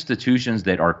 All the institutions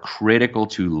that are critical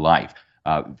to life,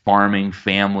 farming,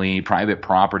 family, private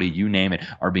property, you name it,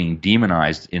 are being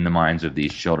demonized in the minds of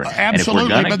these children.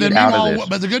 Absolutely. But then meanwhile,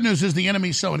 but the good news is the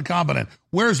enemy's so incompetent.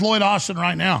 Where's Lloyd Austin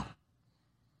right now?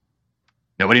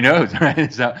 Nobody knows,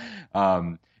 right? So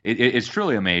it's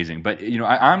truly amazing. But,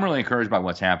 I'm really encouraged by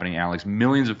what's happening, Alex.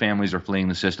 Millions of families are fleeing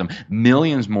the system.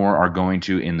 Millions more are going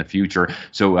to in the future.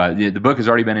 So the book has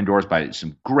already been endorsed by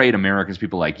some great Americans,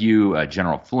 people like you,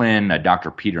 General Flynn, Dr.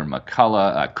 Peter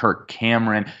McCullough, Kirk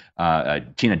Cameron,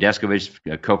 Tina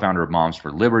Descovich, co-founder of Moms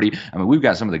for Liberty. I mean, we've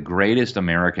got some of the greatest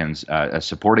Americans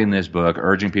supporting this book,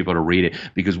 urging people to read it,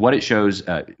 because what it shows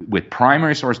with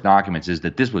primary source documents is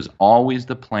that this was always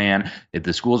the plan. If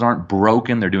the schools aren't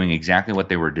broken, they're doing exactly what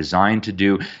they were designed to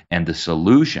do. And the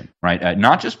solution, right,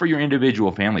 not just for your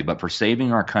individual family, but for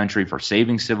saving our country, for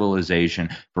saving civilization,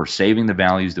 for saving the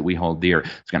values that we hold dear,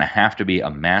 it's going to have to be a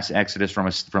mass exodus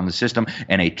from the system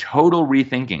and a total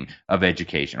rethinking of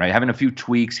education, right? Having a few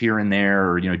tweaks here and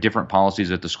there, or different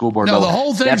policies at the school board level. The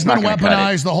whole thing's been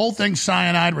weaponized. The whole thing's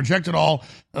cyanide. Reject it all.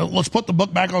 Let's put the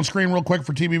book back on screen real quick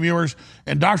for TV viewers.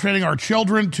 Indoctrinating our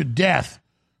children to death.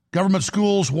 Government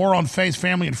schools, war on faith,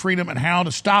 family, and freedom, and how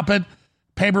to stop it.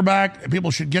 Paperback.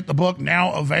 People should get the book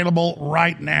now. Available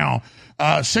right now.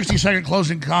 60-second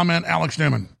closing comment, Alex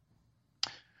Newman.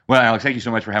 Well, Alex, thank you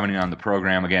so much for having me on the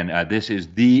program. Again, this is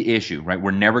the issue, right?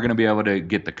 We're never going to be able to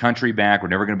get the country back. We're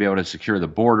never going to be able to secure the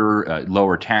border,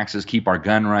 lower taxes, keep our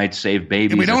gun rights, save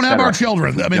babies. And we don't have our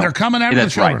children. I mean, they're coming after the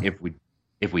children. That's right.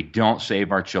 If we don't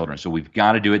save our children. So we've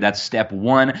got to do it. That's step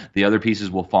one. The other pieces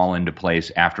will fall into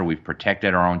place after we've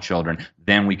protected our own children.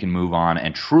 Then we can move on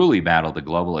and truly battle the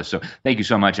globalists. So thank you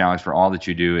so much, Alex, for all that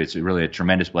you do. It's really a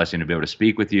tremendous blessing to be able to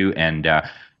speak with you. And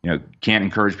can't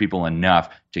encourage people enough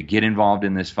to get involved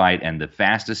in this fight. And the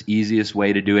fastest, easiest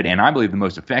way to do it, and I believe the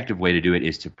most effective way to do it,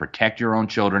 is to protect your own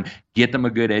children, get them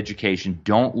a good education.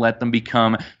 Don't let them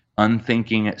become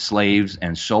unthinking slaves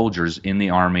and soldiers in the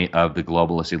army of the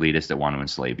globalist elitists that want to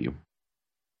enslave you.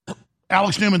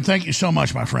 Alex Newman, thank you so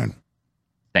much, my friend.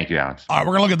 Thank you, Alex. All right,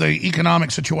 we're going to look at the economic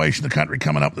situation of the country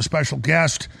coming up with a special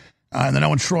guest. And then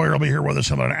Owen Schroyer will be here with us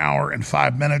in about an hour and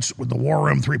 5 minutes with the War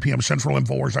Room, 3 p.m. Central,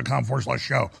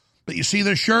 Infowars.com/show. But you see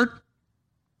this shirt?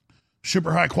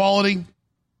 Super high quality.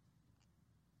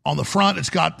 On the front, it's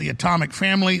got the atomic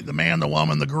family, the man, the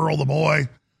woman, the girl, the boy.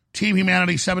 Team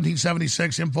Humanity,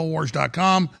 1776,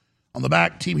 Infowars.com. On the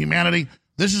back, Team Humanity.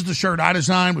 This is the shirt I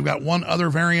designed. We've got one other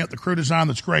variant, the crew design,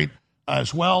 that's great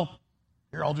as well.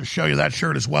 Here, I'll just show you that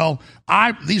shirt as well.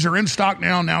 These are in stock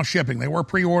now shipping. They were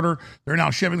pre-order. They're now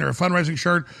shipping. They're a fundraising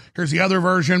shirt. Here's the other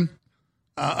version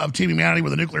of Team Humanity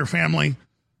with a nuclear family.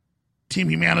 Team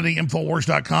Humanity,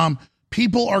 Infowars.com.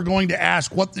 People are going to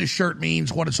ask what this shirt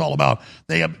means, what it's all about.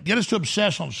 They get us to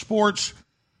obsess on sports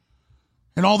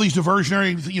and all these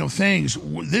diversionary things.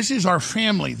 This is our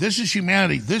family. This is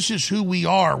humanity. This is who we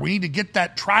are. We need to get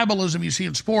that tribalism you see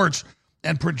in sports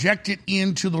and project it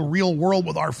into the real world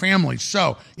with our families.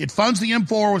 So it funds the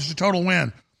M4, which is a total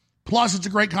win. Plus, it's a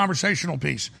great conversational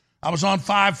piece. I was on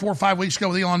 4 or 5 weeks ago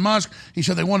with Elon Musk. He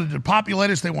said they wanted to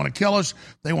depopulate us. They want to kill us.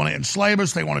 They want to enslave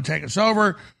us. They want to take us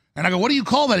over. And I go, what do you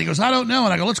call that? He goes, I don't know.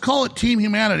 And I go, let's call it Team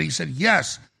Humanity. He said,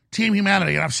 yes, Team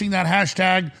Humanity. And I've seen that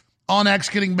hashtag on X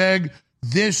getting big.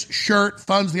 This shirt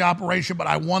funds the operation, but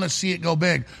I want to see it go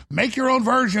big. Make your own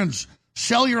versions.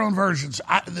 Sell your own versions.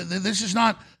 This is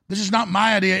not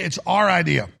my idea. It's our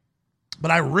idea.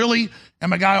 But I really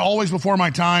am a guy always before my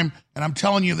time, and I'm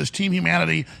telling you, this Team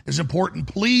Humanity is important.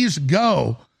 Please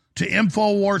go to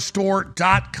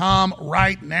InfoWarsStore.com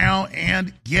right now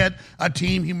and get a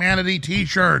Team Humanity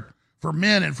t-shirt for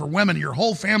men and for women, your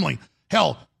whole family.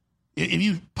 Hell, if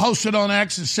you post it on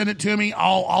X and send it to me,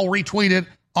 I'll retweet it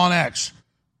on X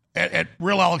at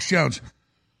Real Alex Jones.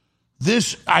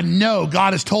 This, I know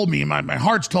God has told me, my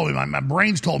heart's told me, my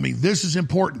brain's told me, this is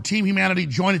important. Team Humanity,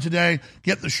 join it today.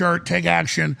 Get the shirt, take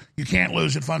action. You can't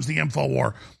lose. It funds the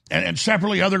InfoWar. And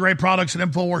separately, other great products at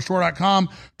InfoWarsStore.com.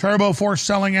 Turbo Force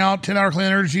selling out. 10-hour clean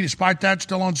energy, despite that,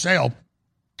 still on sale.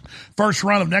 First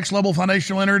run of Next Level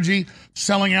Foundational Energy,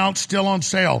 selling out, still on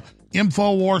sale.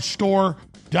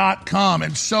 InfoWarsStore.com.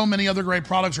 And so many other great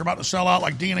products are about to sell out,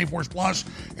 like DNA Force Plus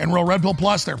and Real Red Pill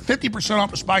Plus. They're 50%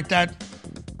 off despite that.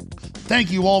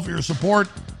 Thank you all for your support.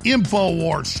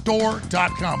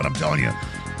 InfoWarsStore.com. But I'm telling you,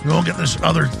 you won't get this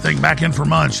other thing back in for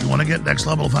months. You want to get Next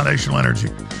Level Foundational Energy.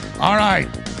 All right.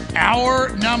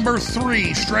 Hour number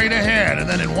 3 straight ahead. And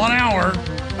then in 1 hour,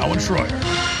 Owen Schroyer.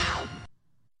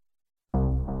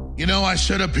 You know, I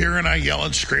sit up here and I yell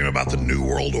and scream about the New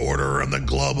World Order and the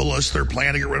globalists. They're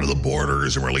planning to get rid of the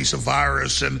borders and release a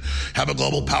virus and have a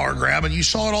global power grab. And you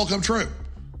saw it all come true.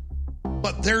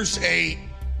 But there's a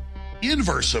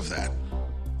inverse of that.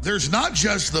 There's not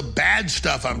just the bad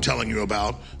stuff I'm telling you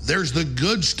about. There's the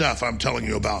good stuff I'm telling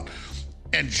you about.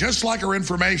 And just like our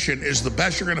information is the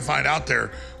best you're going to find out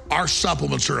there, our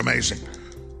supplements are amazing.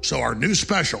 So our new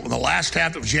special in the last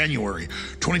half of January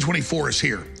 2024 is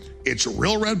here. It's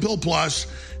Real Red Pill Plus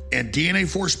and DNA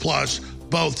Force Plus,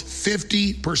 both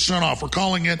 50% off. We're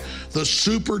calling it the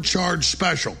Supercharged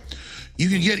Special. You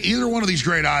can get either one of these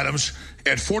great items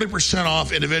at 40%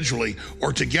 off individually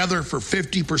or together for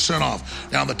 50%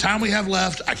 off. Now, in the time we have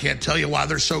left, I can't tell you why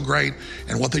they're so great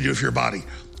and what they do for your body.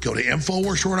 Go to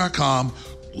InfoWarsStore.com,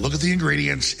 look at the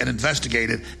ingredients and investigate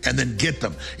it, and then get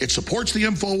them. It supports the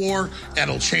InfoWar, and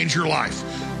it'll change your life.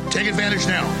 Take advantage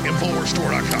now,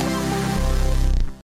 InfoWarsStore.com.